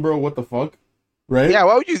like, damn, bro, what the fuck, right? Yeah,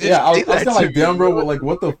 why would you just Yeah, say I was that kind of to like, me, damn, bro, bro? like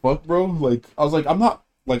what the fuck, bro? Like I was like, I'm not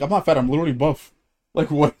fat. I'm literally buff.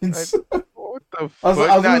 Like what? Like, what the I fuck? was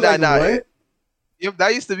Nah, literally nah, like, nah. what? Yep,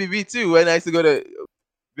 that used to be me too. When I used to go to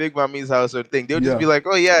Big Mommy's house or thing, they would just be Yeah, like,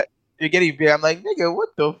 "Oh yeah, you're getting big." I'm like, "Nigga, what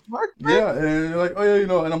the fuck, man?" yeah, and you're like, oh yeah, you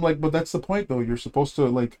know, and I'm like, but that's the point though. You're supposed to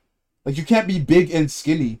like you can't be big and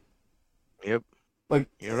skinny. Yep, Like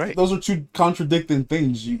you're right. those are two contradicting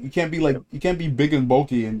things. You can't be like Yep, you can't be big and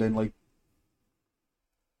bulky and then like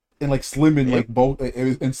slim and yep. like bulk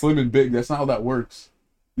and slim and big. That's not how that works.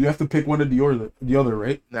 You have to pick one or the other,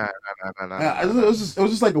 right? Nah, nah, nah, nah, nah, Yeah, nah, nah. it was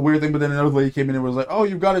just like a weird thing. But then another lady came in and was like, "Oh,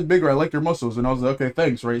 you've got it bigger. I like your muscles." And I was like, "Okay,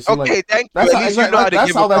 thanks." Right? See, like Okay, thank you. At least you know how to that's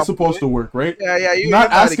give a how that's supposed compliment. to work, right? Yeah, yeah, You're you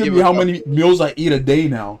not know how to asking give me a how many compliment. meals I eat a day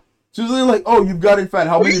now. She's really like, "Oh, you've gotten fat.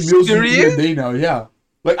 How Are you many meals do you eat a serious? day now?" Yeah.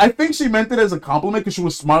 Like I think she meant it as a compliment because she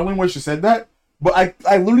was smiling when she said that. But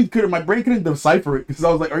I literally couldn't. My brain couldn't decipher it because I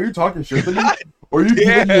was like, "Are you talking shit to me, or are you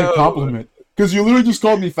giving me a Damn. compliment?" Because you literally just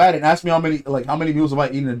called me fat and asked me how many meals have I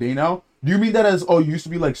eaten a day now? Do you mean that as, oh, you used to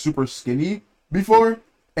be like super skinny before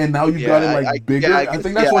and now you've gotten like bigger? I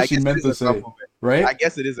think that's what I she guess it meant is to a say, compliment. I right?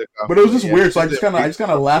 guess it is a But it was compliment. just Yeah, weird, so this is a I big just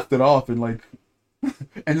kind of compliment. laughed it off and like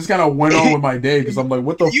and just kind of went on with my day because I'm like,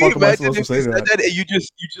 what the Can you fuck am I imagine supposed to if she say to said that? that and you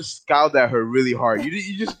just scowled at her really hard? You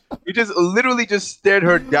just literally just stared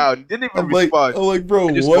her down, didn't even respond, I'm like, bro,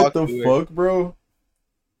 and just what walked the away. fuck, bro?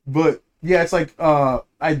 But yeah, it's like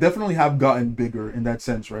I definitely have gotten bigger in that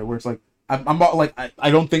sense, right? Where it's like I'm not like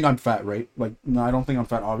I don't think I'm fat, right? Like no, I don't think I'm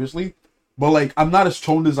fat, obviously. But like I'm not as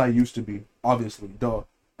toned as I used to be, obviously, duh.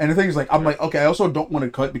 And the thing is like I'm Right. like, okay, I also don't want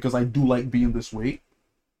to cut because I do like being this weight.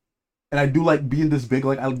 And I do like being this big,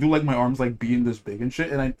 like I do like my arms like being this big and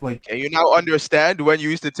shit. And I like Can you now understand when you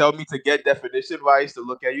used to tell me to get definition? Why I used to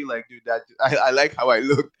look at you like, dude, that I like how I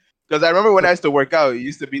look. Because I remember when I used to work out, it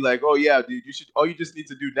used to be like, oh yeah, dude, you should. All you just need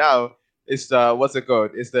to do now is what's it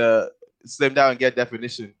called? It's the slim down and get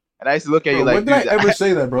definition. And I used to look at bro, you when like, did I dude, ever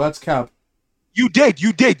say that, bro? That's cap. you That's did.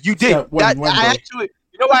 cap. That When, I bro? actually,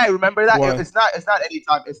 you know why I remember that? Why? It's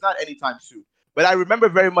not anytime soon. But I remember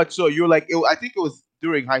very much so. You were like, I think it was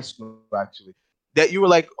during high school actually. That you were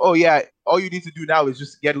like, oh yeah, all you need to do now is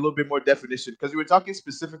just get a little bit more definition because you were talking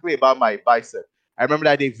specifically about my bicep. I remember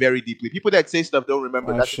that day very deeply. People that say stuff don't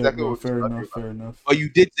remember. Ah, That's shit, exactly bro. what we were Fair talking enough. about. Fair enough. Oh, you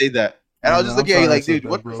did say that, and I Yeah, was man. just I'm looking at you sorry I like, said dude, that,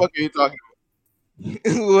 what the bro. fuck are you talking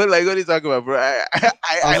about? Like, what are you talking about, bro? I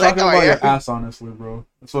I was like talking how about I your am. ass, honestly, bro.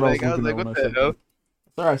 That's what I was Like, I was looking like, at when what I the said hell? that.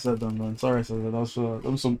 Sorry I said that, man. Sorry I said that. That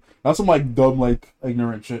was some like dumb, like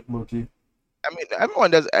ignorant shit, Loki. I mean,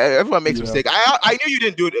 everyone does. Everyone makes Yeah, mistake. I knew you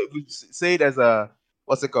didn't do it. Say it as a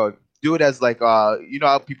what's it called? Do it as like you know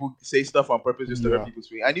how people say stuff on purpose just to hurt yeah. people's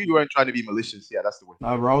feelings. I knew you weren't trying to be malicious. Yeah, that's the word.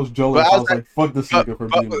 Nah, bro, I was But jealous. I I was was like, like, fuck this nigga for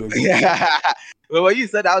being big. yeah. But when you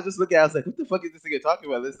said that, I was just looking. I was like, what the fuck is this nigga talking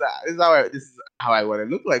about? This is how I want to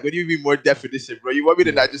look like. What do you mean more definition, bro? You want me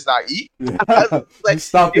to Yeah, not just not eat? I was yeah. like, Just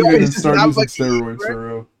stop you want eating me to and just start not using fucking eat, steroids bro? for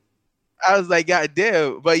real. I was like, God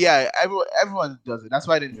damn. But yeah, everyone does it. That's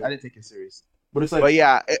why Yeah, I didn't take it serious. but it's But like,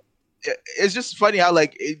 yeah, it's just funny how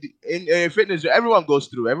like in fitness, everyone goes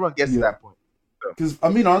through. Everyone gets to yeah. that point. So, Because I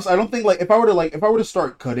mean, honestly, I don't think like if I were to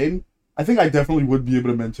start cutting, I think I definitely would be able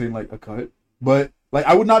to maintain like a cut. But like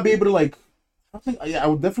I would not be able to like. I don't think. Yeah, I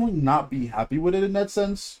would definitely not be happy with it in that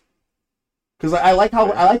sense. Because I like how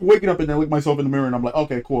fair. I like waking up and then look myself in the mirror and I'm like,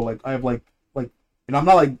 okay, cool. Like I have I'm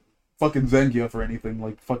not like fucking Zangief or anything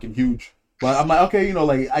like fucking huge. But I'm like, okay,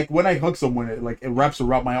 like when I hug someone, it wraps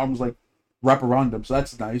around my arms like wrap around them, so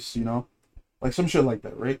that's nice, like some shit like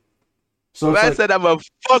that, right? So it's Man like, said I'm a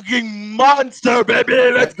fucking monster, baby.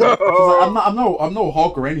 Let's go. cause I'm no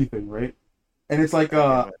Hulk or anything, right? And it's like,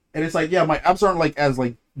 Yeah, man. yeah, my abs aren't like as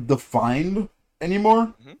like defined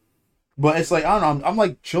anymore. Mhm. But it's like I don't know, I'm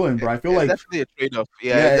like chilling, bro. I feel It's like, definitely a trade-off.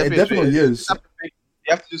 Yeah, it's yeah, it definitely a trade. definitely You just is. have to pick.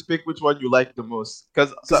 You have to just pick which one you like the most.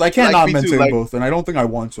 Because Cause I like cannot me too. maintain Like both, and I don't think I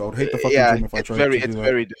want to. I would hate the fucking yeah, gym if I tried to do it's that.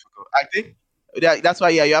 very difficult. I think that's why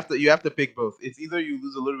you have to pick both. It's either you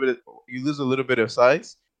lose a little bit of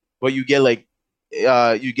size, but you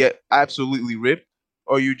get absolutely ripped,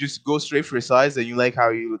 or you just go straight for size and you like how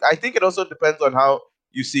you look. I think it also depends on how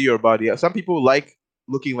you see your body. Some people like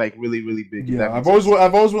looking like really really big. If Yeah, that makes sense.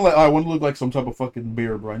 I've always been like, oh, I want to look like some type of fucking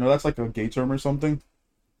bear, bro. I know that's like a gay term or something,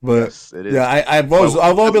 but Yes, it yeah, is. I've always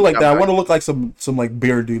been like I'm that. I not. want to look like some like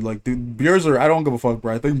bear dude. Like, dude, bears are. I don't give a fuck,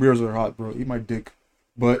 bro. I think bears are hot, bro. Eat my dick.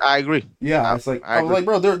 But I agree. yeah, it's like I I was agree. like,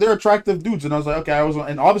 bro, they're attractive dudes, and I was like, okay, I was,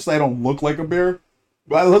 and obviously I don't look like a bear,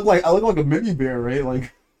 but I look like a mini bear, right?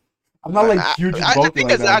 Like I'm not like huge and I bulky think like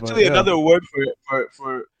there's that, but actually yeah, another word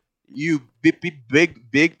for you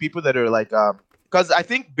big people that are like because I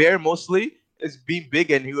think bear mostly is being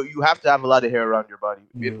big and you have to have a lot of hair around your body.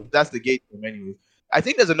 yeah. That's the gate term anyway. I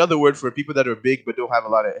think there's another word for people that are big but don't have a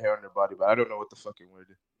lot of hair on their body, but I don't know what the fucking word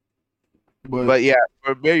is. But But yeah,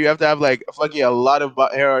 for a bear you have to have like fucking a lot of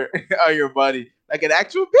hair on your body, like an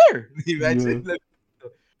actual bear. yeah. Imagine.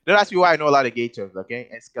 Don't ask me why I know a lot of gay terms, okay?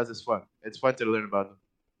 It's because it's fun. It's fun to learn about them.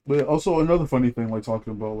 But also another funny thing, like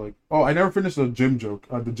talking about like, oh, I never finished the gym joke.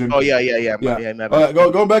 The gym Oh thing. yeah, yeah, yeah, Yeah. yeah. My bad.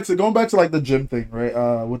 Going back to like the gym thing, right?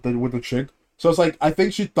 With the chick. So it's like I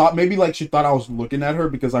think she thought maybe like she thought I was looking at her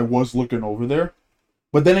because I was looking over there.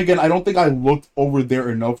 But then again, I don't think I looked over there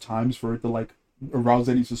enough times for it to like arouse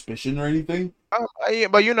any suspicion or anything. Yeah,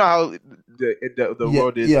 but you know how the Yeah,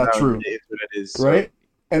 world is yeah, now and true. the internet is. So Right?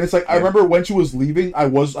 And it's like I yeah. remember when she was leaving,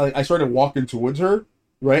 I started walking towards her,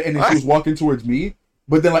 right? And then she was walking towards me,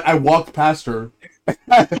 but then like I walked past her.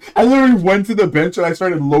 I literally went to the bench and I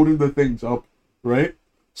started loading the things up, right?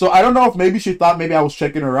 So I don't know if maybe she thought maybe I was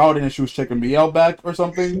checking her out and then she was checking me out back or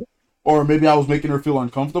something, or maybe I was making her feel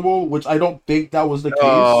uncomfortable, which I don't think that was the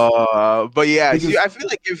case But yeah, see, because I feel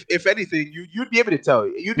like if anything, you'd be able to tell.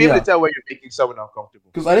 You'd be able to yeah, tell when you're making someone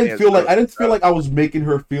uncomfortable. because Yeah. So I didn't feel like I was making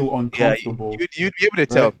her feel yeah, uncomfortable, you'd be able to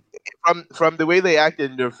tell right? from the way they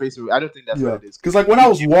acted in their face. I don't think that's what Yeah, it is. because Because like when I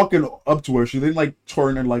was walking up to her, she didn't like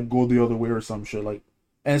turn and like go the other way or some shit. Like,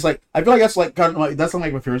 and it's like I feel like that's like kind of like that's not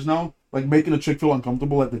like my fears now. Like making a chick feel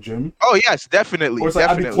uncomfortable at the gym, oh yes, or definitely, it's like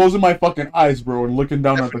I'd be definitely, closing my fucking eyes, bro, and looking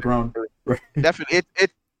down at the definitely. ground. Right? Definitely,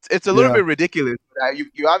 it's a little Yeah, bit ridiculous. But,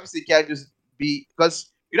 you obviously can't just be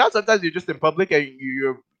because you know sometimes you're just in public and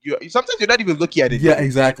sometimes you're not even looking at a yeah, nigga.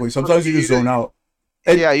 exactly. Sometimes you just zone out,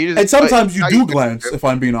 and Yeah, you just and sometimes you now you do get glance. If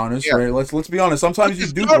I'm being honest, yeah, right? Let's be honest. which Sometimes you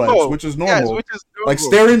is do glance, normal. which is Yes, normal. which is Like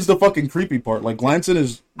normal. staring's the fucking creepy part. Like glancing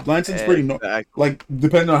is pretty no. Exactly. Like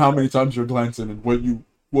depending on how many times you're glancing and what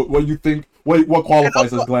you think what And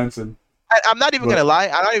qualifies as also, glancing. I'm not even But gonna lie.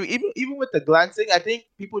 I'm not even with the glancing. I think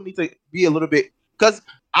people need to be a little bit because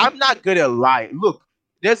I'm not gonna lie. Look,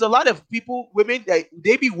 there's a lot of women that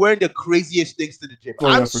they be wearing the craziest things to the gym. oh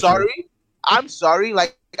yeah, I'm for sure. sorry. I'm sorry.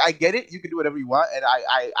 Like I get it. You can do whatever you want, and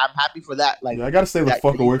I'm happy for that. Like Yeah, I gotta stay the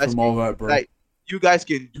fuck that you away guys from can all that, bro. like you guys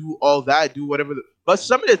can do all that, do whatever. But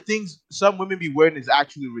some of the things some women be wearing is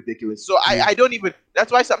actually ridiculous. So Yeah. I don't even.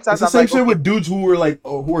 That's why It's sometimes the I'm same like, shit okay, with dudes who were like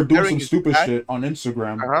who are doing wearing some is stupid bad. shit on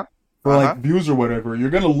Instagram Uh huh. for Uh like huh. views or whatever. You're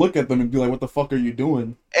gonna look at them and be like, "What the fuck are you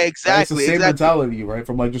doing?" Right? It's the Exactly. same Exactly. mentality, right?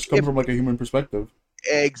 From like just coming If from like a human perspective.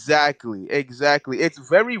 exactly. It's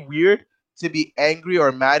very weird to be angry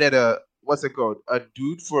or mad at a what's it called a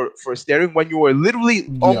dude for staring when you were literally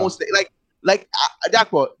Yeah, almost like that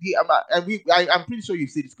quote. And I'm pretty sure you've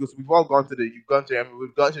seen this because we've all gone to the you've gone to I mean,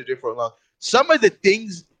 we've gone to the gym for a long. Some of the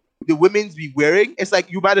things the women's be wearing, it's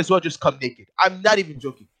like you might as well just come naked. I'm not even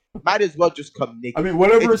joking. Might as well just come I naked. mean,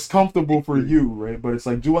 whatever It's is comfortable for ridiculous. you, right? But it's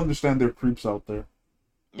like, do understand there are creeps out there,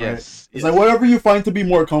 right? Yes, It's like yes. whatever you find to be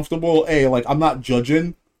more comfortable. Hey, like I'm not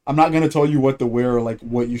judging. I'm not gonna tell you what to wear or like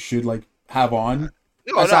what you should like have on.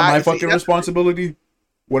 No, That's no. not my I see. fucking responsibility.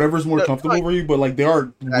 Whatever's more No, comfortable for you, but like there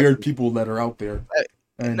are weird exactly. people that are out there,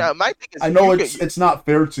 and Now my thing is I know you get. it's not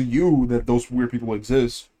fair to you that those weird people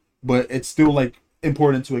exist, but it's still like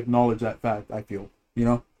important to acknowledge that fact. I feel, you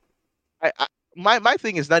know. I my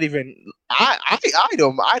thing is not even I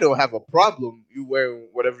don't have a problem you wearing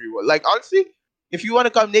whatever you want. Like honestly, if you want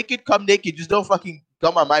to come naked, come naked. Just don't fucking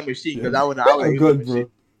come on my machine Yeah, because I want to I'm use the good, machine. bro.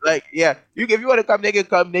 Like yeah, you if you want to come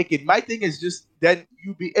naked. My thing is just then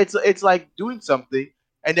you be it's like doing something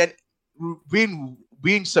and then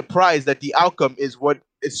being surprised that the outcome is what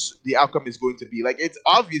is the outcome is going to be. Like it's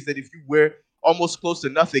obvious that if you wear almost close to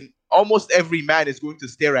nothing, almost every man is going to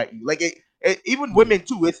stare at you. Like even women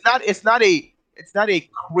too. It's not a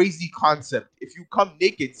crazy concept. If you come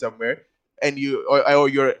naked somewhere and or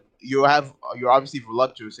you're obviously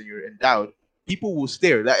voluptuous and you're endowed, people will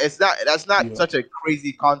stare. That's not Yeah. such a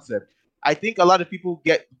crazy concept. I think a lot of people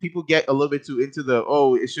get a little bit too into the,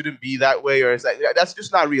 oh, it shouldn't be that way, or it's like, that's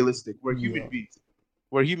just not realistic. We're human Yeah. beings.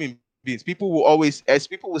 We're human beings. People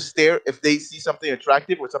will stare if they see something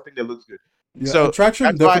attractive or something that looks good. Yeah, So attraction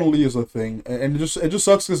that's why, definitely is a thing, and it just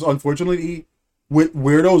sucks because unfortunately, with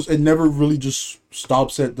weirdos, it never really just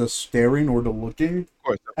stops at the staring or the looking,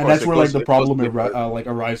 of and course, that's it where like goes, the it goes problem to the, like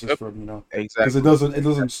arises yep, from, because it exactly.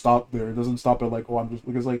 doesn't stop there. It doesn't stop at like, oh, I'm just,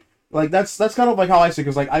 because like that's kind of like how I see,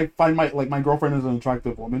 because like I find my girlfriend is an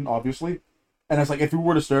attractive woman, obviously, and it's like if you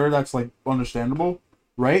were to stare, that's like understandable,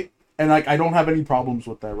 right? And like I don't have any problems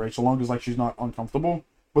with that, right? So long as like she's not uncomfortable.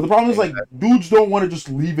 But the problem is like Exactly. dudes don't want to just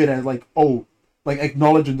leave it as like, oh, like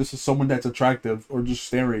acknowledging this is someone that's attractive or just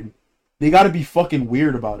staring. They got to be fucking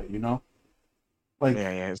weird about it, Like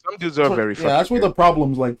Yeah, yeah. Some dudes are very yeah, fucking that's where weird. the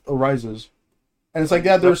problems like arises. And it's like,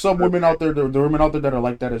 yeah, Some there's some dudes are women very. out there are women out there that are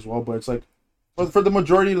like that as well, but it's like for the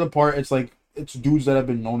majority of the part, it's like it's dudes that have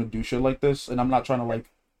been known to do shit like this, and I'm not trying to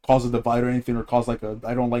like cause a divide or anything or cause like a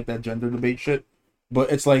I don't like that gender debate shit,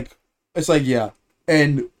 but it's like yeah.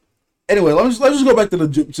 And anyway, let's just go back to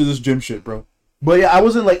the to this gym shit, bro. But yeah, I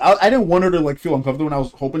wasn't like I didn't want her to like feel uncomfortable, and I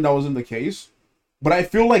was hoping that wasn't the case. But I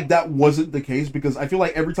feel like that wasn't the case because I feel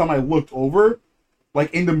like every time I looked over,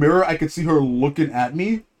 like in the mirror, I could see her looking at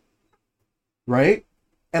me, right?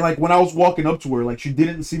 And like when I was walking up to her, like she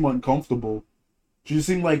didn't seem uncomfortable. She just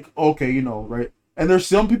seemed like okay, right? And there's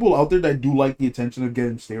some people out there that do like the attention of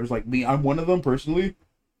getting stares. Like me, I'm one of them personally.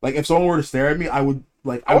 Like if someone were to stare at me, I would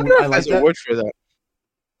like I wonder I if like there's a that. word for that.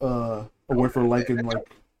 A word for liking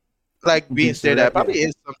like Like being being stared stared at, at. Yeah, probably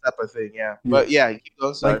is some type of thing. Yeah, yeah. but yeah, keep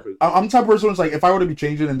going. Sorry Like for. I'm the type of person who's like if I were to be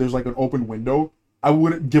changing and there's like an open window, I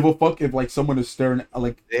wouldn't give a fuck if like someone is staring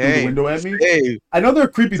like through the Same, window at me. same, I know there are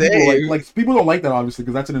creepy people same, like people don't like that obviously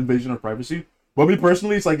because that's an invasion of privacy. But me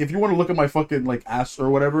personally, it's like if you want to look at my fucking like ass or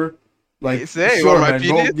whatever, like same. Or sure my man,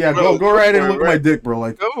 go penis, yeah bro. go Go right and for it, look at my right? dick, bro.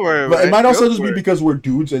 Like, Go for it, but it man. might Go also just for be it. because we're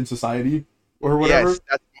dudes in society or whatever, Yes,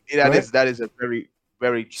 that right? is that is a very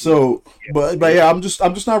very true. So, but Yeah, yeah, I'm just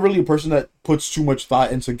not really a person that puts too much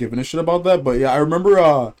thought into giving a shit about that. But yeah, I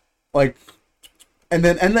remember like and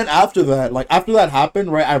then after that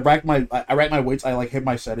happened, right? I racked my weights. I like hit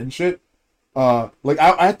my set and shit. Like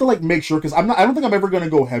I have to like make sure because I don't think I'm ever gonna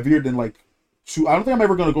go heavier than like two. I don't think I'm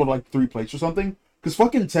ever gonna go to like 3 plates or something. Because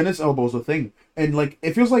fucking tennis elbow is a thing, and like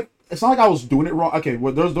it feels like it's not like I was doing it wrong. Okay,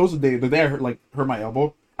 well, those the day I hurt my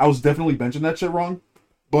elbow. I was definitely benching that shit wrong,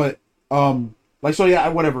 but like so yeah,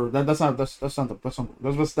 whatever. That's besides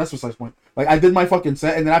the point. Like I did my fucking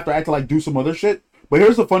set, and then after I had to like do some other shit. But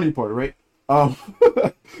here's the funny part, right? Um,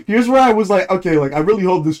 here's where I was like, okay, like I really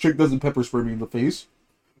hope this chick doesn't pepper spray me in the face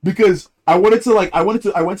because I went to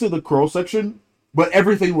the curl section, but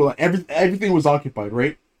everything was occupied,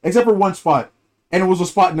 right? Except for one spot, and it was a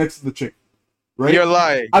spot next to the chick, right? you're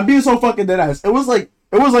lying, I'm being so fucking dead ass. It was like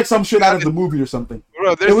some shit out that of is, the movie or something.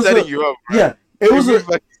 bro. It They're was setting a you up, bro. yeah. It They're was being a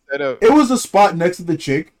fucking set up. it was a spot next to the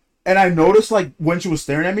chick, and I noticed like when she was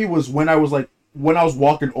staring at me was when I was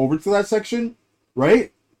walking over to that section,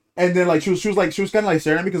 right? And then like she was kind of like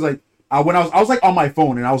staring at me because like when I was like on my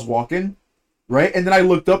phone and I was walking, right? And then I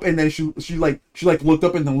looked up and then she looked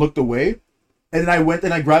up and then looked away, and then I went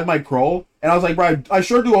and I grabbed my crawl and I was like, bro, I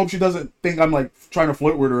sure do hope she doesn't think I'm like trying to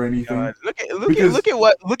flirt with her or anything God, because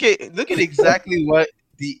look at exactly what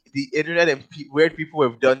the internet and weird people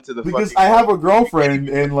have done to the because fucking I world. have a You can't girlfriend even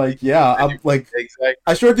and like yeah, I'm like exactly.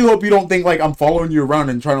 I sure do hope you don't think like I'm following you around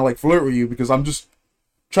and trying to like flirt with you because I'm just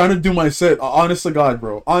trying to do my set. Honest to God,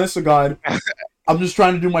 bro. Honest to God, I'm just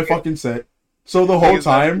trying to do my fucking set. So the whole Niggas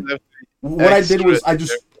have time, left what I did extra. was I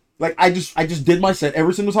just did my set.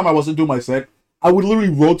 Every single time I wasn't doing my set, I would literally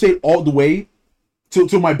rotate all the way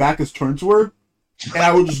till my back is turned to her, and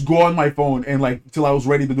I would just go on my phone and like till I was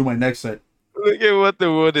ready to do my next set. Look at what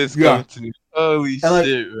the world has Yeah, come to. Holy and like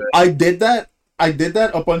shit, man. I did that. I did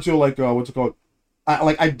that up until like what's it called?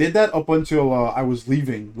 I did that up until I was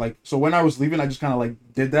leaving. Like so when I was leaving, I just kind of like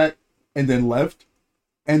did that and then left.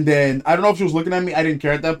 And then I don't know if she was looking at me. I didn't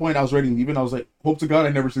care at that point. I was ready to leave, and I was like, hope to God I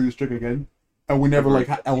never see this chick again. And we never like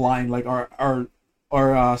align. Like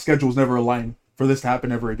our schedules never align for this to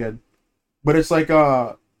happen ever again. But it's like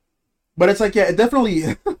yeah, it definitely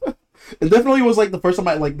it definitely was like the first time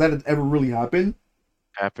I like that had ever really happened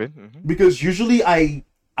Happened. because usually I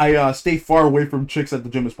stay far away from chicks at the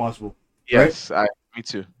gym as possible, right? Yes, me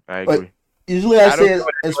too. I Like agree. usually I I don't stay care as,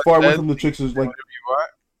 what as anyone far away says. from the You can chicks as say like whatever you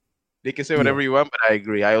want. They can say Yeah. whatever you want, but I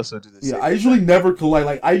agree. I also do the Yeah, same. I usually never collide.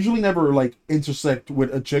 Like, I usually never like intersect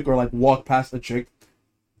with a chick or like walk past a chick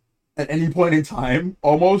at any point in time.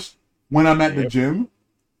 Almost when I'm at the Yep. gym,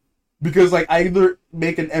 because like I either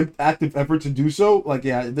make an active effort to do so. Like,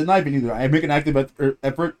 yeah, not even either. I make an active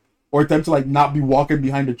effort or attempt to like not be walking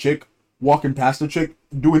behind a chick, walking past a chick,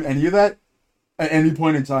 doing any of that at any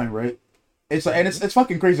point in time. Right? It's like, and it's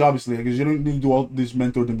fucking crazy, obviously, because you don't need to do all these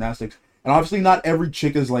mental gymnastics. And obviously, not every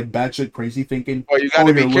chick is like batshit crazy thinking, Well, you "Oh,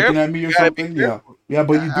 gotta be you're looking careful. at me or You gotta be something." Yeah, careful. yeah,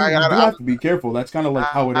 but you do I'm, have to be careful. That's kind of like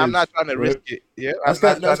how it I'm not is, trying to risk right? it. Yeah, I'm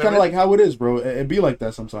not trying That's to kind of risk. like how it is, bro. It be like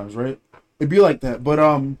that sometimes, right? It be like that. But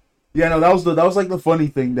yeah, no, that was like the funny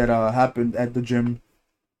thing that happened at the gym,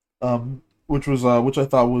 which I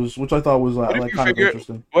thought was What if like you kind of figure?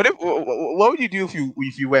 interesting. What would you do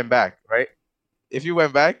if you went back, right? If you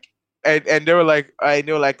went back and they were like, I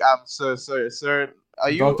know, like, I'm so sorry, sir.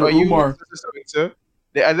 Dr. Are you Umar, so and so?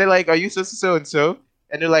 Are they like, are you so and so?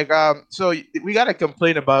 And they're like, so we gotta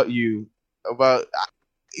complain about you, about,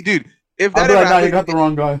 dude. If I'll that be ever like, "Nah, you happened, got the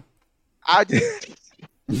wrong guy." I just,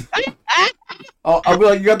 I'll be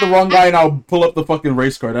like, "You got the wrong guy," and I'll pull up the fucking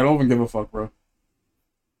race card. I don't even give a fuck, bro.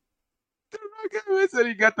 the wrong guy said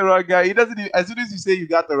you got the wrong guy. He doesn't even, as soon as you say you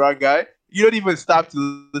got the wrong guy, you don't even stop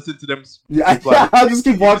to listen to them Yeah, reply. I'll just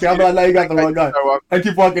keep walking. I'll be like, "Nah, you got the Like, wrong guy." start walking. I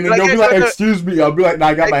keep walking, and Like, they'll be yeah, like, no, no, "Excuse me." I'll be like, "Nah,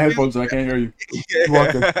 I got my excuse headphones and I can't hear you." Keep me.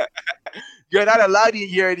 walking. You're not allowed in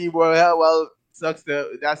here anymore. Hell, well, sucks.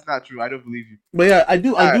 That's not true. I don't believe you. But yeah, I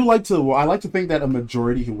All right, do like to. Well, I like to think that a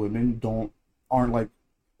majority of women aren't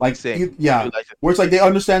same. I yeah, do like it. where it's like they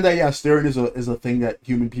understand that, yeah, staring is a thing that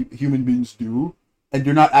human beings do, and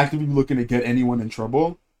you're not actively looking to get anyone in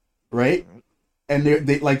trouble, right? And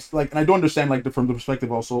they and I do understand like from the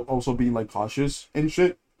perspective also being like cautious and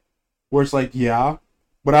shit, where it's like, yeah,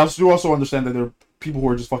 but I also understand that there are people who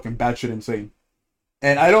are just fucking batshit insane,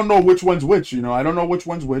 and I don't know which one's which. I don't know which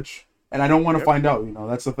one's which, and I don't want to Yep. find out.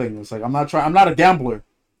 That's the thing. It's like I'm not a gambler,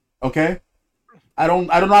 okay? I don't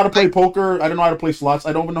know how to play poker. I don't know how to play slots.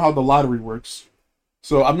 I don't even know how the lottery works.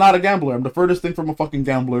 So I'm not a gambler. I'm the furthest thing from a fucking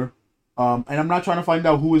gambler. And I'm not trying to find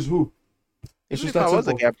out who is who. It's Even just if I that was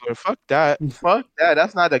a simple. gambler, fuck that. Fuck that.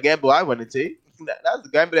 That's not the gamble I want to take. That's the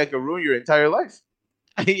gamble that can ruin your entire life.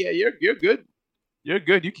 Yeah, you're good. You're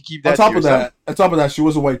good. You can keep that to yourself. On top of that, she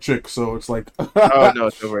was a white chick, so it's like, Oh no,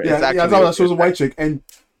 it's over. It's yeah. On actually top of that, she over. was a white chick, and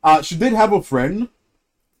she did have a friend.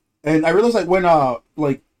 And I realized like when I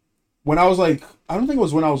was like, I don't think it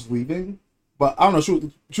was when I was leaving, but I don't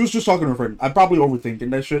know. She was just talking to her friend. I'm probably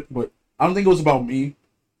overthinking that shit, but I don't think it was about me.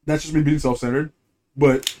 That's just me being self-centered.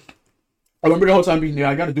 But I remember the whole time being, yeah,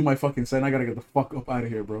 I gotta do my fucking set. I gotta get the fuck up out of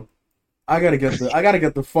here, bro. I gotta get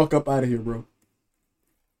the fuck up out of here, bro.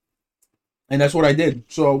 And that's what I did.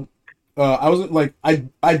 So I wasn't like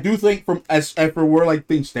I do think from as for where like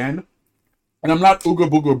things stand, and I'm not ooga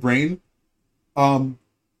booga brain.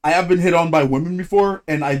 I have been hit on by women before,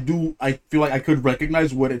 and I feel like I could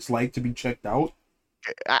recognize what it's like to be checked out,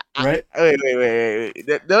 right? Wait.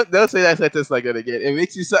 Don't say that sentence like that again. It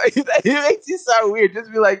makes you sound. It makes you sound weird.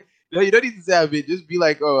 Just be like, no, you don't need to say a bit. Just be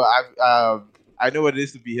like, oh, I know what it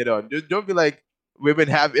is to be hit on. Don't be like, women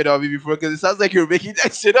have hit on me before, because it sounds like you're making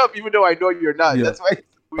that shit up, even though I know you're not. Yeah. That's why it's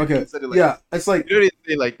weird when Okay. you said it like Yeah. It's like, you don't need to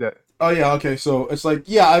say it like that. oh yeah. Okay. So it's like,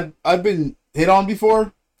 yeah, I've been hit on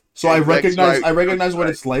before, so Yeah, I exactly. recognize what Right.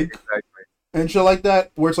 it's like Exactly. and shit like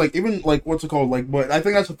that. Where it's like even like what's it called? Like, but I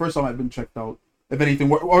think that's the first time I've been checked out. If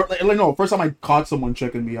anything, or like no, first time I caught someone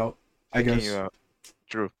checking me out. I Checking guess. you out.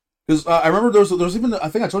 True. Because I remember there was even I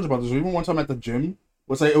think I told you about this. There was even one time at the gym.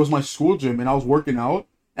 Was like it was my school gym and I was working out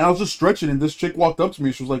and I was just stretching and this chick walked up to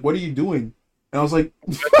me. She was like, "What are you doing?" And I was like,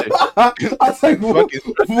 I was like,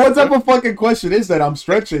 what type of fucking question is that? I'm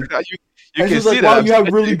stretching. You And can she's see like, "Wow, that. you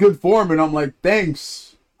have really good form." And I'm like,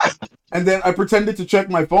 "Thanks." And then I pretended to check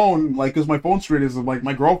my phone, like, because my phone screen is like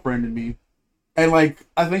my girlfriend and me. And like,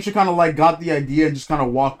 I think she kind of like got the idea and just kind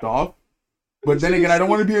of walked off. But then again, I don't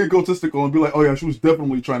want to be egotistical and be like, "Oh yeah, she was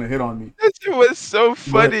definitely trying to hit on me." That shit was so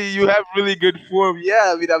funny. You have really good form.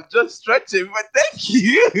 Yeah, I mean, I'm just stretching, but thank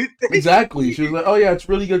you. Thank Exactly. you. She was like, "Oh yeah, it's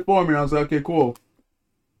really good form," and I was like, "Okay, cool,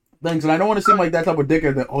 thanks." And I don't want to seem like that type of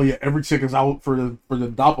dickhead that, "Oh yeah, every chick is out for the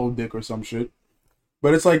doppel dick or some shit."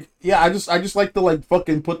 But it's like, yeah, I just like to like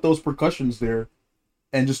fucking put those percussions there,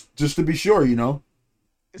 and just to be sure, So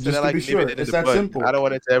just I to like be nibble sure. it in It's the that bud. simple. I don't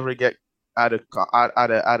want it to ever get out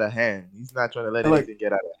of hand. He's not trying to let And, like, anything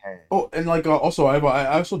get out of hand. oh, and like also I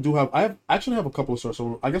also do have actually have a couple of stars,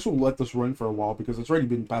 so I guess we'll let this run for a while because it's already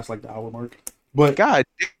been past like the hour mark. But God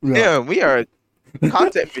yeah, damn, we are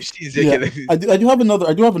content machines. yeah, I do have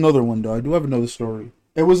another one though. I do have another story.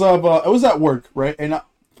 It was at work, right? And I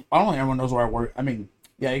don't think everyone knows where I work. I mean,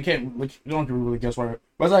 Yeah, you can't. Like, you don't really guess why.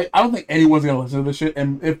 But it's like I don't think anyone's gonna listen to this shit.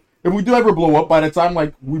 And if we do ever blow up, by the time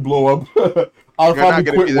like we blow up, I'll You're not probably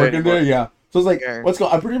gonna be quit there working anymore. there. Yeah. So it's like, Yeah. let's go.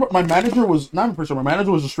 I'm pretty much my manager was not pretty sure. My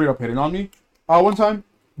manager was just straight up hitting on me, one time.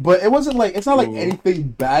 But it wasn't like it's not like Ooh. anything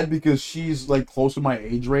bad because she's like close to my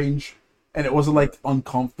age range, and it wasn't like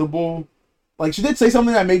uncomfortable. Like she did say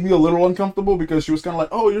something that made me a little uncomfortable because she was kind of like,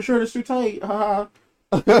 "Oh, your shirt is too tight." Haha.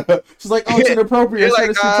 She's like, "Oh, it's inappropriate. Your You're shirt like,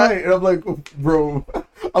 is too tight," and I'm like, "Bro,"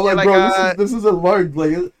 I'm like, like, "Bro, this is a large.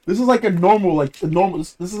 Like, this is like a normal, like a normal.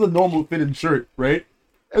 This is a normal fitted shirt, right?"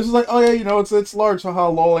 And she's like, "Oh yeah, you know, it's large, haha,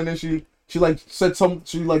 lol." And then she like said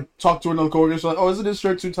she like talked to another coworker. She's like, "Oh, isn't this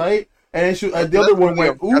shirt too tight?" And then the other one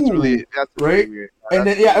went, "Ooh," that's right? weird. And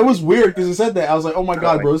then yeah, it was weird because it said that. I was like, "Oh my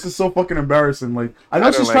god, bro, this is so fucking embarrassing." Like, I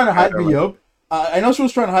know she's trying to hype me up. I know she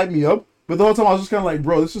was trying to hype me up, but the whole time I was just kind of like,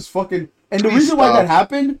 "Bro, this is fucking." And the Please reason why stop. that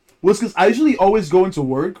happened was because I usually always go into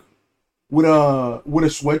work with a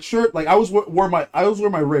sweatshirt. Like I always wear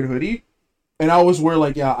my red hoodie, and I always wear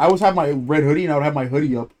like I always have my red hoodie, and I would have my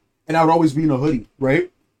hoodie up, and I would always be in a hoodie,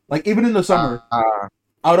 right? Like even in the summer,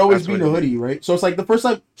 I would always That's be in what a it hoodie, right? So it's like the first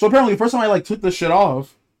time. So apparently, the first time I like took the shit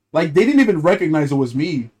off, like they didn't even recognize it was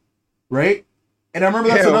me, right? And I remember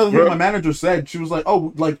that's Hell, another thing bro. my manager said. She was like,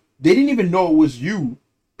 "Oh, like they didn't even know it was you."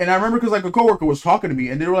 And I remember because like a coworker was talking to me,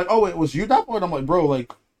 and they were like, "Oh, it was you that point." I'm like, "Bro,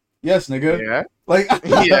 like, yes, nigga." Yeah. Like,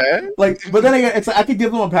 Yeah. like, but then again, it's like I could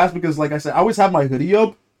give them a pass because, like I said, I always have my hoodie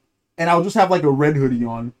up, and I'll just have like a red hoodie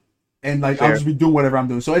on, and like I'll Fair. just be doing whatever I'm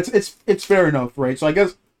doing. So it's fair enough, right? So I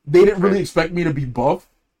guess they didn't really expect me to be buff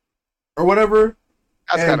or whatever.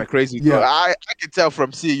 That's And kind of crazy. yeah, Though. I can tell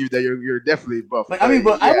from seeing you that you're definitely buff. like I mean,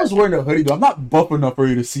 but I yeah. was wearing a hoodie though. I'm not buff enough for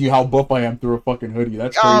you to see how buff I am through a fucking hoodie.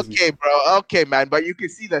 That's crazy. Okay, bro. Okay, man. But you can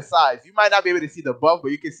see the size. You might not be able to see the buff,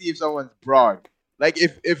 but you can see if someone's broad. Like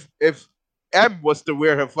if M was to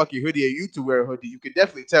wear her fucking hoodie and you to wear a hoodie, you could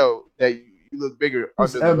definitely tell that you look bigger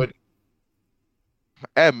Who's under the M? hoodie.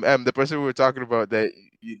 The person we were talking about that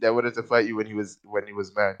wanted to fight you when he was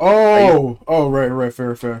mad. Oh, right,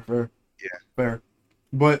 fair, Yeah. fair.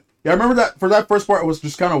 But yeah, I remember that for that first part, it was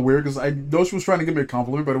just kind of weird because I know she was trying to give me a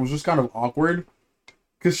compliment, but it was just kind of awkward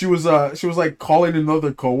because she was like calling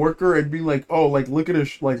another coworker and being like, "Oh, like look at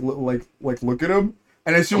his like look at him,"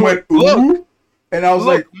 and then she went, "Ooh," and I was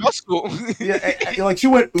like, muscle. like she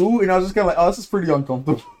went, "Ooh," and I was just kind of like, "Oh, this is pretty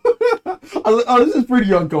uncomfortable." I was like, "Oh, this is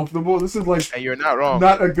pretty uncomfortable. This is like And you're not wrong.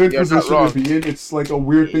 not a good You're not position wrong. to be in. It's like a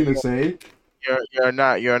weird thing to say." You're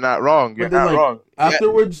not wrong. You're But then not like wrong.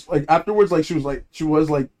 afterwards, like she was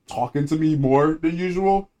like talking to me more than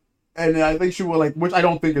usual, and I think she was like, which I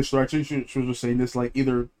don't think is stretching. She was just saying this like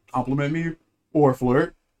either compliment me or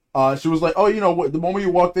flirt. She was like, "Oh, you know what? The moment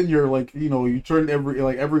you walked in, you're like, you know, you turned every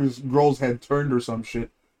girl's head turned or some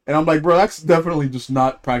shit." And I'm like, "Bro, that's definitely just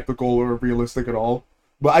not practical or realistic at all."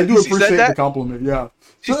 But I do She said appreciate that? the compliment. Yeah.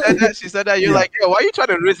 She said that. She said that. You're Yeah. like, yo, why are you trying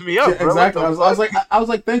to riz me up, Yeah, bro? exactly. What the fuck? I was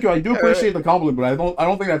like, thank you. I do appreciate the compliment, but I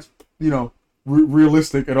don't think that's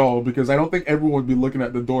realistic at all because I don't think everyone would be looking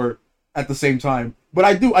at the door at the same time. But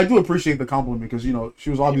I do appreciate the compliment because she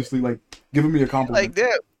was obviously like giving me a compliment.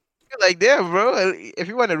 Like damn, bro. If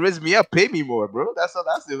you want to riz me up, pay me more, bro. That's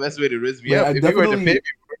the best way to riz me But up. If you were to pay me,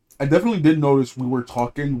 I definitely did notice we were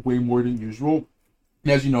talking way more than usual.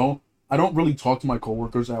 And as you know, I don't really talk to my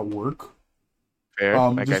coworkers at work. fair.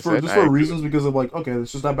 Like I Just for said, just I for agree. reasons because of like, okay,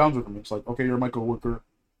 it's just that boundary for me. It's like, okay, you're my coworker.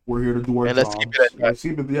 We're here to do our And jobs. let's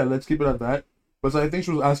keep it at that. Let's keep it at that. But so I think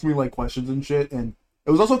she was asking me like questions and shit, and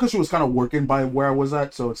it was also because she was kind of working by where I was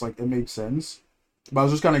at, so it's like it made sense. But I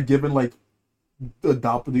was just kind of giving like the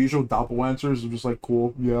usual doppel answers, of just like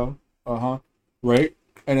cool, yeah, right.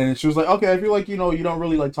 And then she was like, okay, I feel like you don't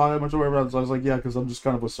really like talk that much or whatever. So I was like, yeah, because I'm just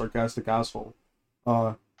kind of a sarcastic asshole.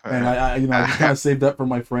 And I I just kind of saved that for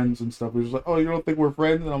my friends and stuff. It was like, oh, you don't think we're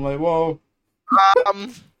friends? And I'm like, well,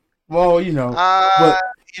 um, but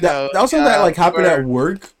that was something that like happened at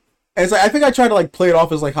work. And it's like I think I tried to like play it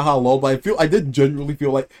off as like haha lol, but I did genuinely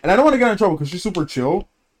feel like, and I don't want to get in trouble because she's super chill,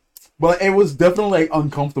 but it was definitely like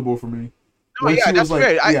uncomfortable for me. No, When yeah, she that's was like,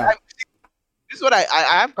 fair. yeah, This is what I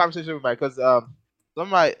have conversation with my because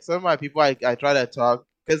some of my people I try to talk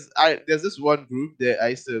because there's this one group that I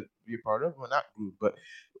used to be a part of, well not group but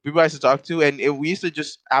people I used to talk to, and we used to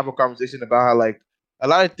just have a conversation about how like a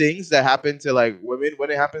lot of things that happen to like women when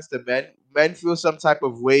it happens to men feel some type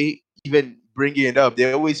of way even bringing it up.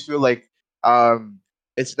 They always feel like um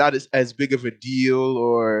it's not as big of a deal,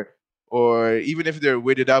 or even if they're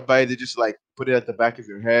weirded out by it, they just like put it at the back of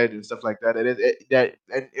their head and stuff like that.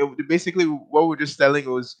 And basically what we're just telling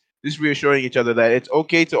was just reassuring each other that it's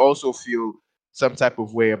okay to also feel some type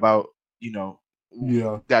of way about you know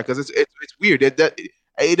yeah, that because it's weird.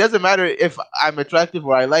 It doesn't matter if I'm attractive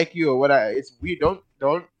or I like you or what. It's weird.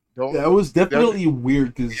 Yeah, it was Don't. definitely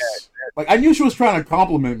weird Yeah, because like I knew she was trying to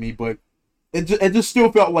compliment me, but it just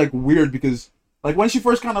still felt like weird because like when she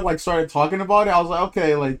first kind of like started talking about it, I was like,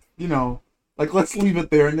 okay, like like let's leave it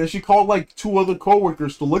there. And then she called like two other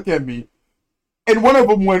coworkers to look at me, and one of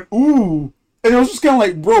them went ooh, and it was just kind of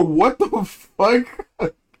like, bro, what the fuck?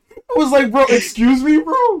 I was like, bro, excuse me,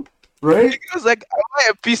 bro, right? it was like, am I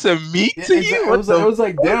a piece of meat Yeah, to exactly. you? I What was like, the? I was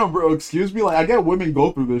like, damn, bro, excuse me. Like, I get women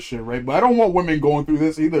go through this shit, right? But I don't want women going through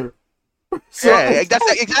this either. So, Yeah,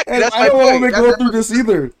 exactly. and That's I my don't want point. women going through this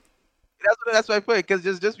either. That's my point. Because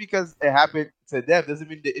just because it happened to them doesn't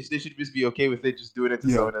mean they should just be okay with it, just doing it to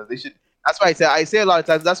Yeah. someone else. They should. That's why I say a lot of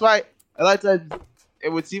times. That's why a lot of times it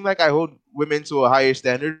would seem like I hold women to a higher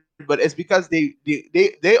standard, but it's because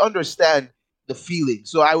they understand the feeling.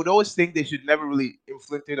 So I would always think they should never really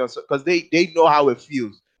inflict it on because they know how it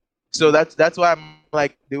feels. So that's why I'm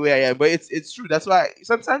like the way I am. But it's true. That's why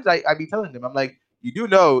sometimes I be telling them I'm like, you do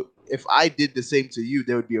know if I did the same to you,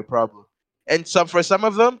 there would be a problem. And for some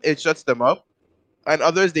of them, it shuts them up, and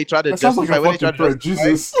others they try to That sounds like justify. a When they try fucking to threat. justify,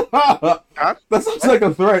 Jesus. huh? That sounds What? like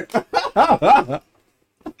a threat.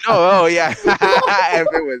 No, oh yeah. If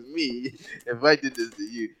it was me, if I did this to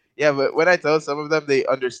you, yeah. But when I tell some of them, they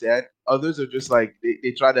understand. Others are just like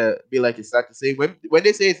they try to be like it's not the same. When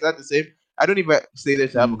they say it's not the same, I don't even stay there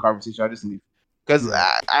to have a Mm, conversation. I just leave because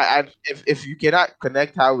yeah. if you cannot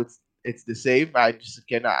connect how it's the same, I just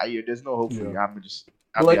cannot. There's no hope for Yeah. you. I'm just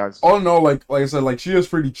But I'll be like honest with all in all, like I said, like she is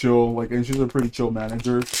pretty chill, like and she's a pretty chill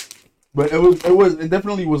manager. But it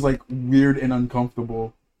definitely was like weird and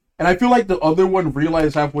uncomfortable. And I feel like the other one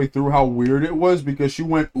realized halfway through how weird it was because she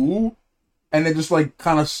went ooh and then just like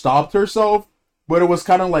kind of stopped herself. But it was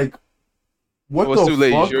kind of like, you. It what was the too late.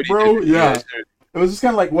 You fuck, already did bro? it. Yeah, Yeah. sure. It was just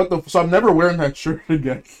kind of like, what the. So I'm never wearing that shirt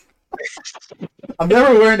again. I'm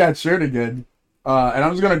never wearing that shirt again. And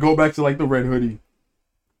I'm just gonna go back to like the red hoodie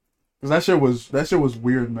because that shit was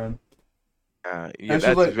weird, man. Yeah, And she was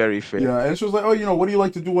that's like, very fair. yeah, and she was like, oh, what do you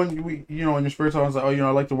like to do when in your spare time? I was like, oh,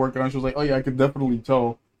 I like to work out. And she was like, oh yeah, I could definitely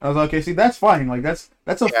tell. And I was like, okay, see, that's fine. Like Yeah.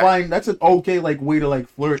 that's an okay like way to like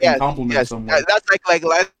flirt and Yes, compliment yes. someone. That's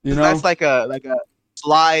You that's know? like a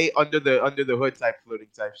sly under the hood type flirting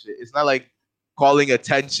type shit. It's not like calling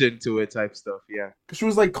attention to it type stuff. Yeah. Because she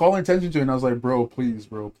was like calling attention to it, and I was like, bro, please,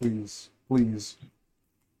 please.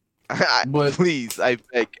 But Please, I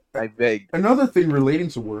beg. another thing relating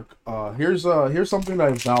to work, here's something that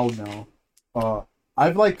I vowed now.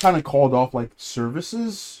 I've like kind of called off like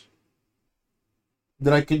services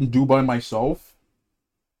that I can do by myself.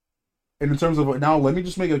 And in terms of now, let me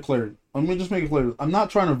just make it clear. Let me just make it clear. I'm not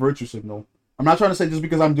trying to virtue signal. I'm not trying to say just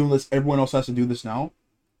because I'm doing this, everyone else has to do this now.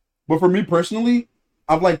 But for me personally,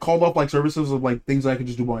 I've like called off like services of like things that I can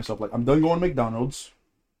just do by myself. Like I'm done going to McDonald's,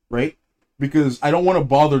 right? Because I don't want to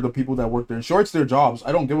bother the people that work there. And sure, it's their jobs.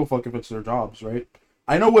 I don't give a fuck if it's their jobs, right?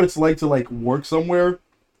 I know what it's like to like work somewhere,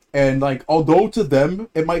 and like although to them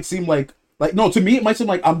it might seem like no, to me it might seem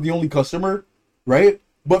like I'm the only customer, right?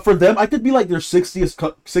 But for them, I could be like their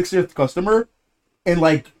 60th customer, in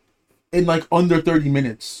like under 30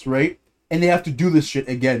 minutes, right? And they have to do this shit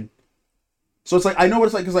again. So it's like I know what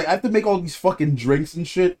it's like because like I have to make all these fucking drinks and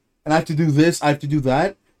shit, and I have to do this, I have to do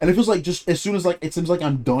that, and it feels like just as soon as like it seems like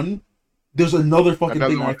I'm done, there's another fucking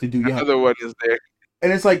Another thing I one. have to do. Yeah, Another one is there.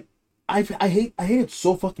 and it's like I hate it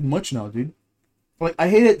so fucking much now, dude. Like I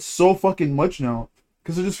hate it so fucking much now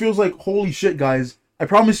because it just feels like holy shit, guys. I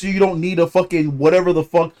promise you, you don't need a fucking whatever the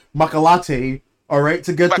fuck macalate, all right,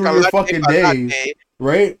 to get through your fucking day,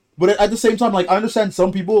 right? But at the same time, like I understand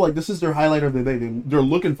some people like this is their highlight of the day. They're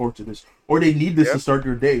looking forward to this, or they need this to Yep. start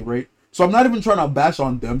your day, right? So I'm not even trying to bash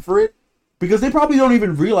on them for it because they probably don't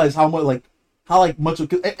even realize how much much,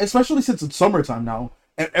 especially since it's summertime now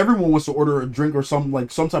and everyone wants to order a drink or some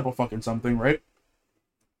type of fucking something, right?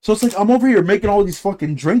 So it's like I'm over here making all these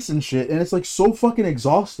fucking drinks and shit, and it's like so fucking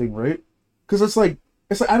exhausting, right? Because it's like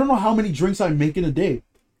I don't know how many drinks I make in a day,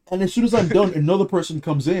 and as soon as I'm done, another person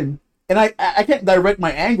comes in, and I can't direct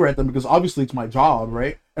my anger at them because obviously it's my job,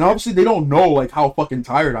 right? And obviously they don't know like how fucking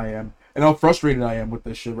tired I am and how frustrated I am with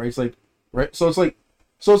this shit, right? It's like, right? It's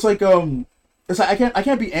like I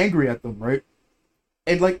can't be angry at them, right?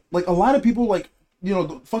 And like a lot of people like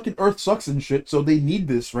the fucking earth sucks and shit, so they need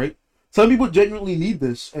this, right? Some people genuinely need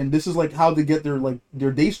this, and this is like how they get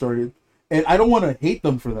their day started. And I don't want to hate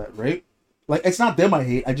them for that, right? Like it's not them I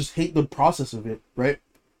hate, I just hate the process of it, right?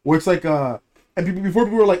 Where it's like and before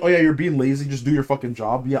people were like, oh yeah, you're being lazy, just do your fucking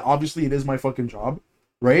job. Yeah, obviously it is my fucking job,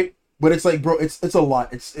 right? But it's like, bro, it's a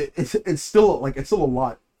lot. It's still a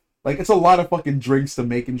lot. Like it's a lot of fucking drinks to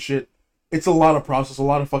make and shit. It's a lot of process, a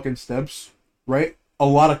lot of fucking steps, right? a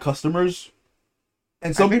lot of customers, and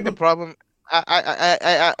I some think the people. problem,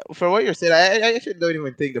 for what you're saying, I actually don't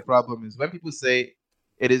even think the problem is when people say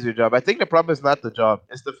it is your job. I think the problem is not the job.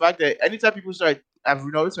 It's the fact that anytime people start, I've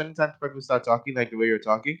noticed anytime people start talking like the way you're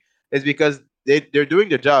talking, is because they're doing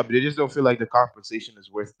the job. They just don't feel like the compensation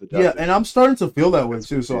is worth the job Yeah, they're and doing. I'm starting to feel that way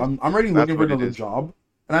That's what too. it So is. I'm already That's looking for what it another is. job,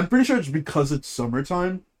 and I'm pretty sure it's because it's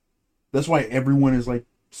summertime. That's why everyone is like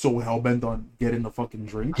so hell bent on getting the fucking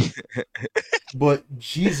drink. But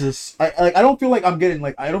Jesus, I don't feel like I'm getting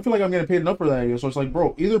like I don't feel like I'm getting paid enough for that idea. So it's like,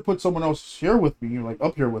 bro, either put someone else here with me, or like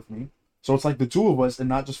up here with me, so it's like the two of us and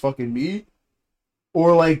not just fucking me,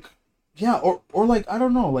 or like, yeah, or like I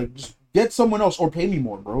don't know, like just get someone else or pay me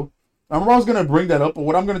more, bro. I remember I was gonna bring that up, but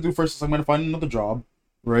what I'm gonna do first is I'm gonna find another job,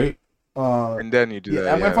 right? And then you do Yeah,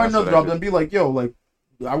 that. I'm gonna Yeah, find that's what another I job, do. then be like, yo, like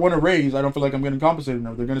I want a raise. I don't feel like I'm getting compensated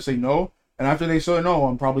enough. They're gonna say no, and after they say no,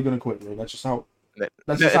 I'm probably gonna quit. Right? That's just how They're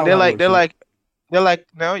that like works. Right? they're like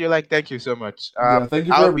no. You're like thank you so much. Yeah, thank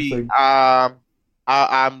you for I'll be everything.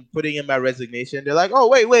 I'm putting in my resignation. They're like, oh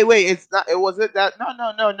wait. It's not. It wasn't that. No.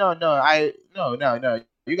 No.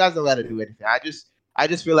 You guys don't gotta do anything. I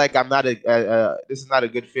just feel like I'm not this is not a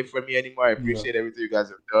good fit for me anymore. I Yeah. appreciate everything you guys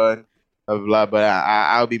have done, blah blah. But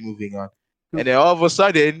I'll be moving on. And then all of a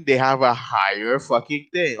sudden they have a higher fucking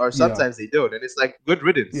thing, or Yeah. sometimes they don't, and it's like good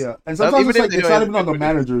riddance. Yeah, and sometimes Even it's if like they it's don't, not it's even on good the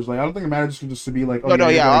riddance. managers. Like I don't think the managers can just be like, oh No, yeah, no,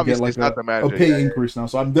 you're yeah, gonna get obviously like it's not the a manager. pay Yeah, yeah. increase now.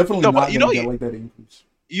 So I'm definitely No, but not gonna get like that increase.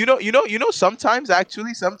 sometimes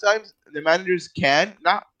actually, sometimes the managers can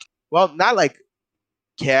not, well, not like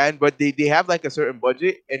can, but they have like a certain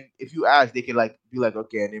budget, and if you ask, they can like be like,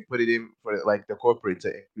 okay, and then put it in for like the corporate to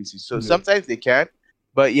increase it. So Yeah, sometimes they can,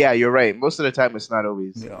 but yeah, you're right. Most of the time, it's not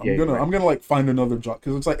always. yeah. Yeah, you're right. I'm gonna like find another job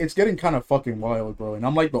because it's like it's getting kind of fucking wild, bro. And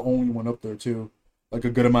I'm like the only one up there too, like a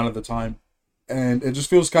good amount of the time, and it just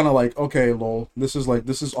feels kind of like okay, lol. This is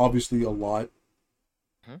obviously a lot,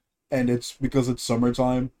 Mhm. and it's because it's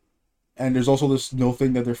summertime, and there's also this no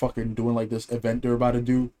thing that they're fucking doing like this event they're about to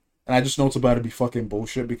do, and I just know it's about to be fucking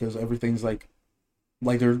bullshit because everything's like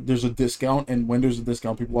there's a discount, and when there's a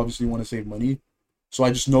discount, people obviously want to save money. So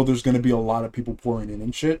I just know there's gonna be a lot of people pouring in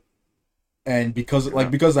and shit. And Yeah.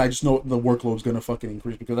 because I just know the workload's gonna fucking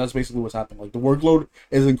increase because that's basically what's happening. Like the workload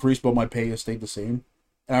is increased, but my pay has stayed the same.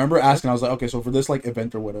 And I remember asking, I was like, okay, so for this like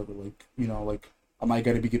event or whatever, like like am I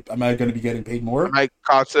gonna be getting paid more? Like And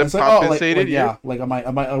concept it's like, oh, compensated. Yeah. yeah, like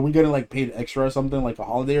are we getting like paid extra or something, like a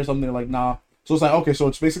holiday or something? They're like, nah. So it's like, okay, so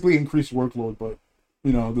it's basically increased workload, but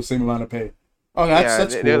the same amount of pay. Oh,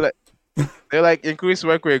 that's cool. They're like increase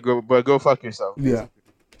work rate, but go fuck yourself. Yeah.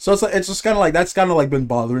 So it's just kind of like that's kind of like been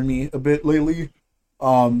bothering me a bit lately,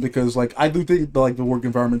 because like I do think the work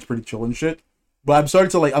environment's pretty chill and shit, but I'm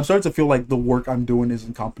starting to feel like the work I'm doing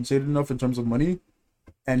isn't compensated enough in terms of money,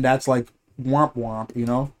 and that's like womp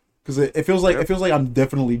womp, because it feels like Yep. it feels like I'm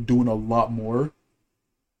definitely doing a lot more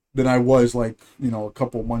than I was like a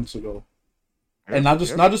couple months ago, and not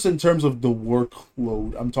just in terms of the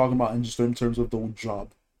workload. I'm talking about in just in terms of the job.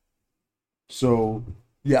 So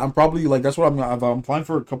yeah, I'm probably like that's what I'm applying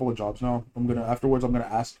for a couple of jobs now. I'm gonna ask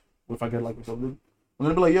if I get like something. I'm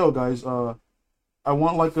gonna be like, yo guys, I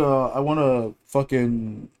want a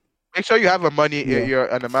fucking. Make sure you have a money, Yeah.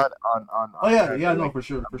 an amount on. Oh yeah, hand, yeah, no, like, for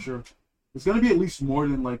sure. It's gonna be at least more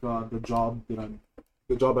than like the job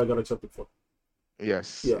I got accepted for.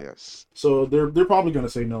 Yes, Yeah. yes. So they're probably gonna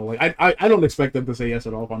say no. Like I don't expect them to say yes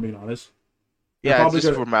at all. If I'm being honest. They're Yeah, it's probably just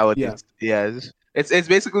gonna. formalities. Yeah, it's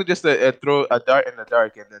basically just a throw a dart in the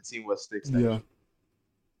dark and then see what sticks next. Yeah.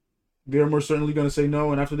 They're most certainly gonna say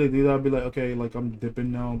no, and after they do that, I'll be like, okay, like I'm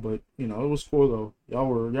dipping now, but it was cool though. Y'all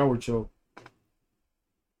were chill.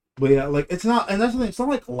 But yeah, like it's not, and that's the thing. It's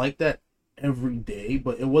not like that every day,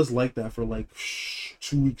 but it was like that for like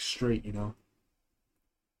 2 weeks straight. No,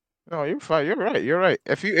 you're fine. You're right. You're right.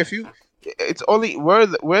 If you, it's only we're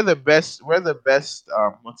the best. We're the best.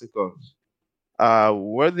 What's it called?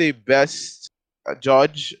 We're the best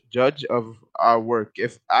judge of our work.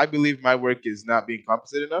 If I believe my work is not being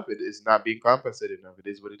compensated enough, it is not being compensated enough. It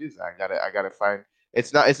is what it is. I gotta find.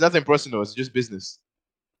 It's nothing personal. It's just business.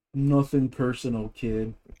 Nothing personal,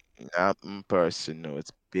 kid. Nothing personal.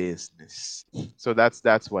 It's business. So that's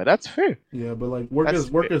why. That's fair. Yeah, but like That's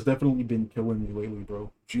work fair. has definitely been killing me lately,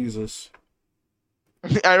 bro. Jesus.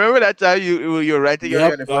 I remember that time you were writing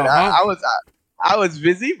Yep. on the phone. I was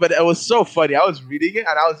busy, but it was so funny. I was reading it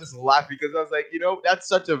and I was just laughing because I was like, that's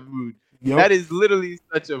such a mood. Yep. That is literally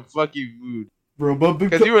such a fucking mood. Bro, but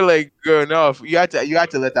Because you were like going off. You had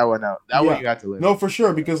to let that one out. That one you had to let. No, for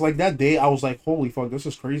sure, because like that day I was like, holy fuck, this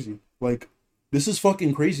is crazy. Like, this is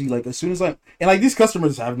fucking crazy. Like as soon as and like these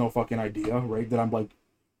customers have no fucking idea, right? That I'm like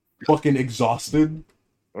fucking exhausted.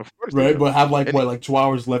 Of course they right? do. But have like And what, like 2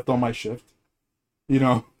 hours left on my shift, you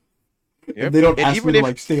know, and yep. they don't And ask me even to if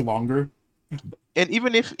like stay longer.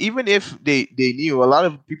 even if they knew, a lot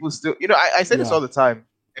of people still, I say this Yeah, all the time,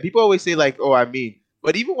 and people always say like, oh, I mean,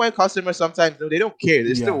 but even when customers sometimes, no, they don't care,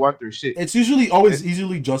 they still yeah. want their shit. It's usually always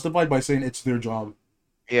easily justified by saying it's their job.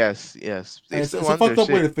 Yes, yes, And they still it's a want their fucked up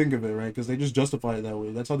way shit. to think of it, right? Because they just justify it that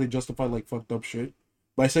way. That's how they justify like fucked up shit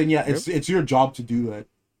by saying, yeah, Yep. it's your job to do that.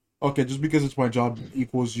 Okay, just because it's my job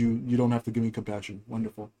equals you don't have to give me compassion.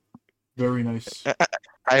 Wonderful, very nice.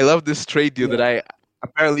 I love this trade deal that Yeah, I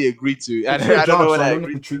apparently agreed to. it's your I don't know job, what so I I don't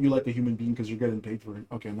have to agreed treat to. you like a human being because you're getting paid for it.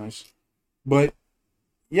 Okay, nice. But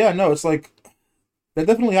yeah, no, it's like that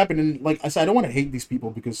definitely happened. And like I said, I don't want to hate these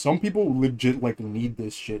people because some people legit like need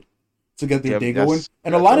this shit to get their Yep, day going, that's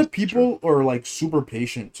and a that's lot also of true people are like super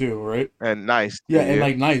patient too, right? and nice Yeah, too. and Yeah,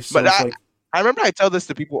 like nice. So but it's I like, I remember I tell this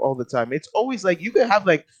to people all the time. It's always like you can have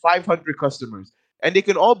like 500 customers, and they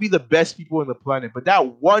can all be the best people on the planet, but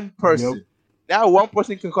yep, that one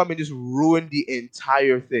person can come and just ruin the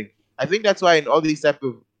entire thing. I think that's why in all these type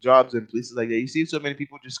of jobs and places like that, you see so many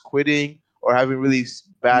people just quitting or having really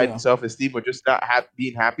bad yeah. self esteem or just not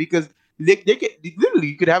being happy because literally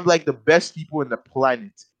you could have like the best people in the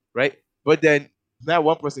planet, right? But then that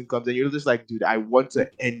one person comes and you're just like, dude, I want to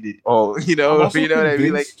end it all. I'm also You know what I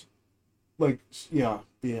mean? Like, convinced, like, yeah,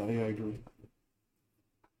 I agree.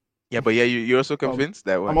 yeah, but yeah, you're also Um, convinced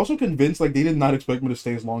that I'm one. also convinced like they did not expect me to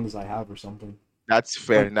stay as long as I have or something. That's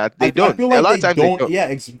fair. Like, Not they I don't. feel A like lot they of times they don't. don't. Yeah,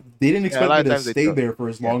 they didn't Yeah, a expect lot me of to times they stay don't. there for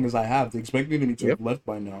as Yeah. long as I have. They expected me to Yep. have left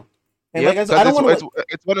by now. And like Yep. I Because don't want to like,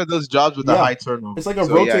 it's one of those jobs with a yeah, high turnover. it's like a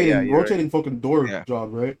So yeah, rotating you're right. rotating fucking door Yeah.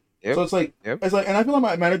 job, right? Yep. So Yep. it's like, and I feel like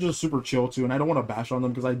my manager's super chill too, and I don't want to bash on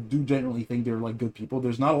them because I do genuinely think they're like good people.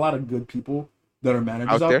 There's not a lot of good people that are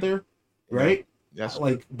managers Out out there. there, Yeah. right? That's true.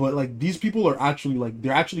 Like, but like these people are actually like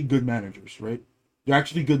they're actually good managers, right? They're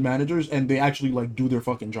actually good managers, and they actually like do their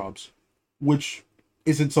fucking jobs, which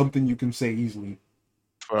isn't something you can say easily.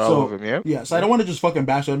 For all of So them. Yeah. yeah, so I Yeah. don't want to just fucking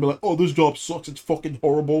bash it and be like, oh, this job sucks, it's fucking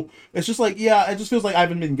horrible. It's just like, yeah, it just feels like I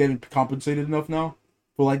haven't been getting compensated enough now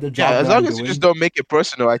for like the Yeah. job As that I'm long as you just doing. don't make it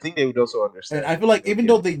personal, I think they would also And understand. I feel like Like, even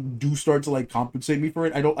yeah. though they do start to like compensate me for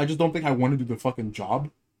it, I just don't think I want to do the fucking job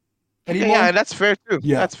Yeah, anymore. and that's fair too.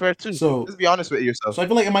 Yeah. That's fair too. So Just be honest with yourself. so I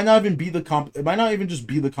feel like it might not even be the it might not even just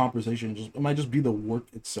be the conversation, just it might just be the work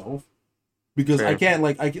itself. Because I Fair. can't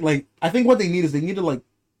I think what they need is they need to like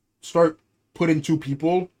start putting two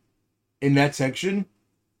people in that section.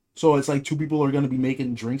 So it's like two people are gonna be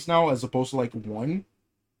making drinks now as opposed to like one.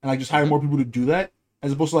 And like just hire Mhm. more people to do that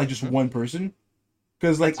as opposed to like just Mhm. one person.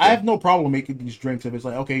 Because like That's I fair. have no problem making these drinks if it's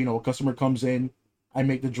like okay, a customer comes in, I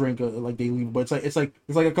make the drink, like they leave. But it's like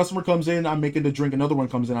a customer comes in, I'm making the drink, another one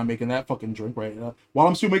comes in, I'm making that fucking drink, right? While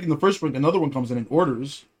I'm still making the first drink, another one comes in and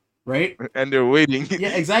orders, right? And they're waiting. Yeah,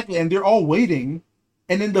 exactly. And they're all waiting,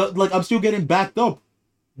 and then the like I'm still getting backed up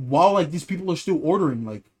while like these people are still ordering,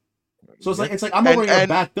 like. So Yeah. it's like I'm And already and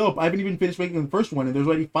backed up. I haven't even finished making the first one, and there's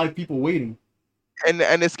already 5 people waiting.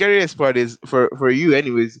 and the scariest part is for you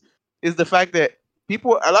anyways is the fact that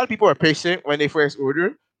a lot of people are patient when they first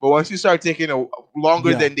order, but once you start taking a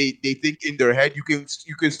longer Yeah. than they think in their head, you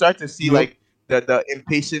can start to see Yep. like the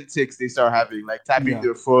impatient ticks they start having, like tapping Yeah.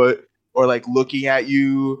 their foot or like looking at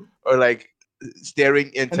you or like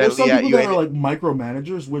staring And there's intently some at people you, that and are like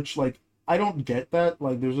micromanagers, which like I don't get that.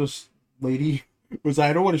 Like there's this lady, which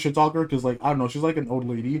I don't want to shit talk her because like I don't know, she's like an old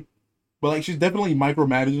lady, but like she's definitely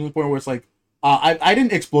micromanaging to the point where it's like I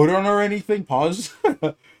didn't explode on her or anything. Pause.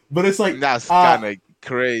 But it's like that's kind of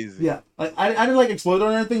crazy. yeah, like I didn't like explode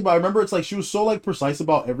on anything, but I remember it's like she was so like precise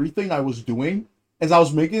about everything I was doing as I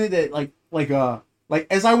was making it that like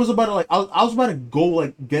as I was about to I was about to go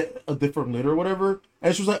like get a different lid or whatever,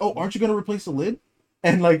 and she was like, "Oh, aren't you gonna replace the lid?"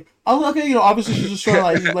 And like I was like, okay, obviously she's just trying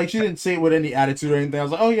to like she didn't say it with any attitude or anything. I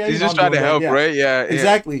was like, "Oh yeah, She's just I'm trying to doing that." help, Yeah, right? Yeah, yeah.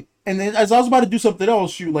 exactly. And then as I was about to do something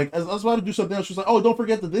else, she like as I was about to do something else, she was like, "Oh, don't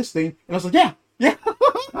forget this thing." And I was like, "Yeah, yeah."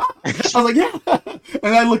 I was like, "Yeah,"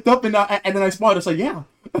 and I looked up and then I smiled. It's like, "Yeah,"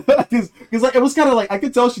 because like it was kind of like I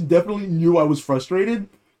could tell she definitely knew I was frustrated.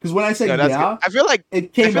 Because when I said No, that's good. yeah,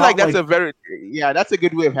 it I came feel like out that's like a very yeah, that's a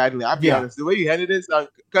good way of handling it. I'll be yeah, honest. The way you handled it,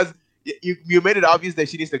 because you made it obvious that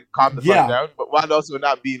she needs to calm the fuck yeah. down, but while also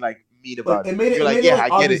not being like mean Like about it. You're it like, made it yeah, like I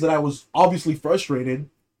get obvious it. that I was obviously frustrated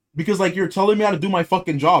because like you're telling me how to do my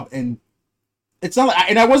fucking job and it's not like,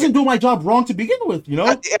 and I wasn't doing my job wrong to begin with, you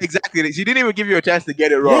know? Yeah, exactly. She didn't even give you a chance to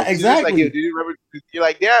get it Yeah, wrong. She's just like, yo, exactly. do you remember? You're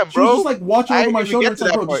like, damn, She was just bro. like watching I over didn't my even shoulder. get It's to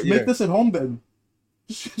like, that bro, just part. make Yeah, this at home then.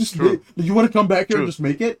 true, Do you want to come back here and true. just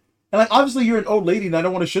make it? And like obviously you're an old lady and I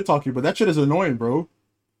don't want to shit talk you, but that shit is annoying, bro.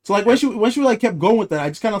 So like when she like kept going with that, I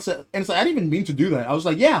just kind of said, and it's like I didn't even mean to do that. I was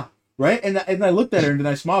like, yeah, right? And I looked at her and then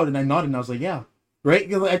I smiled and I nodded and I was like, yeah, right?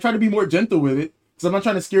 'Cause I tried to be more gentle with it because I'm not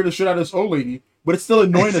trying to scare the shit out of this old lady, but it's still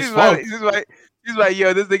annoying as fuck. She's like,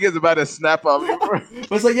 yo, this nigga's about to snap on me, bro.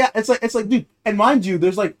 But it's like, yeah, it's like, dude, and mind you,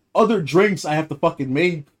 there's like other drinks I have to fucking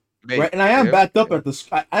make, right? And I am backed up at this.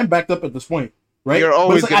 I'm backed up at this point, right? You're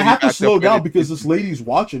always but it's like, I have to slow down it. because this lady's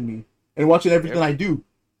watching me and watching everything I do,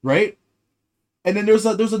 right? And then there's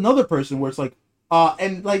another person where it's like,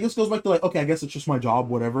 and like this goes back to like, okay, I guess it's just my job,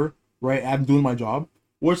 whatever, right? I'm doing my job.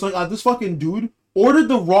 Where it's like, this fucking dude ordered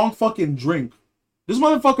the wrong fucking drink. This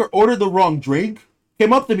motherfucker ordered the wrong drink.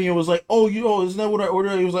 Came up to me and was like, "Oh, isn't that what I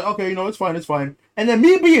ordered?" He was like, "Okay, it's fine, it's fine." And then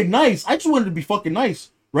me being nice, I just wanted to be fucking nice,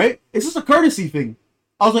 right? It's just a courtesy thing.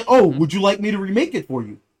 I was like, "Oh, would you like me to remake it for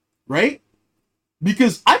you?" Right?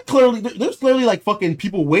 Because there's clearly like fucking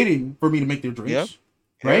people waiting for me to make their drinks,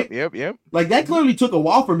 right? Yep. Like that clearly took a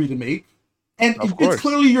while for me to make, and it's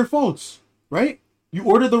clearly your fault, right? You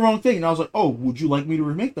ordered the wrong thing, and I was like, "Oh, would you like me to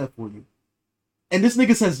remake that for you?" And this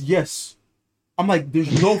nigga says yes. I'm like,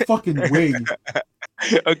 "There's no fucking way."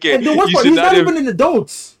 Okay. And the worst part, he's not even an adult.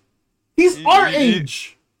 He's our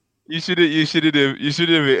age. You should have.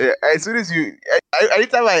 As soon as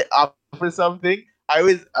anytime I offer something, I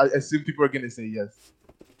always assume people are gonna say yes.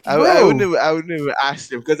 I wouldn't have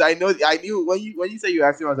asked him because I knew when you say you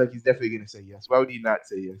asked him, I was like, he's definitely gonna say yes. Why would he not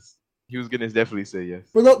say yes? He was gonna definitely say yes.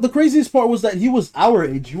 But the craziest part was that he was our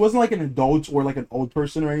age. He wasn't like an adult or like an old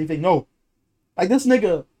person or anything. No, like this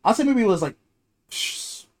nigga, I'll say maybe he was like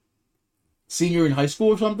senior in high school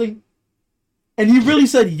or something, and he really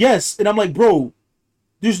said yes. And I'm like, bro,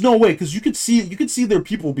 there's no way, because you could see there are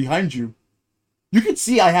people behind you. You could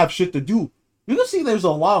see I have shit to do. You could see there's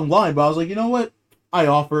a long line, but I was like, you know what? I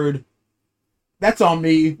offered. That's on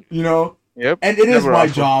me, Yep. And it is my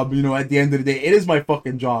job, at the end of the day, it is my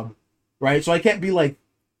fucking job, right? So I can't be like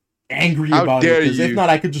angry about it, because if not,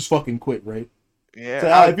 I could just fucking quit, right? Yeah.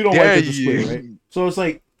 So, if you don't like it, just quit, right? So it's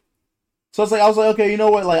like, I was like, okay, you know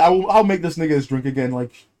what? Like, I'll make this nigga his drink again.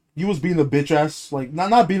 Like, he was being a bitch ass, like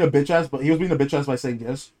not being a bitch ass, but he was being a bitch ass by saying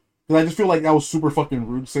yes. Because I just feel like that was super fucking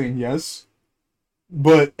rude saying yes.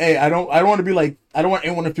 But hey, I don't want to be like, I don't want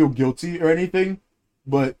anyone to feel guilty or anything.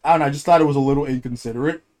 But I don't know, I just thought it was a little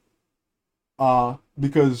inconsiderate.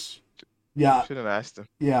 Because yeah, should have asked him.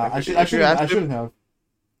 Yeah, I shouldn't have.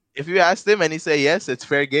 If you asked him and he said yes, it's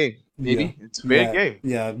fair game. Maybe it's fair game.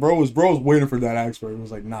 Yeah, bro was waiting for that answer. It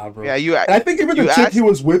was like, nah, bro. Yeah, and I think even the chick he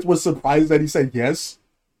was with was surprised that he said yes.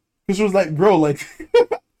 Because she was like, bro, like,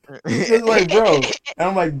 it's like, bro. And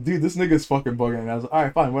I'm like, dude, this nigga's fucking bugging. And I was like, all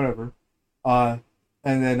right, fine, whatever. And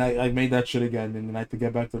then I made that shit again, and then I had to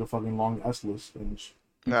get back to the fucking long S list. And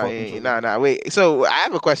nah, wait. So I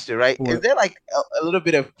have a question, right? What? Is there like a little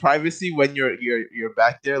bit of privacy when you're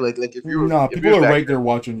back there? Like if you're people are right there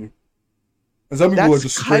watching you. And some people are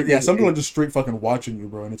just straight. Yeah, some people are just straight fucking watching you,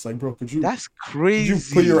 bro. And it's like, bro, could you? That's crazy. Could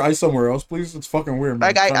you put your eyes somewhere else, please? It's fucking weird,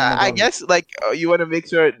 man. Like I guess like you want to make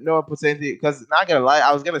sure no one puts anything. Because not gonna lie,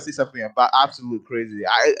 I was gonna say something about absolute crazy.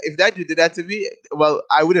 If that dude did that to me, well,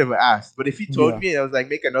 I would have asked. But if he told me and I was like,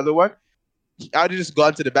 make another one, I would have just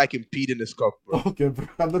gone to the back and peed in his cup, bro. Okay, bro.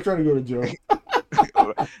 I'm not trying to go to jail.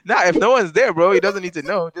 Nah, if no one's there, bro, he doesn't need to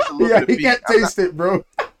know. Just a little bit of he can't taste it, bro.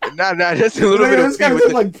 Nah, just a little bit of pee. This guy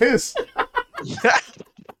tastes like piss.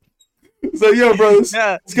 So, yo, bro, this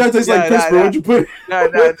guy tastes like piss, bro. What'd you put? Nah.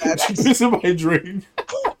 You piss in my drink.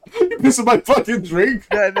 You piss in my fucking drink.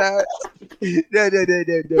 No.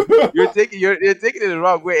 You're taking it the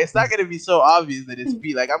wrong way. It's not gonna be so obvious that it's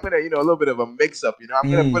pee. Like I'm gonna, a little bit of a mix up.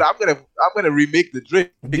 I'm gonna remake the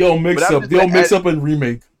drink. The old mix up and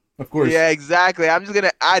remake. Of course. Yeah, exactly. I'm just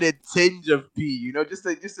gonna add a tinge of pee. Just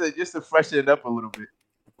to freshen it up a little bit.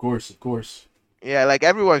 Of course. Yeah, like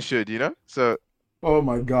everyone should. So. Oh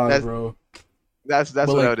my god, bro. That's what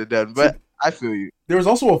I would have done. But I feel you. There was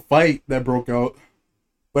also a fight that broke out.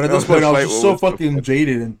 But at this point, I was just so fucking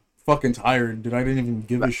jaded and fucking tired that I didn't even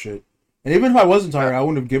give a shit. And even if I wasn't tired, I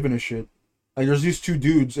wouldn't have given a shit. Like, there's these two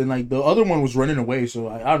dudes, and like the other one was running away. So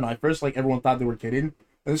I don't know. At first, like everyone thought they were kidding,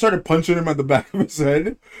 and they started punching him at the back of his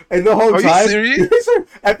head. And the whole time, are you serious?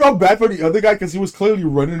 I felt bad for the other guy because he was clearly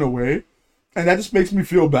running away, and that just makes me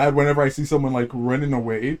feel bad whenever I see someone like running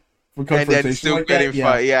away for confrontation and then still like getting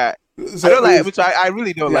that. Yeah. So I don't like, I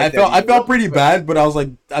really don't like that. I felt pretty bad, but I was like,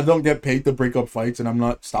 I don't get paid to break up fights, and I'm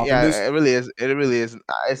not stopping this. Yeah, it really is.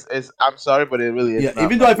 It's I'm sorry, but it really is. Yeah,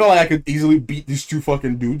 even though I felt like I could easily beat these two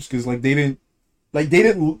fucking dudes because like they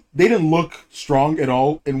didn't look strong at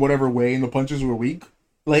all in whatever way, and the punches were weak.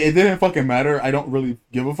 Like it didn't fucking matter. I don't really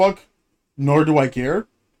give a fuck, nor do I care.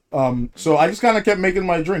 So I just kind of kept making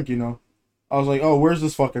my drink. I was like, oh, where's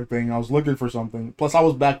this fucking thing? I was looking for something. Plus, I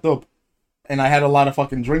was backed up. and I had a lot of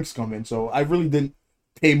fucking drinks come in, so I really didn't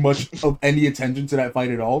pay much of any attention to that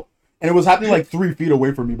fight at all. And it was happening like 3 feet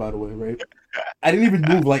away from me, by the way, right? I didn't even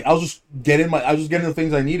move. Like I was just getting the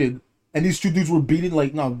things I needed, and these two dudes were beating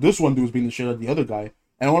like no, this one dude was beating the shit out of the other guy,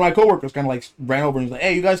 and one of my coworkers kind of like ran over and was like,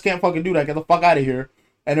 "Hey, you guys can't fucking do that. Get the fuck out of here."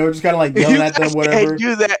 And they were just kind of like yelling at them, whatever.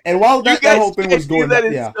 Do that. And while that whole thing was going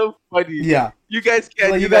on, yeah, so funny. Yeah, you guys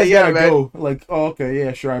can't like, do you guys that. Yeah, gotta man. go. Like, oh, okay,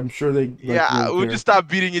 yeah, sure. I'm sure they. Like, yeah, we'll just stop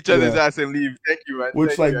beating each other's ass and leave. Thank you, man. Which,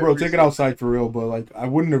 Thank like, bro, take it it. outside for real. But like, I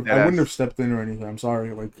wouldn't have stepped in or anything. I'm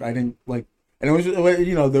sorry. Like, I didn't like. And it was,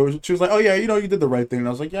 you know, she was like, "Oh yeah, you know, you did the right thing." And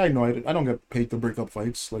I was like, "Yeah, I know. I don't get paid to break up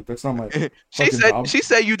fights. Like, that's not my." job. She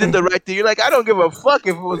said you did the right thing. You're like, I don't give a fuck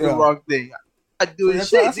if it was the wrong thing. I do that's,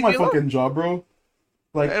 shit. That's my fucking job, bro.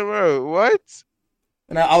 Like, hey, bro, what?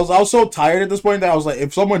 And I was so tired at this point that I was like,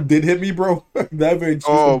 if someone did hit me, bro, that made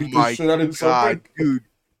oh beat my the shit out of god,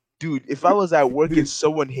 dude! If I was at work and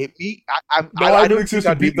someone hit me, I don't think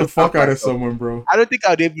I'd beat the fuck out of someone, bro. I don't think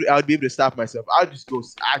I'd be able to stop myself. I'd just go.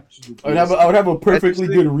 I would have a perfectly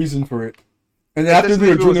good reason for it. And then after the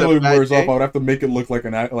adrenaline wears off, I would have to make it look like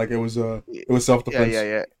it was self-defense.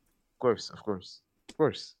 Yeah. Of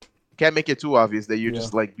course. Can't make it too obvious that you're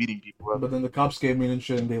just like beating people up. But then the cops came in and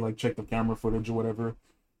shit, and they like checked the camera footage or whatever.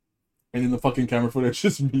 And then the fucking camera footage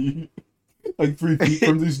is me, like 3 feet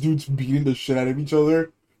from these dudes beating the shit out of each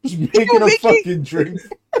other, just making a fucking drink.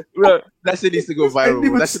 Bro, that shit needs to go viral. I didn't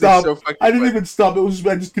even stop. I didn't even stop. It was just,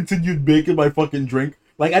 I just continued making my fucking drink.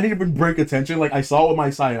 Like I didn't even break attention. Like I saw it with my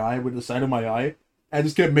side eye, with the side of my eye. I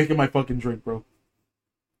just kept making my fucking drink, bro.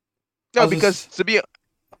 No, because to be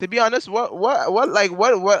honest, what do you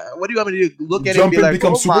want me to do? Look at it and be like,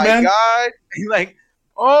 become my Superman? god, like,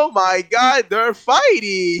 oh my god, they're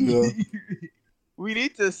fighting. Yeah. We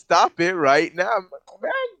need to stop it right now,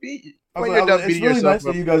 man. It's really nice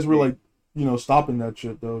that you guys were like, you know, stopping that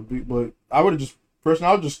shit though. But I would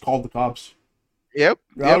have just called the cops. Yep.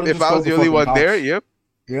 If I was the only one cops there, yep.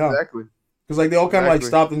 Yeah. Exactly. Because like they all kind of like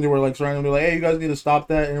stopped and they were like surrounding me like, hey, you guys need to stop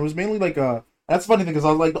that. And it was mainly like that's the funny thing because I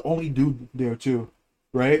was like the only dude there too,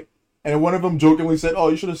 right? And one of them jokingly said, "Oh,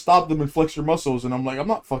 you should have stopped them and flexed your muscles." And I'm like, I'm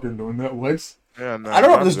not fucking doing that. What? Yeah, no, I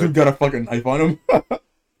don't know if this dude got a fucking knife on him.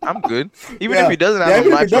 I'm good. Even if he doesn't have a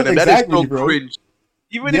knife on him, that is so cringe.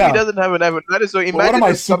 Even if he doesn't have a knife, that is so. Imagine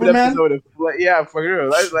if Superman? Yeah, for real.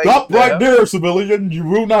 Like, stop right there, civilian. You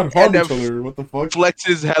will not harm each other. What the fuck?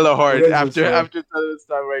 Flexes hella hard after telling him to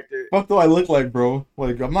stop right there. Fuck do I look like, bro?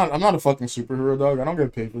 Like I'm not a fucking superhero, dog. I don't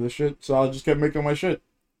get paid for this shit, so I just kept making my shit.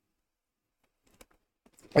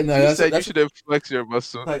 And you said you should have flexed your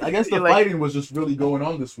muscle. Like, I guess the fighting was just really going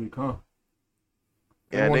on this week, huh?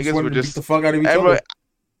 Yeah, niggas were just beat the fuck out of each other.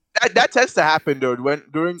 That tends to happen though.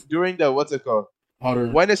 During the what's it called?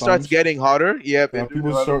 Hotter when it starts getting hotter, once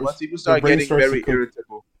people start getting very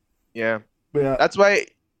irritable. Yeah. That's why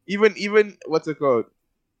even what's it called?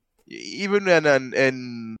 Even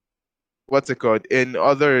in what's it called? In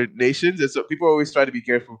other nations, people always try to be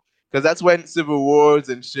careful. Because that's when civil wars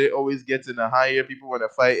and shit always gets in a higher. People want to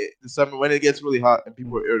fight the summer when it gets really hot and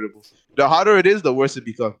people are irritable. The hotter it is, the worse it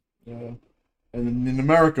becomes. Yeah. And in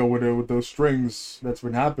America, with those strings that's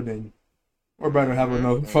been happening, we're about to have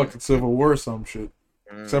another fucking civil war or some shit.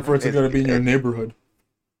 Except for it's going to be in your neighborhood.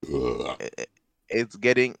 It's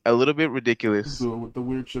getting a little bit ridiculous. So, with the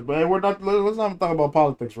weird shit. But let's not talk about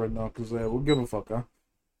politics right now, because we'll give a fuck, huh?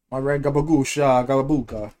 My red gabagusha,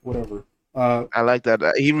 gababuka, whatever. I like that.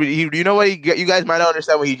 He you know what? You guys might not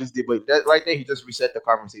understand what he just did, but that right there, he just reset the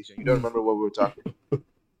conversation. You don't remember what we were talking.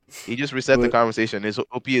 He just reset the conversation. It's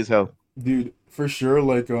OP as hell. Dude, for sure.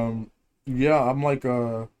 Like, yeah,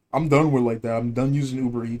 I'm done with like that. I'm done using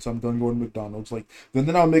Uber Eats. I'm done going to McDonald's. Like,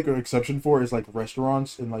 then I'll make an exception for is like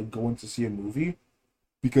restaurants and like going to see a movie,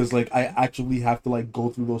 because like I actually have to like go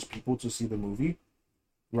through those people to see the movie,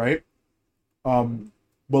 right?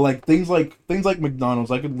 But like things like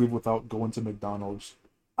McDonald's, I could live without going to McDonald's.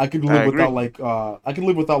 I could live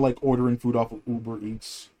without like ordering food off of Uber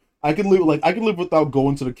Eats. I could live without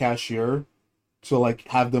going to the cashier to like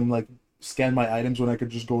have them like scan my items when I could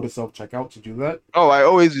just go to self checkout to do that. Oh, I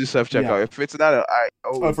always do self checkout. Yeah. If it's not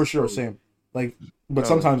for sure, same. Like, but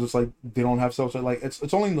sometimes it's like they don't have self checkout. Like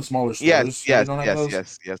it's only in the smaller stores. Yes.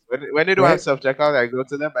 When they don't have self checkout, I go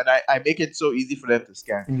to them and I make it so easy for them to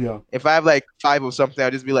scan. Yeah. If I have like 5 or something,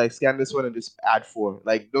 I'll just be like, scan this one and just add 4.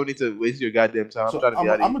 Like, don't need to waste your goddamn time.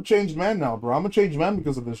 I'm a changed man now, bro. I'm a changed man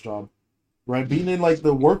because of this job, right? Being in like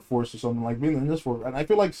the workforce or something, like being in this work, and I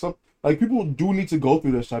feel like people do need to go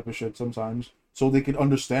through this type of shit sometimes so they can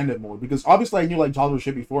understand it more. Because obviously I knew like childhood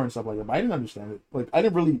shit before and stuff like that, but I didn't understand it. Like I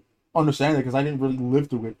didn't really understand it because I didn't really live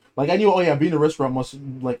through it. Like I knew, oh yeah, being a restaurant must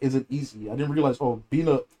like isn't easy. I didn't realize, oh,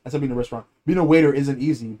 I said being a restaurant, being a waiter isn't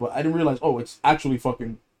easy, but I didn't realize, oh, it's actually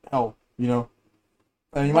fucking hell. You know,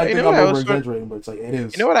 and you But might you think know what I'm I over also, exaggerating, but it's like it you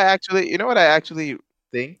is. know what I actually, you know what I actually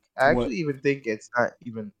think. I What? actually even think it's not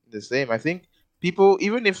even the same. I think people,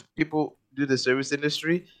 even if people do the service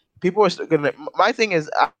industry, people are still gonna. My thing is,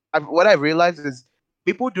 what I realized is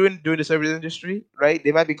people doing the service industry, right?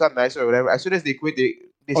 They might become nicer or whatever. As soon as they quit, they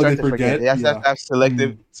Oh, they start to forget. forget. They have Yeah. to have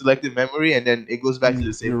Mm. selective memory, and then it goes back to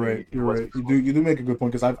the same You're way right. it You're was right. before. You do make a good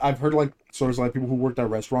point because I've heard like sort of like people who worked at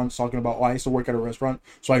restaurants talking about, oh, I used to work at a restaurant,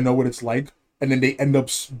 so I know what it's like, and then they end up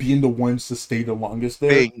being the ones to stay the longest there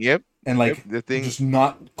Thing, yep, and yep. like The thing, just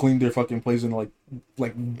not clean their fucking place in like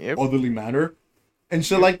yep, otherly manner and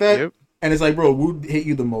shit yep, like that. yep. And it's like, bro, who hate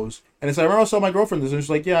you the most? And it's like, I remember I saw my girlfriend this, and she's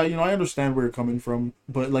like, yeah, I understand where you're coming from,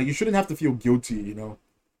 but like, you shouldn't have to feel guilty.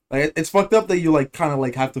 Like, it's fucked up that you like kind of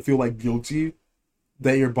like have to feel like guilty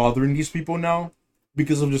that you're bothering these people now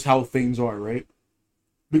because of just how things are, right?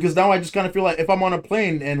 Because now I just kind of feel like if I'm on a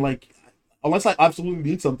plane and like, unless I absolutely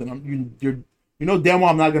need something, you know damn well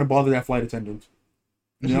I'm not gonna bother that flight attendant.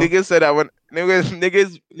 You know? Niggas said I want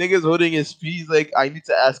niggas holding his fees like I need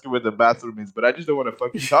to ask her where the bathroom is, but I just don't want to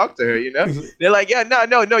fucking talk to her, you know? They're like, yeah,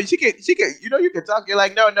 no, she can, you can talk. You're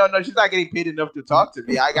like, no, she's not getting paid enough to talk to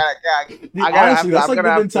me. Dude, I gotta have honestly, to, that's I'm like gonna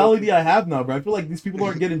the have to. mentality I have now, bro. I feel like these people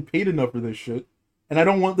aren't getting paid enough for this shit, and I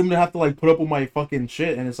don't want them to have to like put up with my fucking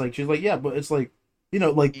shit. And it's like she's like, yeah, but it's like,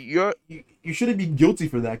 like You're you shouldn't be guilty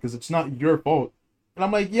for that because it's not your fault. And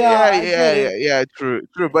I'm like, yeah, yeah, I yeah, get yeah, it. yeah, true,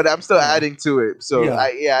 but I'm still You know, adding to it. So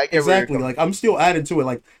yeah, I get where you're exactly. coming Like I'm still adding to it.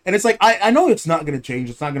 Like, and it's like I know it's not gonna change.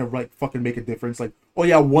 It's not gonna like fucking make a difference. Like, oh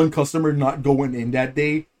yeah, one customer not going in that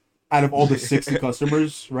day out of all the 60 from.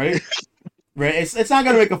 customers, right? Right. It's not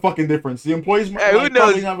gonna make a fucking difference. The employees Hey, who like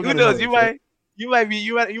probably knows? never Who gonna knows? notice, right? You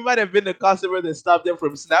might have been the customer that stopped them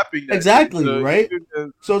from snapping that day. Exactly, So right? who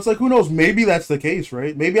knows? So it's like who knows, maybe that's the case,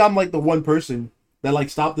 right? Maybe I'm like the one person that like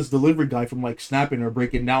stopped this delivery guy from like snapping or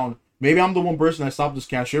breaking down. Maybe I'm the one person that stopped this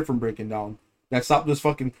cashier from breaking down. That stopped this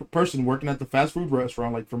fucking person working at the fast food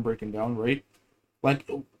restaurant like from breaking down, right? Like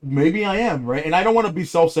maybe I am, right? And I don't want to be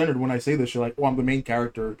self-centered when I say this shit like, oh, I'm the main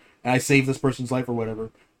character and I saved this person's life or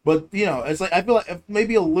whatever. But it's like I feel like if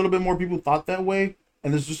maybe a little bit more people thought that way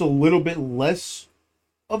and there's just a little bit less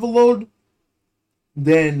of a load,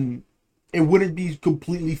 then it wouldn't be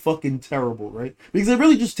completely fucking terrible, right? Because it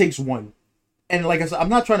really just takes one. And like I said, I'm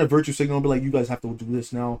not trying to virtue signal and be like, you guys have to do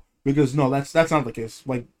this now. Because no, that's not the case.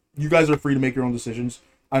 Like, you guys are free to make your own decisions.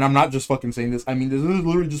 And I'm not just fucking saying this. I mean, this is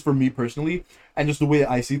literally just for me personally and just the way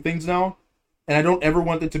that I see things now. And I don't ever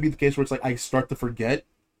want it to be the case where it's like I start to forget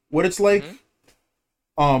what it's like. Mhm.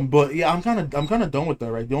 But yeah, I'm kinda done with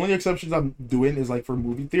that, right? The only exceptions I'm doing is like for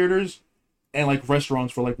movie theaters and like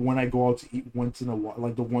restaurants for like when I go out to eat once in a while,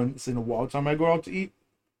 like the once in a while time I go out to eat.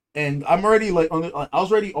 And I'm already like I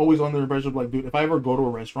was already always on the impression of like, dude, if I ever go to a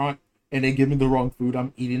restaurant and they give me the wrong food,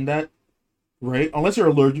 I'm eating that, right? Unless you're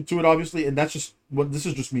allergic to it, obviously, and that's just what this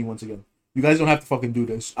is just me once again. You guys don't have to fucking do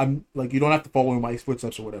this. I'm like, you don't have to follow in my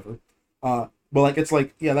footsteps or whatever. But like it's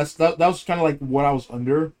like yeah, that was kind of like what I was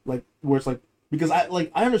under, like where it's like because I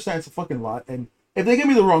understand it's a fucking lot, and if they give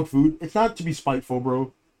me the wrong food, it's not to be spiteful,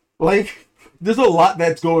 bro. Like there's a lot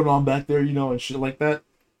that's going on back there, and shit like that.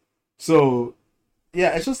 So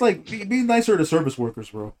yeah, it's just like be nicer to service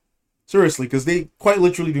workers, bro. Seriously, because they quite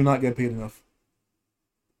literally do not get paid enough.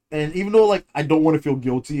 And even though like I don't want to feel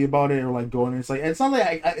guilty about it or like going, it's like it's not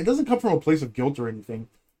like it doesn't come from a place of guilt or anything.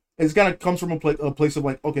 It's kind of comes from a place of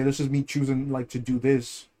like, okay, this is me choosing like to do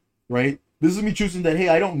this, right? This is me choosing that hey,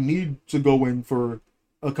 I don't need to go in for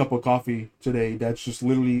a cup of coffee today. That's just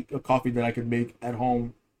literally a coffee that I can make at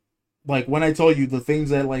home. Like when I tell you the things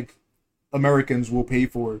that like Americans will pay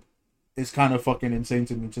for, is kind of fucking insane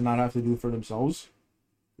to me to not have to do it for themselves.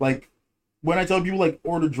 Like when I tell people like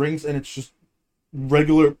order drinks and it's just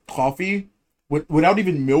regular coffee without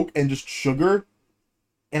even milk and just sugar,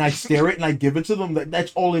 and I stare it and I give it to them.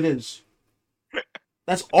 That's all it is.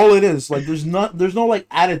 That's all it is. Like there's no like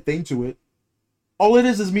added thing to it. All it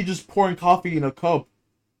is me just pouring coffee in a cup,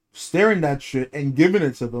 staring that shit and giving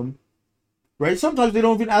it to them. Right? Sometimes they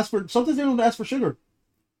don't even ask for. Sometimes they don't ask for sugar,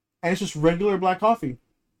 and it's just regular black coffee.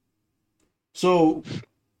 So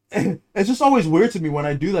it's just always weird to me when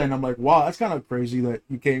I do that, and I'm like, wow, that's kind of crazy that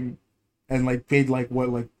you came and like paid like what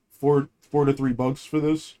like four to $3 for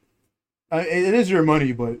this. It is your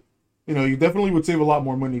money, but you definitely would save a lot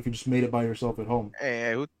more money if you just made it by yourself at home.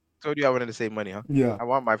 Hey, who told you I wanted to save money, huh? Yeah, I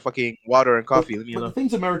want my fucking water and but coffee. Leave me but the alone.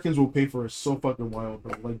 things Americans will pay for is so fucking wild,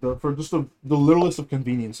 bro. Like for just the littlest of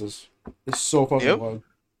conveniences is so fucking Yep. wild.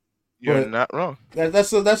 You're But not wrong. that's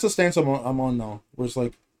the stance I'm on now. Where it's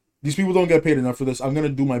like, these people don't get paid enough for this. I'm gonna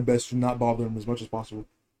do my best to not bother them as much as possible.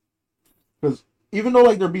 Because even though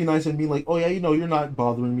like they're being nice and being like, oh yeah, you're not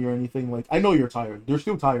bothering me or anything. Like I know you're tired. They're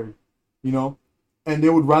still tired, you know, and they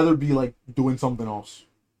would rather be like doing something else,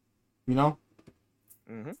 you know.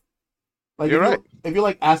 Mm-hmm. Like You're right. if you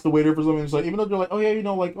like ask the waiter for something, it's like even though they're like, oh yeah,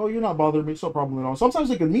 like oh you're not bothering me, it's no problem at all. Sometimes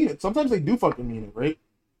they can mean it. Sometimes they do fucking mean it, right?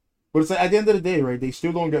 But it's like at the end of the day, right? They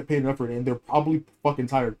still don't get paid enough for it, and they're probably fucking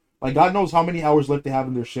tired. Like God knows how many hours left they have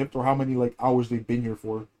in their shift, or how many like hours they've been here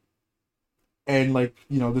for. And like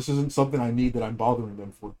this isn't something I need that I'm bothering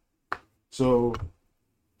them for. So,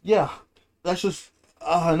 yeah, that's just.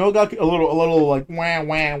 I know it got a little like wah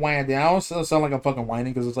wah wah. Down. I don't sound like I'm fucking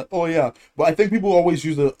whining because it's like, oh yeah, but I think people always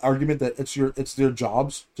use the argument that it's their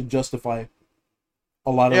jobs to justify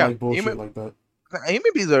a lot of like bullshit like that.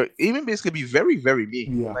 Human beings can be very very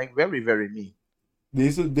mean, Yeah, like very very mean.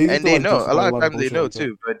 And they know a lot of times they know like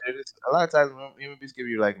too, but a lot of times human beings can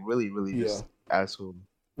be like really really just asshole.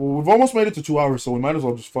 Well, we've almost made it to 2 hours, so we might as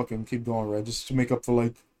well just fucking keep going, right? Just to make up for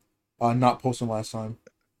like not posting last time.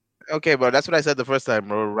 Okay, bro, that's what I said the first time,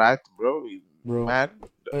 bro. Rat, bro, man.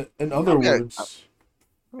 In other words,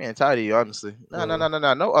 I'm getting tired of you, honestly.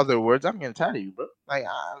 No other words. I'm getting tired of you, bro. Like,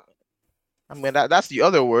 I mean, that's the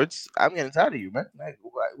other words. I'm getting tired of you, man. Like,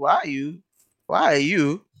 why are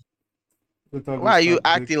you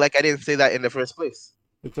acting like I didn't say that in the first place?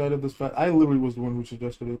 Get tired of this fact. I literally was the one who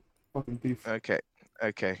suggested it. Fucking thief. Okay.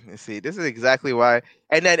 You see, this is exactly why.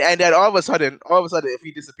 And then all of a sudden, if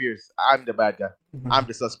he disappears, I'm the bad guy. I'm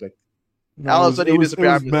the suspect. No, all of a sudden, he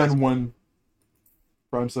disappears. Man one.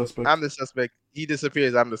 Prime suspect. I'm the suspect. He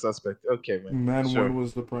disappears. I'm the suspect. Okay, man. Man one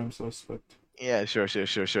was the prime suspect. Yeah, sure.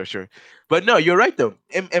 But no, you're right though.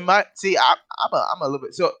 I'm a little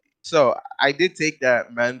bit. So I did take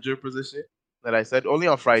that manager position that I said only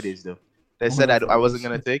on Fridays though. They said I wasn't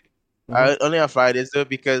gonna take. Only on Fridays though,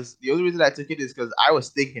 because the only reason I took it is because I was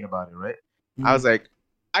thinking about it, right? Mm-hmm. I was like,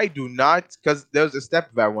 I do not, because there's a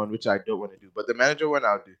step van one which I don't want to do, but the manager one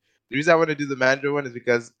I'll do. The reason I want to do the manager one is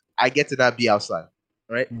because I get to not be outside,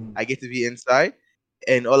 right? Mm-hmm. I get to be inside,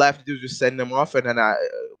 and all I have to do is just send them off, and then I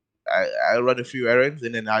run a few errands,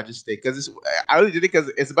 and then I just stay. Because I really did it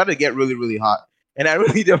because it's about to get really really hot, and I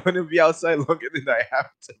really don't want to be outside longer than I have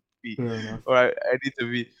to. Or I need to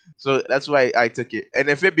be, so that's why I took it. And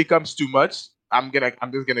if it becomes too much, I'm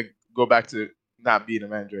just gonna go back to not being a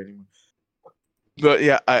manager anymore. But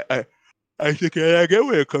yeah, I think I get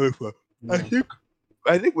where you're coming from. Yeah.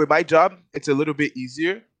 I think with my job, it's a little bit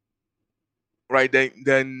easier, right?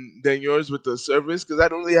 Than yours with the service, because I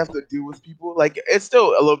don't really have to deal with people. Like it's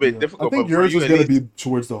still a little bit difficult. I think yours is gonna be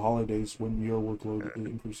towards the holidays when your workload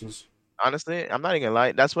increases. Honestly, I'm not even gonna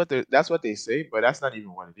lie. That's what they say, but that's not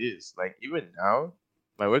even what it is. Like even now,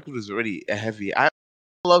 my workload is already heavy. I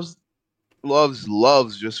loves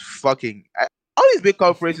just fucking all these big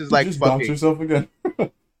corporations like just fucking. Dox yourself again.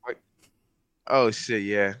 Oh shit,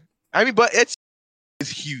 yeah. I mean, but it's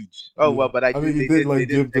huge. Oh well, but I mean, you did like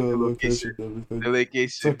give the location and everything. The location.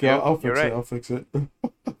 It's okay, I'll fix it. I'll fix it.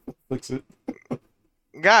 Fix it.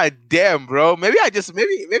 God damn, bro. Maybe I just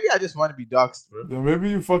want to be doxxed, bro. Yeah,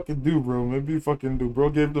 maybe you fucking do, bro. Maybe you fucking do.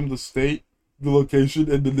 Bro gave them the state, the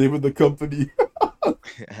location, and the name of the company.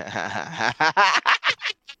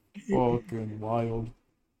 Fucking wild.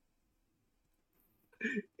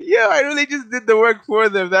 Yeah, I really just did the work for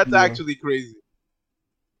them. That's actually crazy.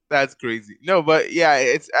 That's crazy. No, but yeah,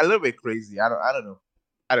 it's a little bit crazy. I don't know.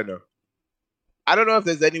 I don't know if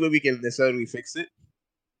there's any way we can necessarily fix it.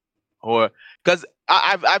 Or because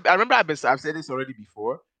I remember I've said this already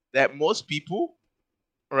before, that most people,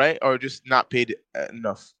 right, are just not paid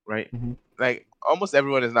enough, right? Mm-hmm. Like almost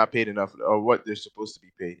everyone is not paid enough or what they're supposed to be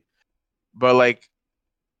paid. But like,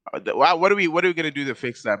 what are we gonna do to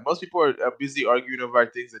fix that? Most people are busy arguing over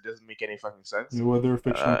things that doesn't make any fucking sense. Whether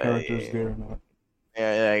fictional characters there or not.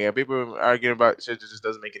 Yeah. People are arguing about shit that just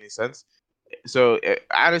doesn't make any sense. So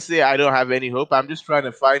honestly, I don't have any hope. I'm just trying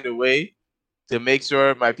to find a way to make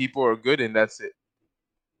sure my people are good, and that's it.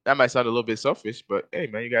 That might sound a little bit selfish, but hey,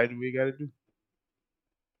 man, you gotta do what you gotta do.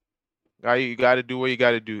 You gotta do what you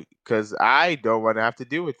gotta do, because I don't want to have to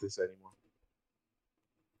deal with this anymore.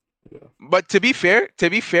 Yeah. But to be fair,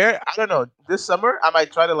 I don't know. This summer, I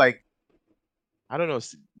might try to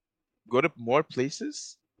go to more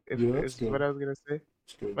places. Is what I was gonna say.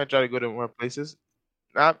 I might try to go to more places.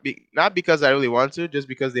 Not because I really want to, just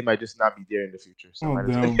because they might just not be there in the future. So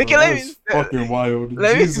damn, bro. That's fucking wild.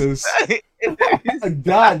 Jesus.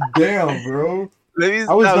 God damn, bro.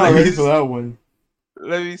 I was not ready for that one.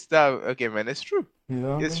 Let me stop. Okay, man, it's true.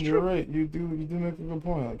 Yeah, it's true. You're right. You do make a good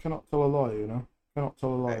point. I cannot tell a lie, Cannot tell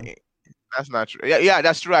a lie. That's not true. Yeah,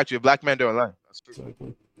 that's true. Actually, black men don't lie. That's true.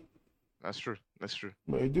 Exactly. That's true. That's true.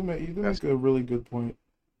 But you do That's make a really good point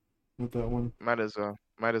with that one. might as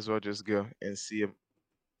well just go and see him.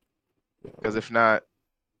 Yeah. Because if not,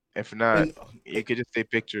 And, you could just take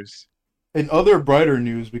pictures. and other brighter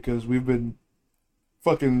news, because we've been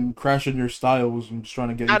fucking crashing your styles and just trying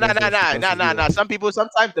to get Nah, you nah, guys nah, to nah, the nah, best nah, of nah.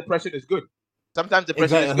 Sometimes depression is good. Sometimes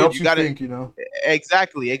depression Exactly. is It good. helps You you gotta think, you know.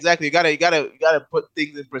 exactly. You gotta put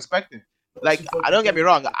things in perspective. Like, I don't get me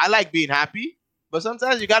wrong, I like being happy, but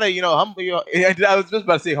sometimes you gotta, humble your. I was just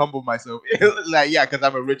about to say humble myself. Like, yeah, because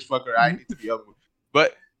I'm a rich fucker, I need to be humble.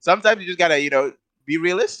 But sometimes you just gotta, be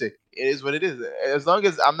realistic. It is what it is. As long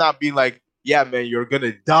as I'm not being like, yeah, man, you're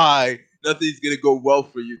gonna die, nothing's gonna go well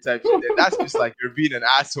for you type shit. Then that's just like you're being an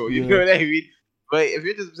asshole. You know Yeah. what I mean? But if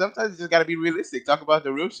you're just sometimes you just gotta be realistic. Talk about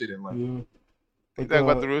the real shit in life. Yeah. Like, Talk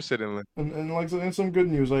about the real shit in life. and like in some good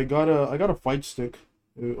news, I got a fight stick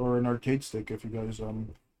or an arcade stick if you guys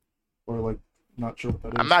or like not sure what that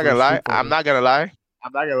is. I'm not for gonna lie. Street Fighter. I'm not gonna lie.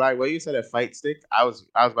 I'm not gonna lie. When you said a fight stick, I was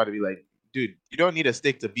about to be like, dude, you don't need a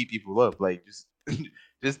stick to beat people up. Like, just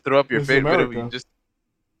just throw up your It's favorite. America. Just.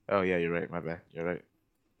 Oh yeah, you're right. My bad. You're right.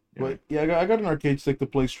 You're But right. yeah, I got an arcade stick to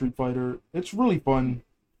play Street Fighter. It's really fun.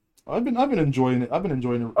 I've been enjoying it. I've been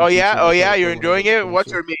enjoying it. Oh yeah. Oh yeah. You're for enjoying it. What's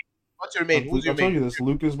so- your main? What's your main? Who's your I'll tell main? you this.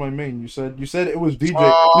 Luke is my main. You said it was DJ.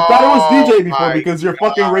 Oh, you thought it was DJ before my because you're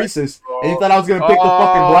fucking God, racist, bro. and you thought I was gonna pick the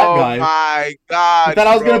fucking black guy. Oh my god. You thought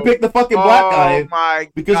I was gonna pick the fucking black guy my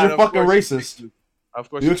because God, you're of fucking course racist. you picked Luke. Of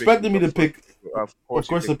course You picked expected me Luke. to pick. Of Of course,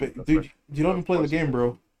 you I picked pick. Luke. Dude, you don't even play the game,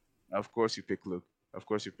 bro. Of course you pick Luke. Of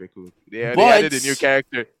course you pick Luke. Yeah, they But- added a new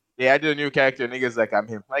character. They added a new character. Niggas like I'm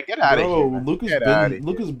him. Like, get out of here. Bro, Man. Luke Get outta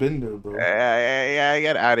here. has been there, bro. Yeah,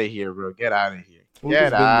 get out of here, bro. Get out of here. Luke has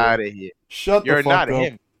Get been there. out of here. Shut You're the fuck not up.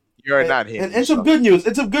 him. You're not him. And some good news.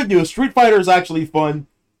 It's some good news. Street Fighter is actually fun.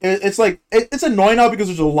 It's like it's annoying now because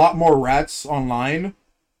there's a lot more rats online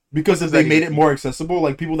because if they made it more accessible.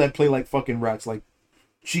 Like people that play like fucking rats, like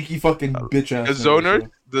cheeky fucking bitch ass. The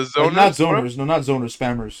zoners? The zoners? Like, not bro? zoners. No, not zoners.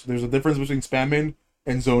 Spammers. There's a difference between spamming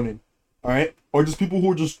and zoning. All right, or just people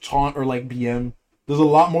who are just taunt or like BM. There's a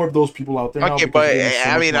lot more of those people out there. Okay, now but because the game is so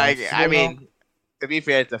I much mean, more I accessible now. mean, to be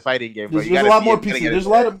fair, it's a fighting game. But There's, you there's a gotta lot see more it, you gotta pieces.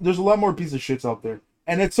 get it. There's a lot more piece of shits out there,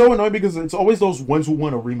 and it's so annoying because it's always those ones who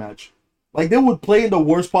want a rematch. Like they would play in the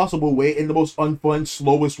worst possible way, in the most unfun,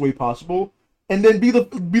 slowest way possible, and then be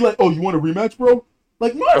like, "Oh, you want a rematch, bro?"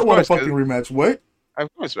 Like, no, I don't want a fucking rematch. What? Of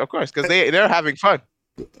course, because they're having fun.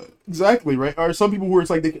 Exactly, right? Or some people where it's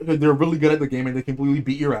like they're really good at the game and they completely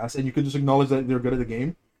beat your ass, and you could just acknowledge that they're good at the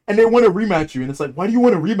game, and they want to rematch you, and it's like, why do you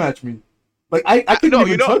want to rematch me? Like I couldn't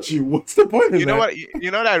even touch you. What's the point of that? You know what?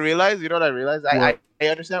 You know what I realized? I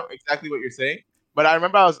understand exactly what you're saying, but I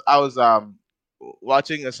remember I was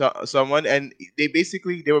watching someone, and they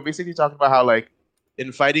were basically talking about how, like,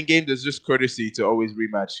 in fighting games there's just courtesy to always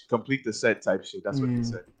rematch, complete the set type shit. That's what they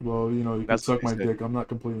said. Well, you know, you can That's suck what my they said. dick. I'm not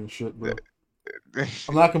completing shit, bro.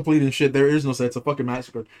 I'm not completing shit. There is no set. It's a fucking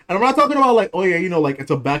massacre. And I'm not talking about like, oh yeah, you know, like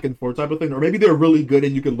it's a back and forth type of thing, or maybe they're really good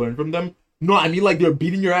and you can learn from them. No, I mean like they're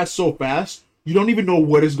beating your ass so fast you don't even know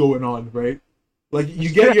what is going on, right? Like you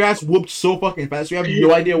get your ass whooped so fucking fast, you have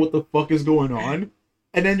no idea what the fuck is going on,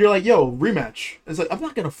 and then you're like, yo, rematch. It's like, I'm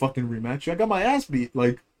not gonna fucking rematch you. I got my ass beat.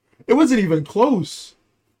 Like it wasn't even close.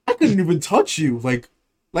 I couldn't even touch you. Like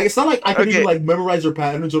it's not like I could even like memorize your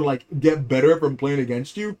patterns or like get better from playing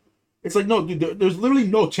against you. It's like, no, dude, there's literally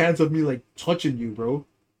no chance of me like touching you, bro.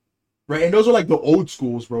 Right? And those are like the old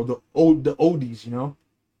schools, bro. The oldies, you know.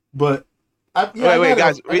 But I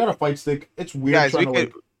got a fight stick. It's weird. Guys,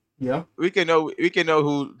 yeah. We can know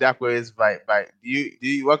who Dakwa is by. Do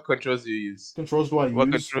you what controls do you use? Controls do I use?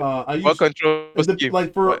 What controls?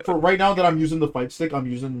 Like for right now that I'm using the fight stick, I'm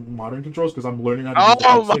using modern controls because I'm learning how to use the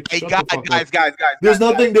Oh fight my stick. god, guys! There's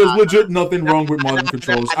legit nothing wrong with modern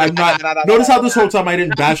controls. I'm not. Notice how this whole time I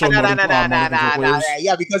didn't bash on modern control players.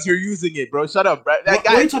 Yeah, because you're using it, bro. Shut up, bro. What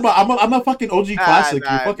are you talking about? I'm a fucking OG classic.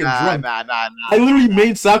 You're fucking drunk. I literally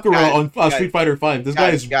made Sakura on Street Fighter 5. This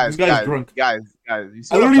guy's drunk. Guys,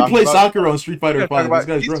 I literally play Sakura on Street Fighter 5. This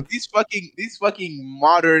guy's drunk. These fucking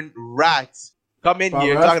modern rats come in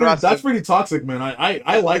here talking about. That's pretty toxic, man.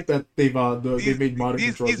 I like that they made modern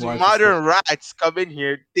controls. These modern rats come in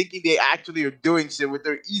here thinking they actually are doing shit with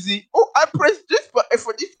their easy. Oh, I pressed this button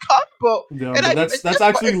for this combo. Yeah, but that's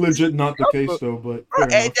actually legit not the case though. But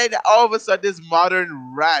and then all of a sudden, this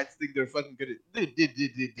modern rats think they're fucking good at.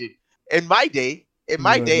 In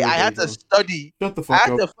my day, I had to study. Shut the fuck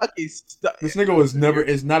up. To fucking study. This nigga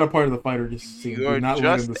is not a part of the fighter scene. Do not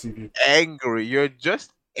let him deceive you. Angry. You're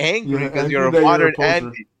just angry because you're a modern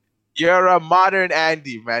Andy. You're a modern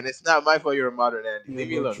Andy, man. It's not my fault. You're a modern Andy. Yeah, Leave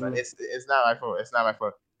me bro, alone, man. true. It's not my fault. It's not my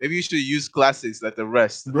fault. Maybe you should use classics like the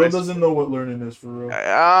rest. The Bro rest. doesn't know what learning is for real.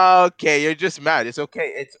 Okay, you're just mad. It's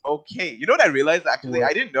okay. It's okay. You know what I realized actually? What?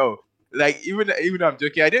 I didn't know. Like even though I'm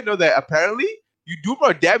joking, I didn't know that apparently you do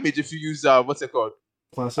more damage if you use what's it called?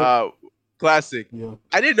 Classic? Classic. Yeah.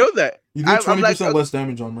 I didn't know that. You do I'm 20% like, less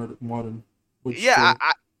damage on modern. Which yeah,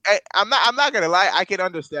 still, I'm not gonna lie. I can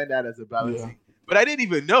understand that as a yeah. balancing, but I didn't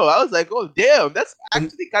even know. I was like, oh damn, that's And-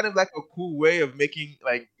 actually kind of like a cool way of making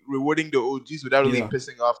like rewarding the OGs without really Yeah.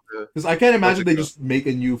 pissing off the. Because I can't imagine it they called? just make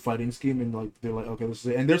a new fighting scheme and like they're like, okay, this is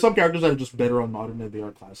it. And there's some characters that are just better on modern than they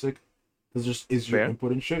are classic. Because just is your Fair.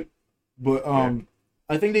 input and shit. But Fair.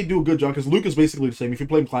 I think they do a good job because Luke is basically the same. If you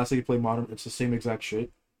play him classic, you play modern, it's the same exact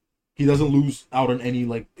shit. He doesn't lose out on any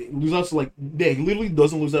like lose out to like yeah, he literally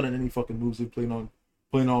doesn't lose out on any fucking moves he playing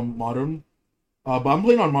on modern. But I'm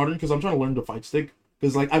playing on modern because I'm trying to learn the fight stick.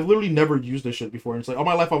 Because like I've literally never used this shit before. And it's like all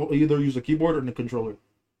my life I've either used a keyboard or a controller.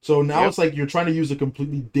 So now Yep. it's like you're trying to use a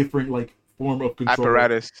completely different like form of control.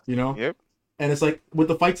 Apparatus. You know? Yep. And it's like with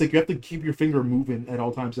the fight stick, you have to keep your finger moving at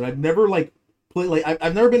all times. And I've never like played like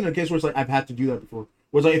I've never been in a case where it's like I've had to do that before.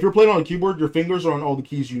 Where it's like if you're playing on a keyboard, your fingers are on all the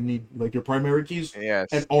keys you need, like your primary keys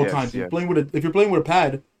Yes. at all yes, times. If yes. you're playing with a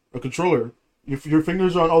pad, a controller, your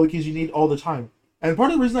fingers are on all the keys you need all the time. And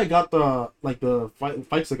part of the reason I got the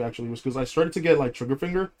fight stick actually was because I started to get like trigger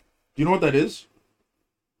finger. Do you know what that is?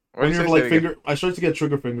 What When did you you're say like again? finger, I started to get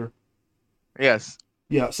trigger finger. Yes.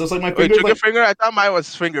 Yeah, so it's like my Wait, fingers trigger like finger? I thought mine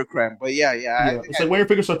was finger cramp, but yeah. I yeah, think it's like when your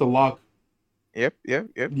fingers start to lock. Yep.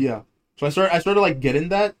 Yeah. So I started like getting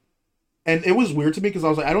that, and it was weird to me because I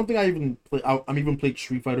was like, I don't think I'm even played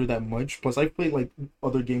Street Fighter that much. Plus, I've played like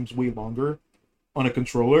other games way longer on a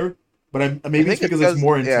controller. But maybe it's because it's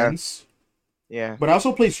more intense. Yeah. But I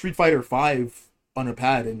also played Street Fighter 5 on a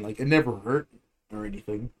pad, and like it never hurt or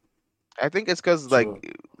anything. I think it's because So-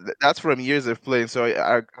 like that's from years of playing, so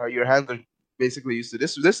your hands are basically used to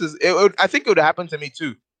this. I think it would happen to me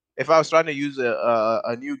too if I was trying to use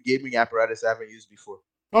a new gaming apparatus I haven't used before.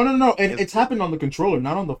 Oh no, and It's- it's happened on the controller,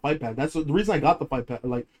 not on the fight pad. That's the reason I got the fight pad.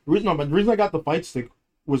 Like the reason I got the fight stick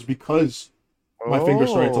was because my fingers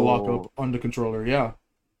started to lock up on the controller. Yeah.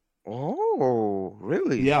 Oh,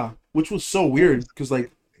 really? Yeah, which was so weird because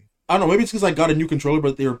like I don't know, maybe it's because I got a new controller,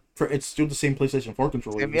 but it's still the same PlayStation 4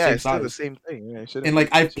 controller, the Yeah, same it's still the size. same thing. Yeah, And like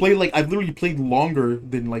I've literally played longer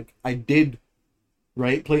than like I did,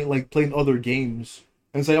 right? Playing other games,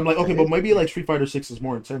 and so I'm like, okay, but maybe like Street Fighter 6 is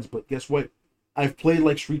more intense. But guess what? I've played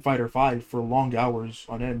like Street Fighter 5 for long hours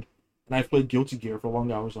on end, and I've played Guilty Gear for long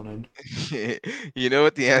hours on end. You know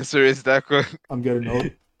what the answer is, Daco? I'm getting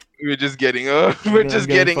old. We're just getting old. We're just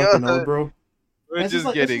getting fucking old. bro. We're And it's just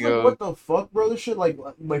like, getting like, old. what the fuck, bro? This shit, like,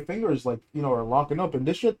 my fingers, like, are locking up, and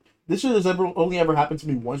this shit has only ever happened to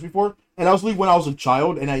me once before, and that was when I was a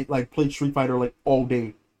child, and I like played Street Fighter like all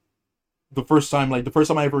day. The first time I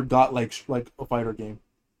ever got like a fighter game.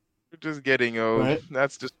 We're just getting old. Right?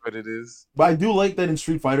 That's just what it is. But I do like that in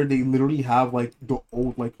Street Fighter they literally have like the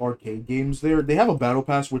old like arcade games there. They have a battle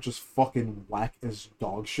pass which is fucking whack as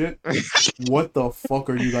dog shit. What the fuck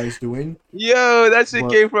are you guys doing? Yo, that shit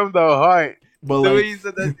But- came from the heart. But The way like, you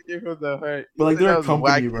said that shit came from the heart. but like You said they're that a was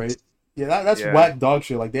company, whack. right? Yeah, that's Yeah. whack dog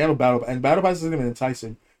shit. Like they have a battle pass isn't even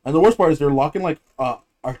enticing. And the worst part is they're locking like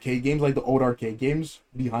arcade games, like the old arcade games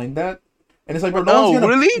behind that. And it's like, bro, no No, one's gonna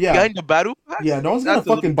really? yeah, Behind the battle pass? yeah, no one's gonna That's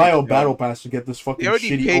a fucking little buy a bit dumb. battle pass to get this fucking They already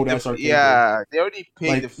shitty paid old the ass arcade game. yeah. They already paid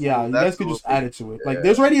Like the full. yeah, you That's guys could a just little add it to it. Like yeah.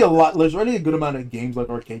 there's already a good amount of games like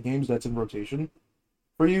arcade games that's in rotation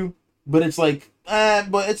for you. But it's like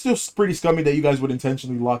but it's just pretty scummy that you guys would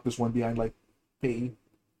intentionally lock this one behind like pay.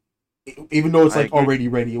 Even though it's I like agree. already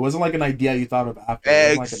ready. It wasn't like an idea you thought of after.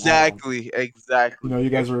 It wasn't like an add-on. Exactly. You know, you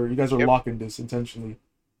guys are Yep. locking this intentionally.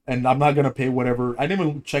 And I'm not gonna pay whatever. I didn't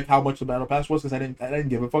even check how much the battle pass was because I didn't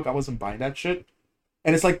give a fuck. I wasn't buying that shit.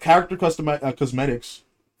 And it's like character cosmetics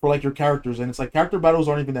for like your characters, and it's like character battles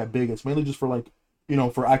aren't even that big. It's mainly just for like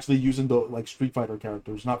for actually using the like Street Fighter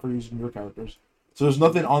characters, not for using your characters. So there's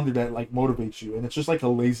nothing on there that like motivates you, and it's just like a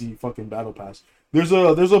lazy fucking battle pass. There's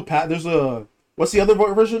a what's the other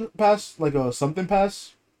version pass, like a something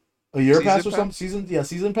pass, a year Season pass or pass? something,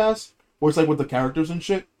 season pass, where it's like with the characters and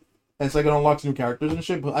shit. And it's like it unlocks new characters and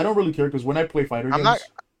shit, but I don't really care because when I play fighter I'm games,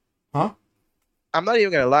 I'm not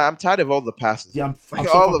even gonna lie. I'm tired of all the passes. yeah, I'm Like,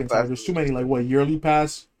 so all fucking the tired. There's passes. too many, like what yearly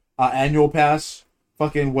pass, annual pass,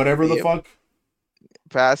 fucking whatever the Yep. fuck.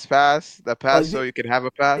 Pass, the pass, Like, so you can have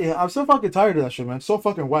a pass. Yeah, I'm so fucking tired of that shit, man. It's so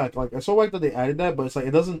fucking whack. Like it's so whack that they added that, but it's like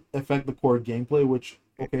it doesn't affect the core gameplay, which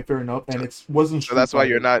okay, fair enough. And it wasn't. So that's why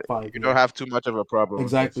you're not. Five, You don't have too much of a problem.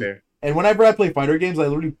 Exactly. Fair. And whenever I play fighter games, I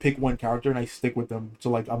literally pick one character and I stick with them. So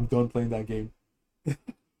like I'm done playing that game. I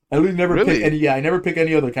literally never pick Really? any. Yeah, I never pick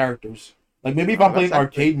any other characters. Like maybe if Oh, I'm that's playing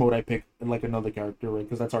actually arcade mode, I pick like another character, right?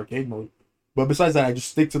 Because that's arcade mode. But besides that, I just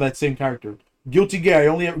stick to that same character. Guilty Gear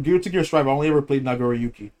Strive. I only ever played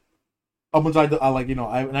Nagoriyuki. Up until I like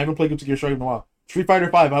I haven't played Guilty Gear Strive in a while. Street Fighter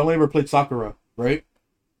 5. I only ever played Sakura, right?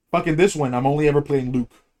 Fucking this one, I'm only ever playing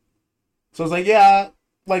Luke. So it's like yeah,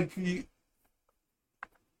 like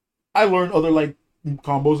I learn other like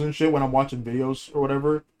combos and shit when I'm watching videos or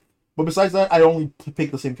whatever. But besides that, I only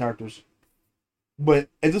pick the same characters. But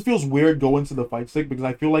it just feels weird going to the fight stick because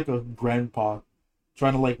I feel like a grandpa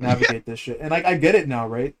trying to like navigate this shit. And I get it now,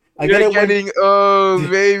 right? I get You're it when getting old,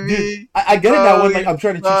 dude, baby. I get it now when like Holy I'm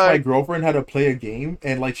trying to teach my fuck. girlfriend how to play a game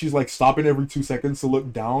and like she's like stopping every 2 seconds to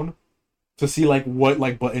look down to see like what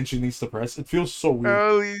like button she needs to press. It feels so weird.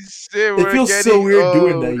 Holy shit, It we're feels so getting weird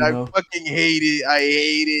doing old. that, you I know. fucking hate it. I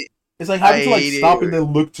hate it. It's like I having to like hate stop and it.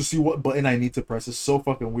 then look to see what button I need to press. It's so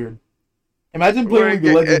fucking weird. Imagine playing We're League of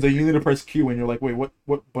get, Legends and you need to press Q and you're like, wait, what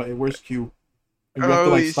button? Where's Q? And you have to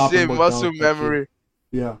like holy stop and shit, look muscle down. Type shit. memory.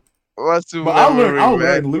 Yeah. Muscle But memory, I'll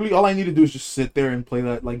man. learn. Literally, all I need to do is just sit there and play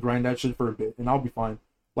that, like, grind that shit for a bit, and I'll be fine.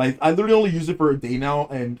 Like, I literally only used it for a day now,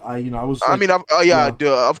 and I was I like, mean, oh yeah, yeah,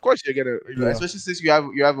 duh, of course you're gonna, yeah, especially since you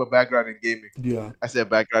have a background in gaming. yeah, I said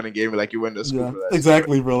background in gaming, like you went to school yeah, for that shit,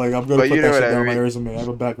 exactly, bro. Like, I'm gonna but put you know that what shit I down on my mean. resume. I have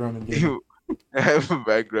a background in gaming. I have a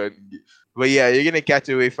background, but yeah, you're gonna catch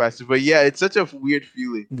it way faster. But yeah, it's such a weird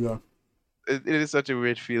feeling. Yeah, It is such a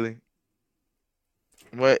weird feeling.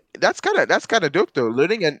 But that's kind of dope though.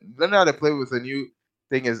 Learning how to play with a new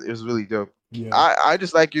thing is really dope. yeah. I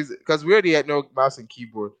just like using because we already had no mouse and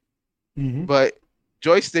keyboard, Mm-hmm. but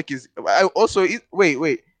joystick is. I also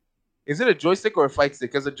wait. Is it a joystick or a fight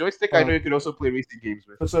stick? Because a joystick I know you can also play racing games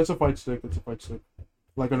with. It's a fight stick. It's a fight stick,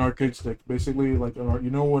 like an arcade stick, basically. Like you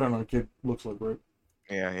know what an arcade looks like, right?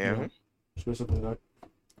 Yeah, Yeah, yeah. it's basically that.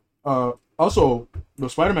 Also, the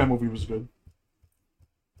Spider-Man movie was good.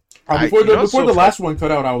 Before the last one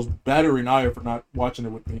cut out, I was battering Aya for not watching it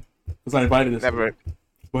with me because I invited this. Never,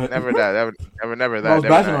 But never that, never I that. was Never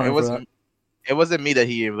bashing that. on It him for that. wasn't me that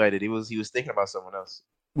he invited. He was thinking about someone else.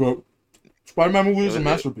 Well, Spider-Man movie It is a was,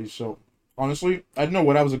 masterpiece. So honestly, I didn't know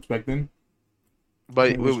what I was expecting.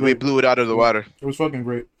 but It was we great. blew it out of the water. It was fucking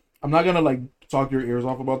great. I'm not gonna like talk your ears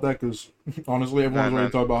off about that because honestly, everyone's Nah, already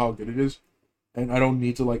nah, talking about how good it is, and I don't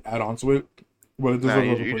need to like add on to it. But it nah. deserves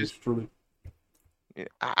You, other you place, just. truly. Yeah.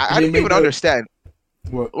 And I they don't made even understand.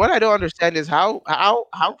 what? What I don't understand is how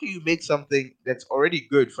can you make something that's already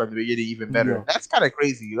good from the beginning even better? Yeah. That's kind of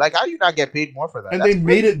crazy. Like how you not get paid more for that? And That's they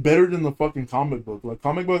made crazy. it better than the fucking comic book. Like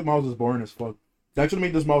comic book mouse is boring as fuck. They actually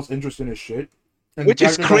made this mouse interesting as shit. And the Which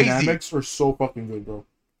is character crazy. dynamics are so fucking good, bro.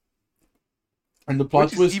 And the plot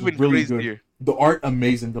Which is twist even is really good. crazier. The art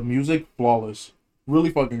amazing. The music flawless. Really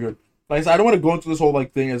fucking good. Like I said, I don't want to go into this whole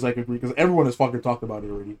like thing as like agree because everyone has fucking talked about it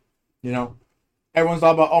already. You know, everyone's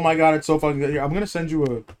talking about, oh my god, it's so fucking good. Here, I'm gonna send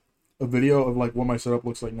you a video of like what my setup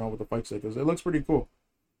looks like now with the fight stick because it looks pretty cool.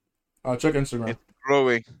 Check Instagram. It's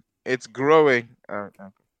growing. It's growing.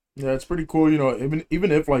 Yeah, it's pretty cool. You know,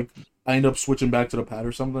 even if like I end up switching back to the pad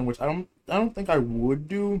or something, which I don't think I would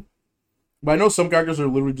do. But I know some characters are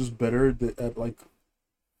literally just better at like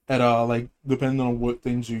depending on what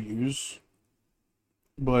things you use.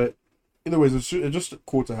 But either ways, it's just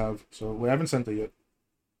cool to have. So I haven't sent it yet.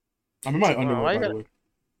 I'm in my Why underwear, you by the gotta- way.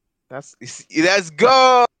 Let's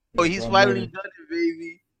go. Yeah, He's bro, I'm finally ready. done it,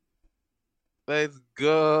 baby. Let's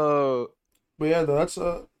go. But yeah,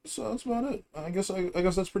 so that's about it. I guess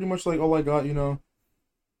that's pretty much like all I got. You know.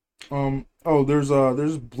 Oh,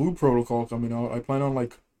 there's Blue Protocol coming out. I plan on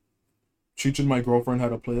like teaching my girlfriend how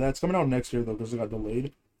to play that. It's coming out next year though because it got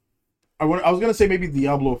delayed. I was gonna say maybe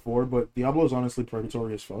Diablo 4, but Diablo is honestly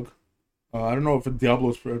predatory as fuck. I don't know if Diablo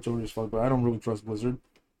is predatory as fuck, but I don't really trust Blizzard.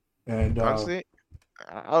 And Honestly,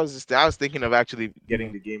 I was thinking of actually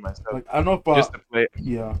getting the game myself like I don't know if just to play it.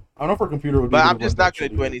 yeah, I don't know if our computer would. But be able I'm to just run not that gonna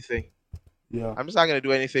shit do either. anything. Yeah. I'm just not gonna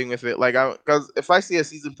do anything with it. Like because if I see a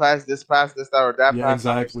season pass, this, that, or that Yeah, pass,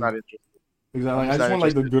 I'm just exactly. not interested. Exactly. I'm I just just not want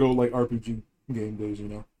like the interested. good old like RPG game days, you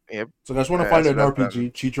know. Yep. So I just want to Yeah, find that's an what I'm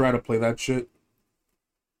RPG, teach her how to play that shit.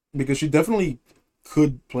 Because she definitely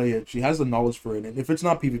could play it. She has the knowledge for it, and if it's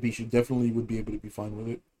not PvP, she definitely would be able to be fine with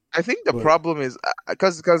it. I think the But- problem is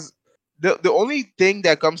because the only thing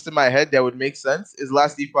that comes to my head that would make sense is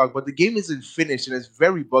Last Epoch, but the game isn't finished and it's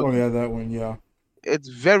very buggy. Oh yeah, that one. Yeah. It's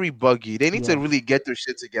very buggy. They need to Yeah. really get their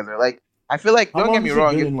shit together. Like I feel like How don't long get me has it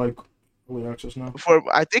wrong, been in like early access now?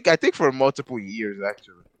 I think for multiple years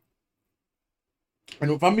actually.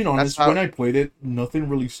 And if I'm being honest, how- when I played it, nothing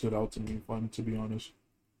really stood out to me. To be honest.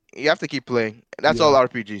 You have to keep playing. That's Yeah. all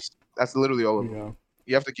RPGs. That's literally all of them. Yeah.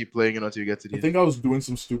 You have to keep playing it until you get to I the think I was doing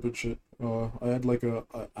some stupid shit. I had like a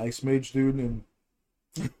ice mage dude, and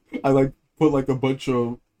I like put like a bunch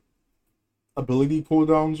of ability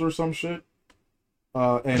cooldowns or some shit.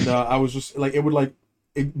 And I was just like, it would like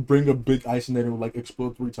it bring a big ice, and then it would like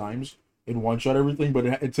explode 3 times in one shot everything, but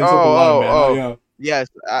it takes up a lot of mana. Yeah, Yes,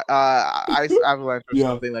 Ice Avalanche or yeah.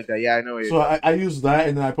 something like that. Yeah, I know what you're So talking I used that,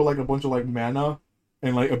 and then I put like a bunch of like mana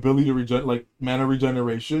and like ability to like mana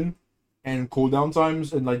regeneration and cooldown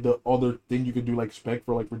times, and like the other thing you could do like spec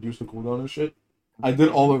for like reduce the cooldown and shit. I did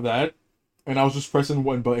all of that, and I was just pressing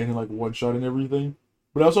one button and like one shot and everything.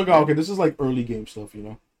 But I also got okay. This is like early game stuff, you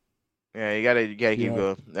know. Yeah, you gotta keep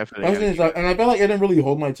going. Definitely. And I felt like it didn't really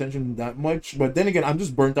hold my attention that much. But then again, I'm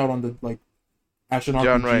just burnt out on the like action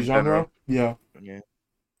RPG genre. Yeah. Yeah.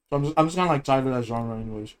 So I'm just kind of like tired of that genre,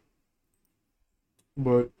 anyways.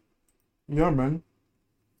 But yeah, man.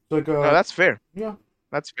 It's like No, that's fair. Yeah.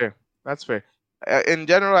 That's fair. That's fair. In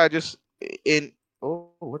general, I just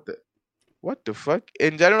what the fuck?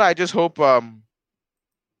 In general, I just hope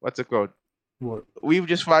what's it called? What? We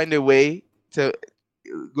just find a way to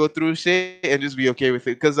go through shit and just be okay with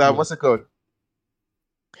it. Because what's it called?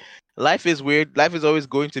 Life is weird. Life is always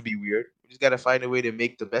going to be weird. We just gotta find a way to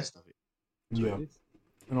make the best of it. Yeah.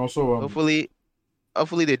 And also, hopefully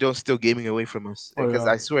they don't steal gaming away from us. Because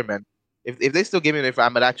I swear, man, if they still gaming away from, I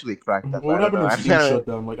might actually crack that. What happened if Steam shut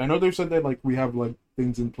down? Like, I know they've said that like we have like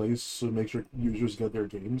things in place to make sure users get their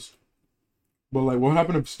games. But like, what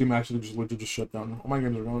happened if Steam actually just literally just shut down? All my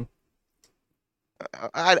games are gone.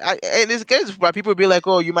 And it's good, but people be like,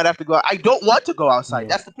 "Oh, you might have to go." I don't want to go outside. Yeah.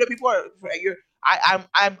 That's the people are.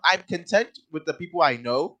 I'm content with the people I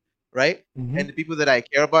know, right, and the people that I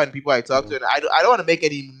care about and people I talk to. And I don't want to make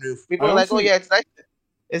any new. People are like, "Oh yeah, it's nice.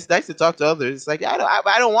 It's nice to talk to others." It's like, I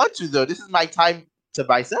don't want to though. This is my time to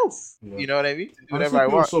myself. Yeah. You know what I mean? To do whatever I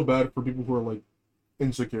want. It's so bad for people who are like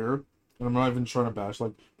insecure, and I'm not even trying to bash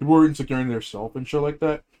like people who are insecure in their self and shit like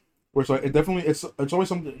that. Where it's like it's always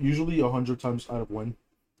something, usually 100 times out of 1.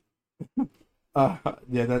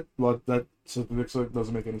 Yeah, that statistic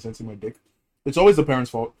doesn't make any sense in my dick. It's always the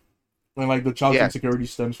parents' fault, and like the child's insecurity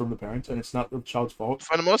stems from the parents, and it's not the child's fault.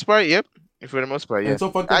 For the most part, yep. For the most part, yeah. It's so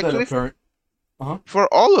fucked up that a parent. For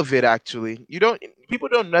all of it, actually, people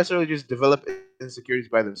don't necessarily just develop insecurities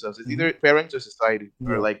by themselves. It's either parents or society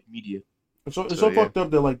or like media. It's so fucked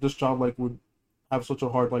up that like this child like would have such a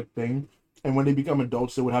hard like thing. And when they become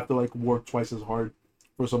adults, they would have to like work twice as hard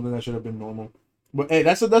for something that should have been normal. But hey,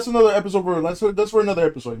 that's another episode for that's for another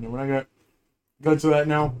episode. You know, when I got to that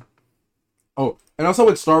now. Oh, and also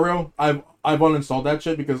with Star Rail, I've uninstalled that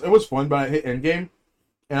shit because it was fun, but I hit endgame,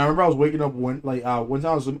 and I remember I was waking up one time I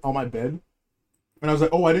was on my bed, and I was like,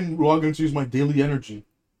 oh, I didn't log in to use my daily energy,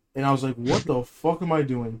 and I was like, what the fuck am I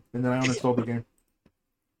doing? And then I uninstalled the game.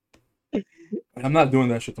 And I'm not doing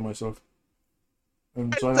that shit to myself.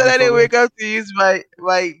 And so I didn't wake up to use my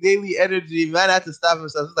daily energy. Man, I had to stop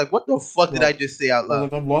myself. It's like, what the fuck did I just say out loud?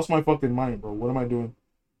 Like, I've lost my fucking mind, bro. What am I doing?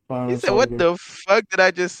 He said, "What the fuck did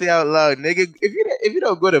I just say out loud, nigga? If you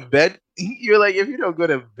don't go to bed, you're like, if you don't go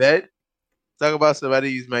to bed, talk about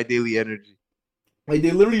somebody use my daily energy." Like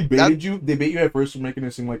they literally baited you. They bait you at first for making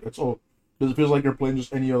it seem like it's because it feels like you're playing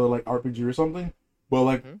just any other like RPG or something. But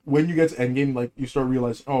like when you get to endgame, like you start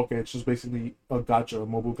realizing, oh, okay, it's just basically a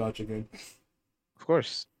mobile gacha game. Of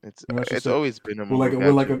course, it's always been a mobile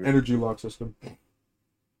with like an energy lock system.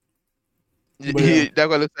 That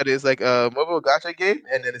guy looks at it. It's like a mobile gacha game,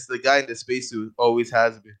 and then it's the guy in the spacesuit. Always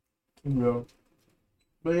has been. Yeah.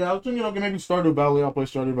 But yeah, I was thinking, okay, maybe Stardew Valley. I'll play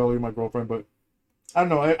Stardew Valley with my girlfriend, but I don't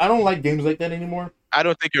know. I don't like games like that anymore. I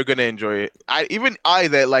don't think you're gonna enjoy it.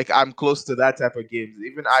 I'm close to that type of games.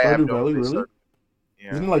 Even I have no Valley, really?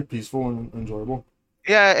 Yeah. Isn't it like peaceful and enjoyable?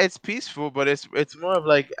 Yeah, it's peaceful, but it's more of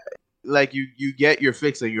like you get your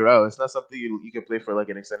fix and you're out. It's not something you can play for like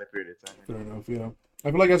an extended period of time. Fair enough, yeah. I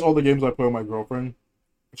feel like that's all the games I play with my girlfriend.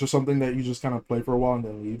 It's just something that you just kind of play for a while and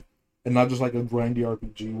then leave. And not just like a grindy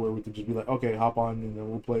RPG where we could just be like, okay, hop on and then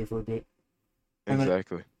we'll play for a bit. And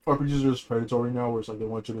exactly. RPGs are just predatory now where it's like they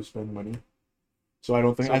want you to spend money. So I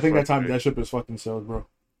think that ship is fucking sailed, bro.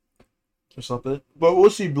 Or something. But we'll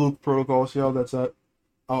see Blue Protocol, see how that's at.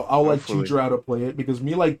 I'll like teach her how to play it because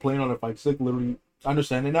me like playing on a fight stick, literally, I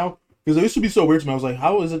understand it now. Because it used to be so weird to me. I was like,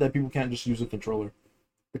 how is it that people can't just use a controller?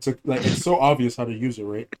 It's so obvious how to use it,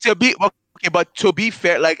 right? But to be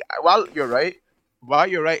fair, like while you're right,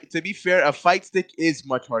 to be fair, a fight stick is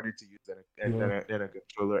much harder to use than a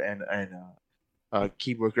controller and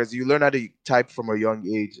keyboard because you learn how to type from a young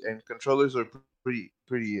age, and controllers are pretty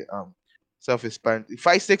self-explanatory.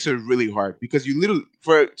 Fight sticks are really hard because you literally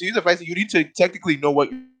to use a fight stick, you need to technically know what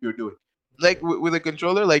you're doing. like with a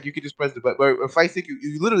controller, like you could just press the button. But with Fire Stick,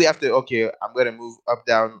 you literally have to. Okay, I'm gonna move up,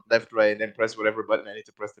 down, left, right, and then press whatever button I need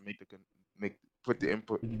to press to make put the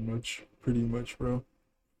input. Pretty much, bro.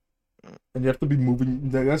 And you have to be moving.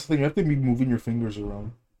 That's the thing. You have to be moving your fingers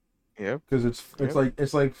around. Yeah. Because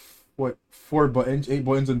it's like what 8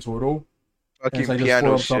 buttons in total. And Fucking it's like just piano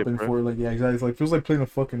four up shit, top and bro. four like yeah exactly. It's like feels like playing a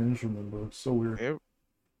fucking instrument, bro. It's so weird. Yep.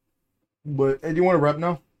 But hey, do you want to rap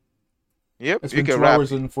now? Yep. It's You been can 2 rap.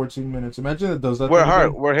 hours and 14 minutes. Imagine it does that. We're thing hard.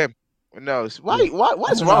 again. We're him. No. Why? Yeah.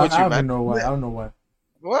 What's wrong with you, I man? don't know why. I don't know why.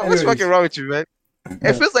 What's Anyways. fucking wrong with you, man?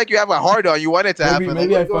 It feels like you have a hard on. You want it to happen.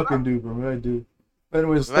 Maybe like, I fucking do, bro. Maybe I do.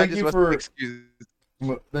 Anyways, man, thank just you wants for excuses.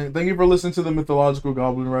 thank you for listening to the Mythological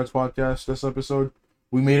Goblin Rats podcast. This episode,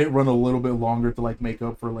 we made it run a little bit longer to like make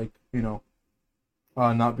up for like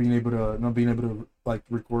not being able to like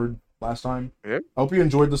record last time. Yep. I hope you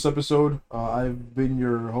enjoyed this episode. I've been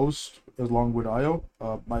your host along with Io,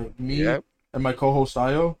 Yep. and my co-host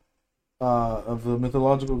Io, of the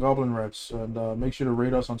Mythological Goblin Rats. And make sure to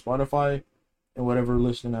rate us on Spotify and whatever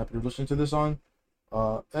listening app you're listening to this on.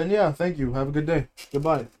 And yeah, thank you. Have a good day.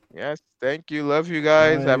 Goodbye. Yes. Thank you. Love you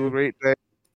guys. Have a Bye. great day.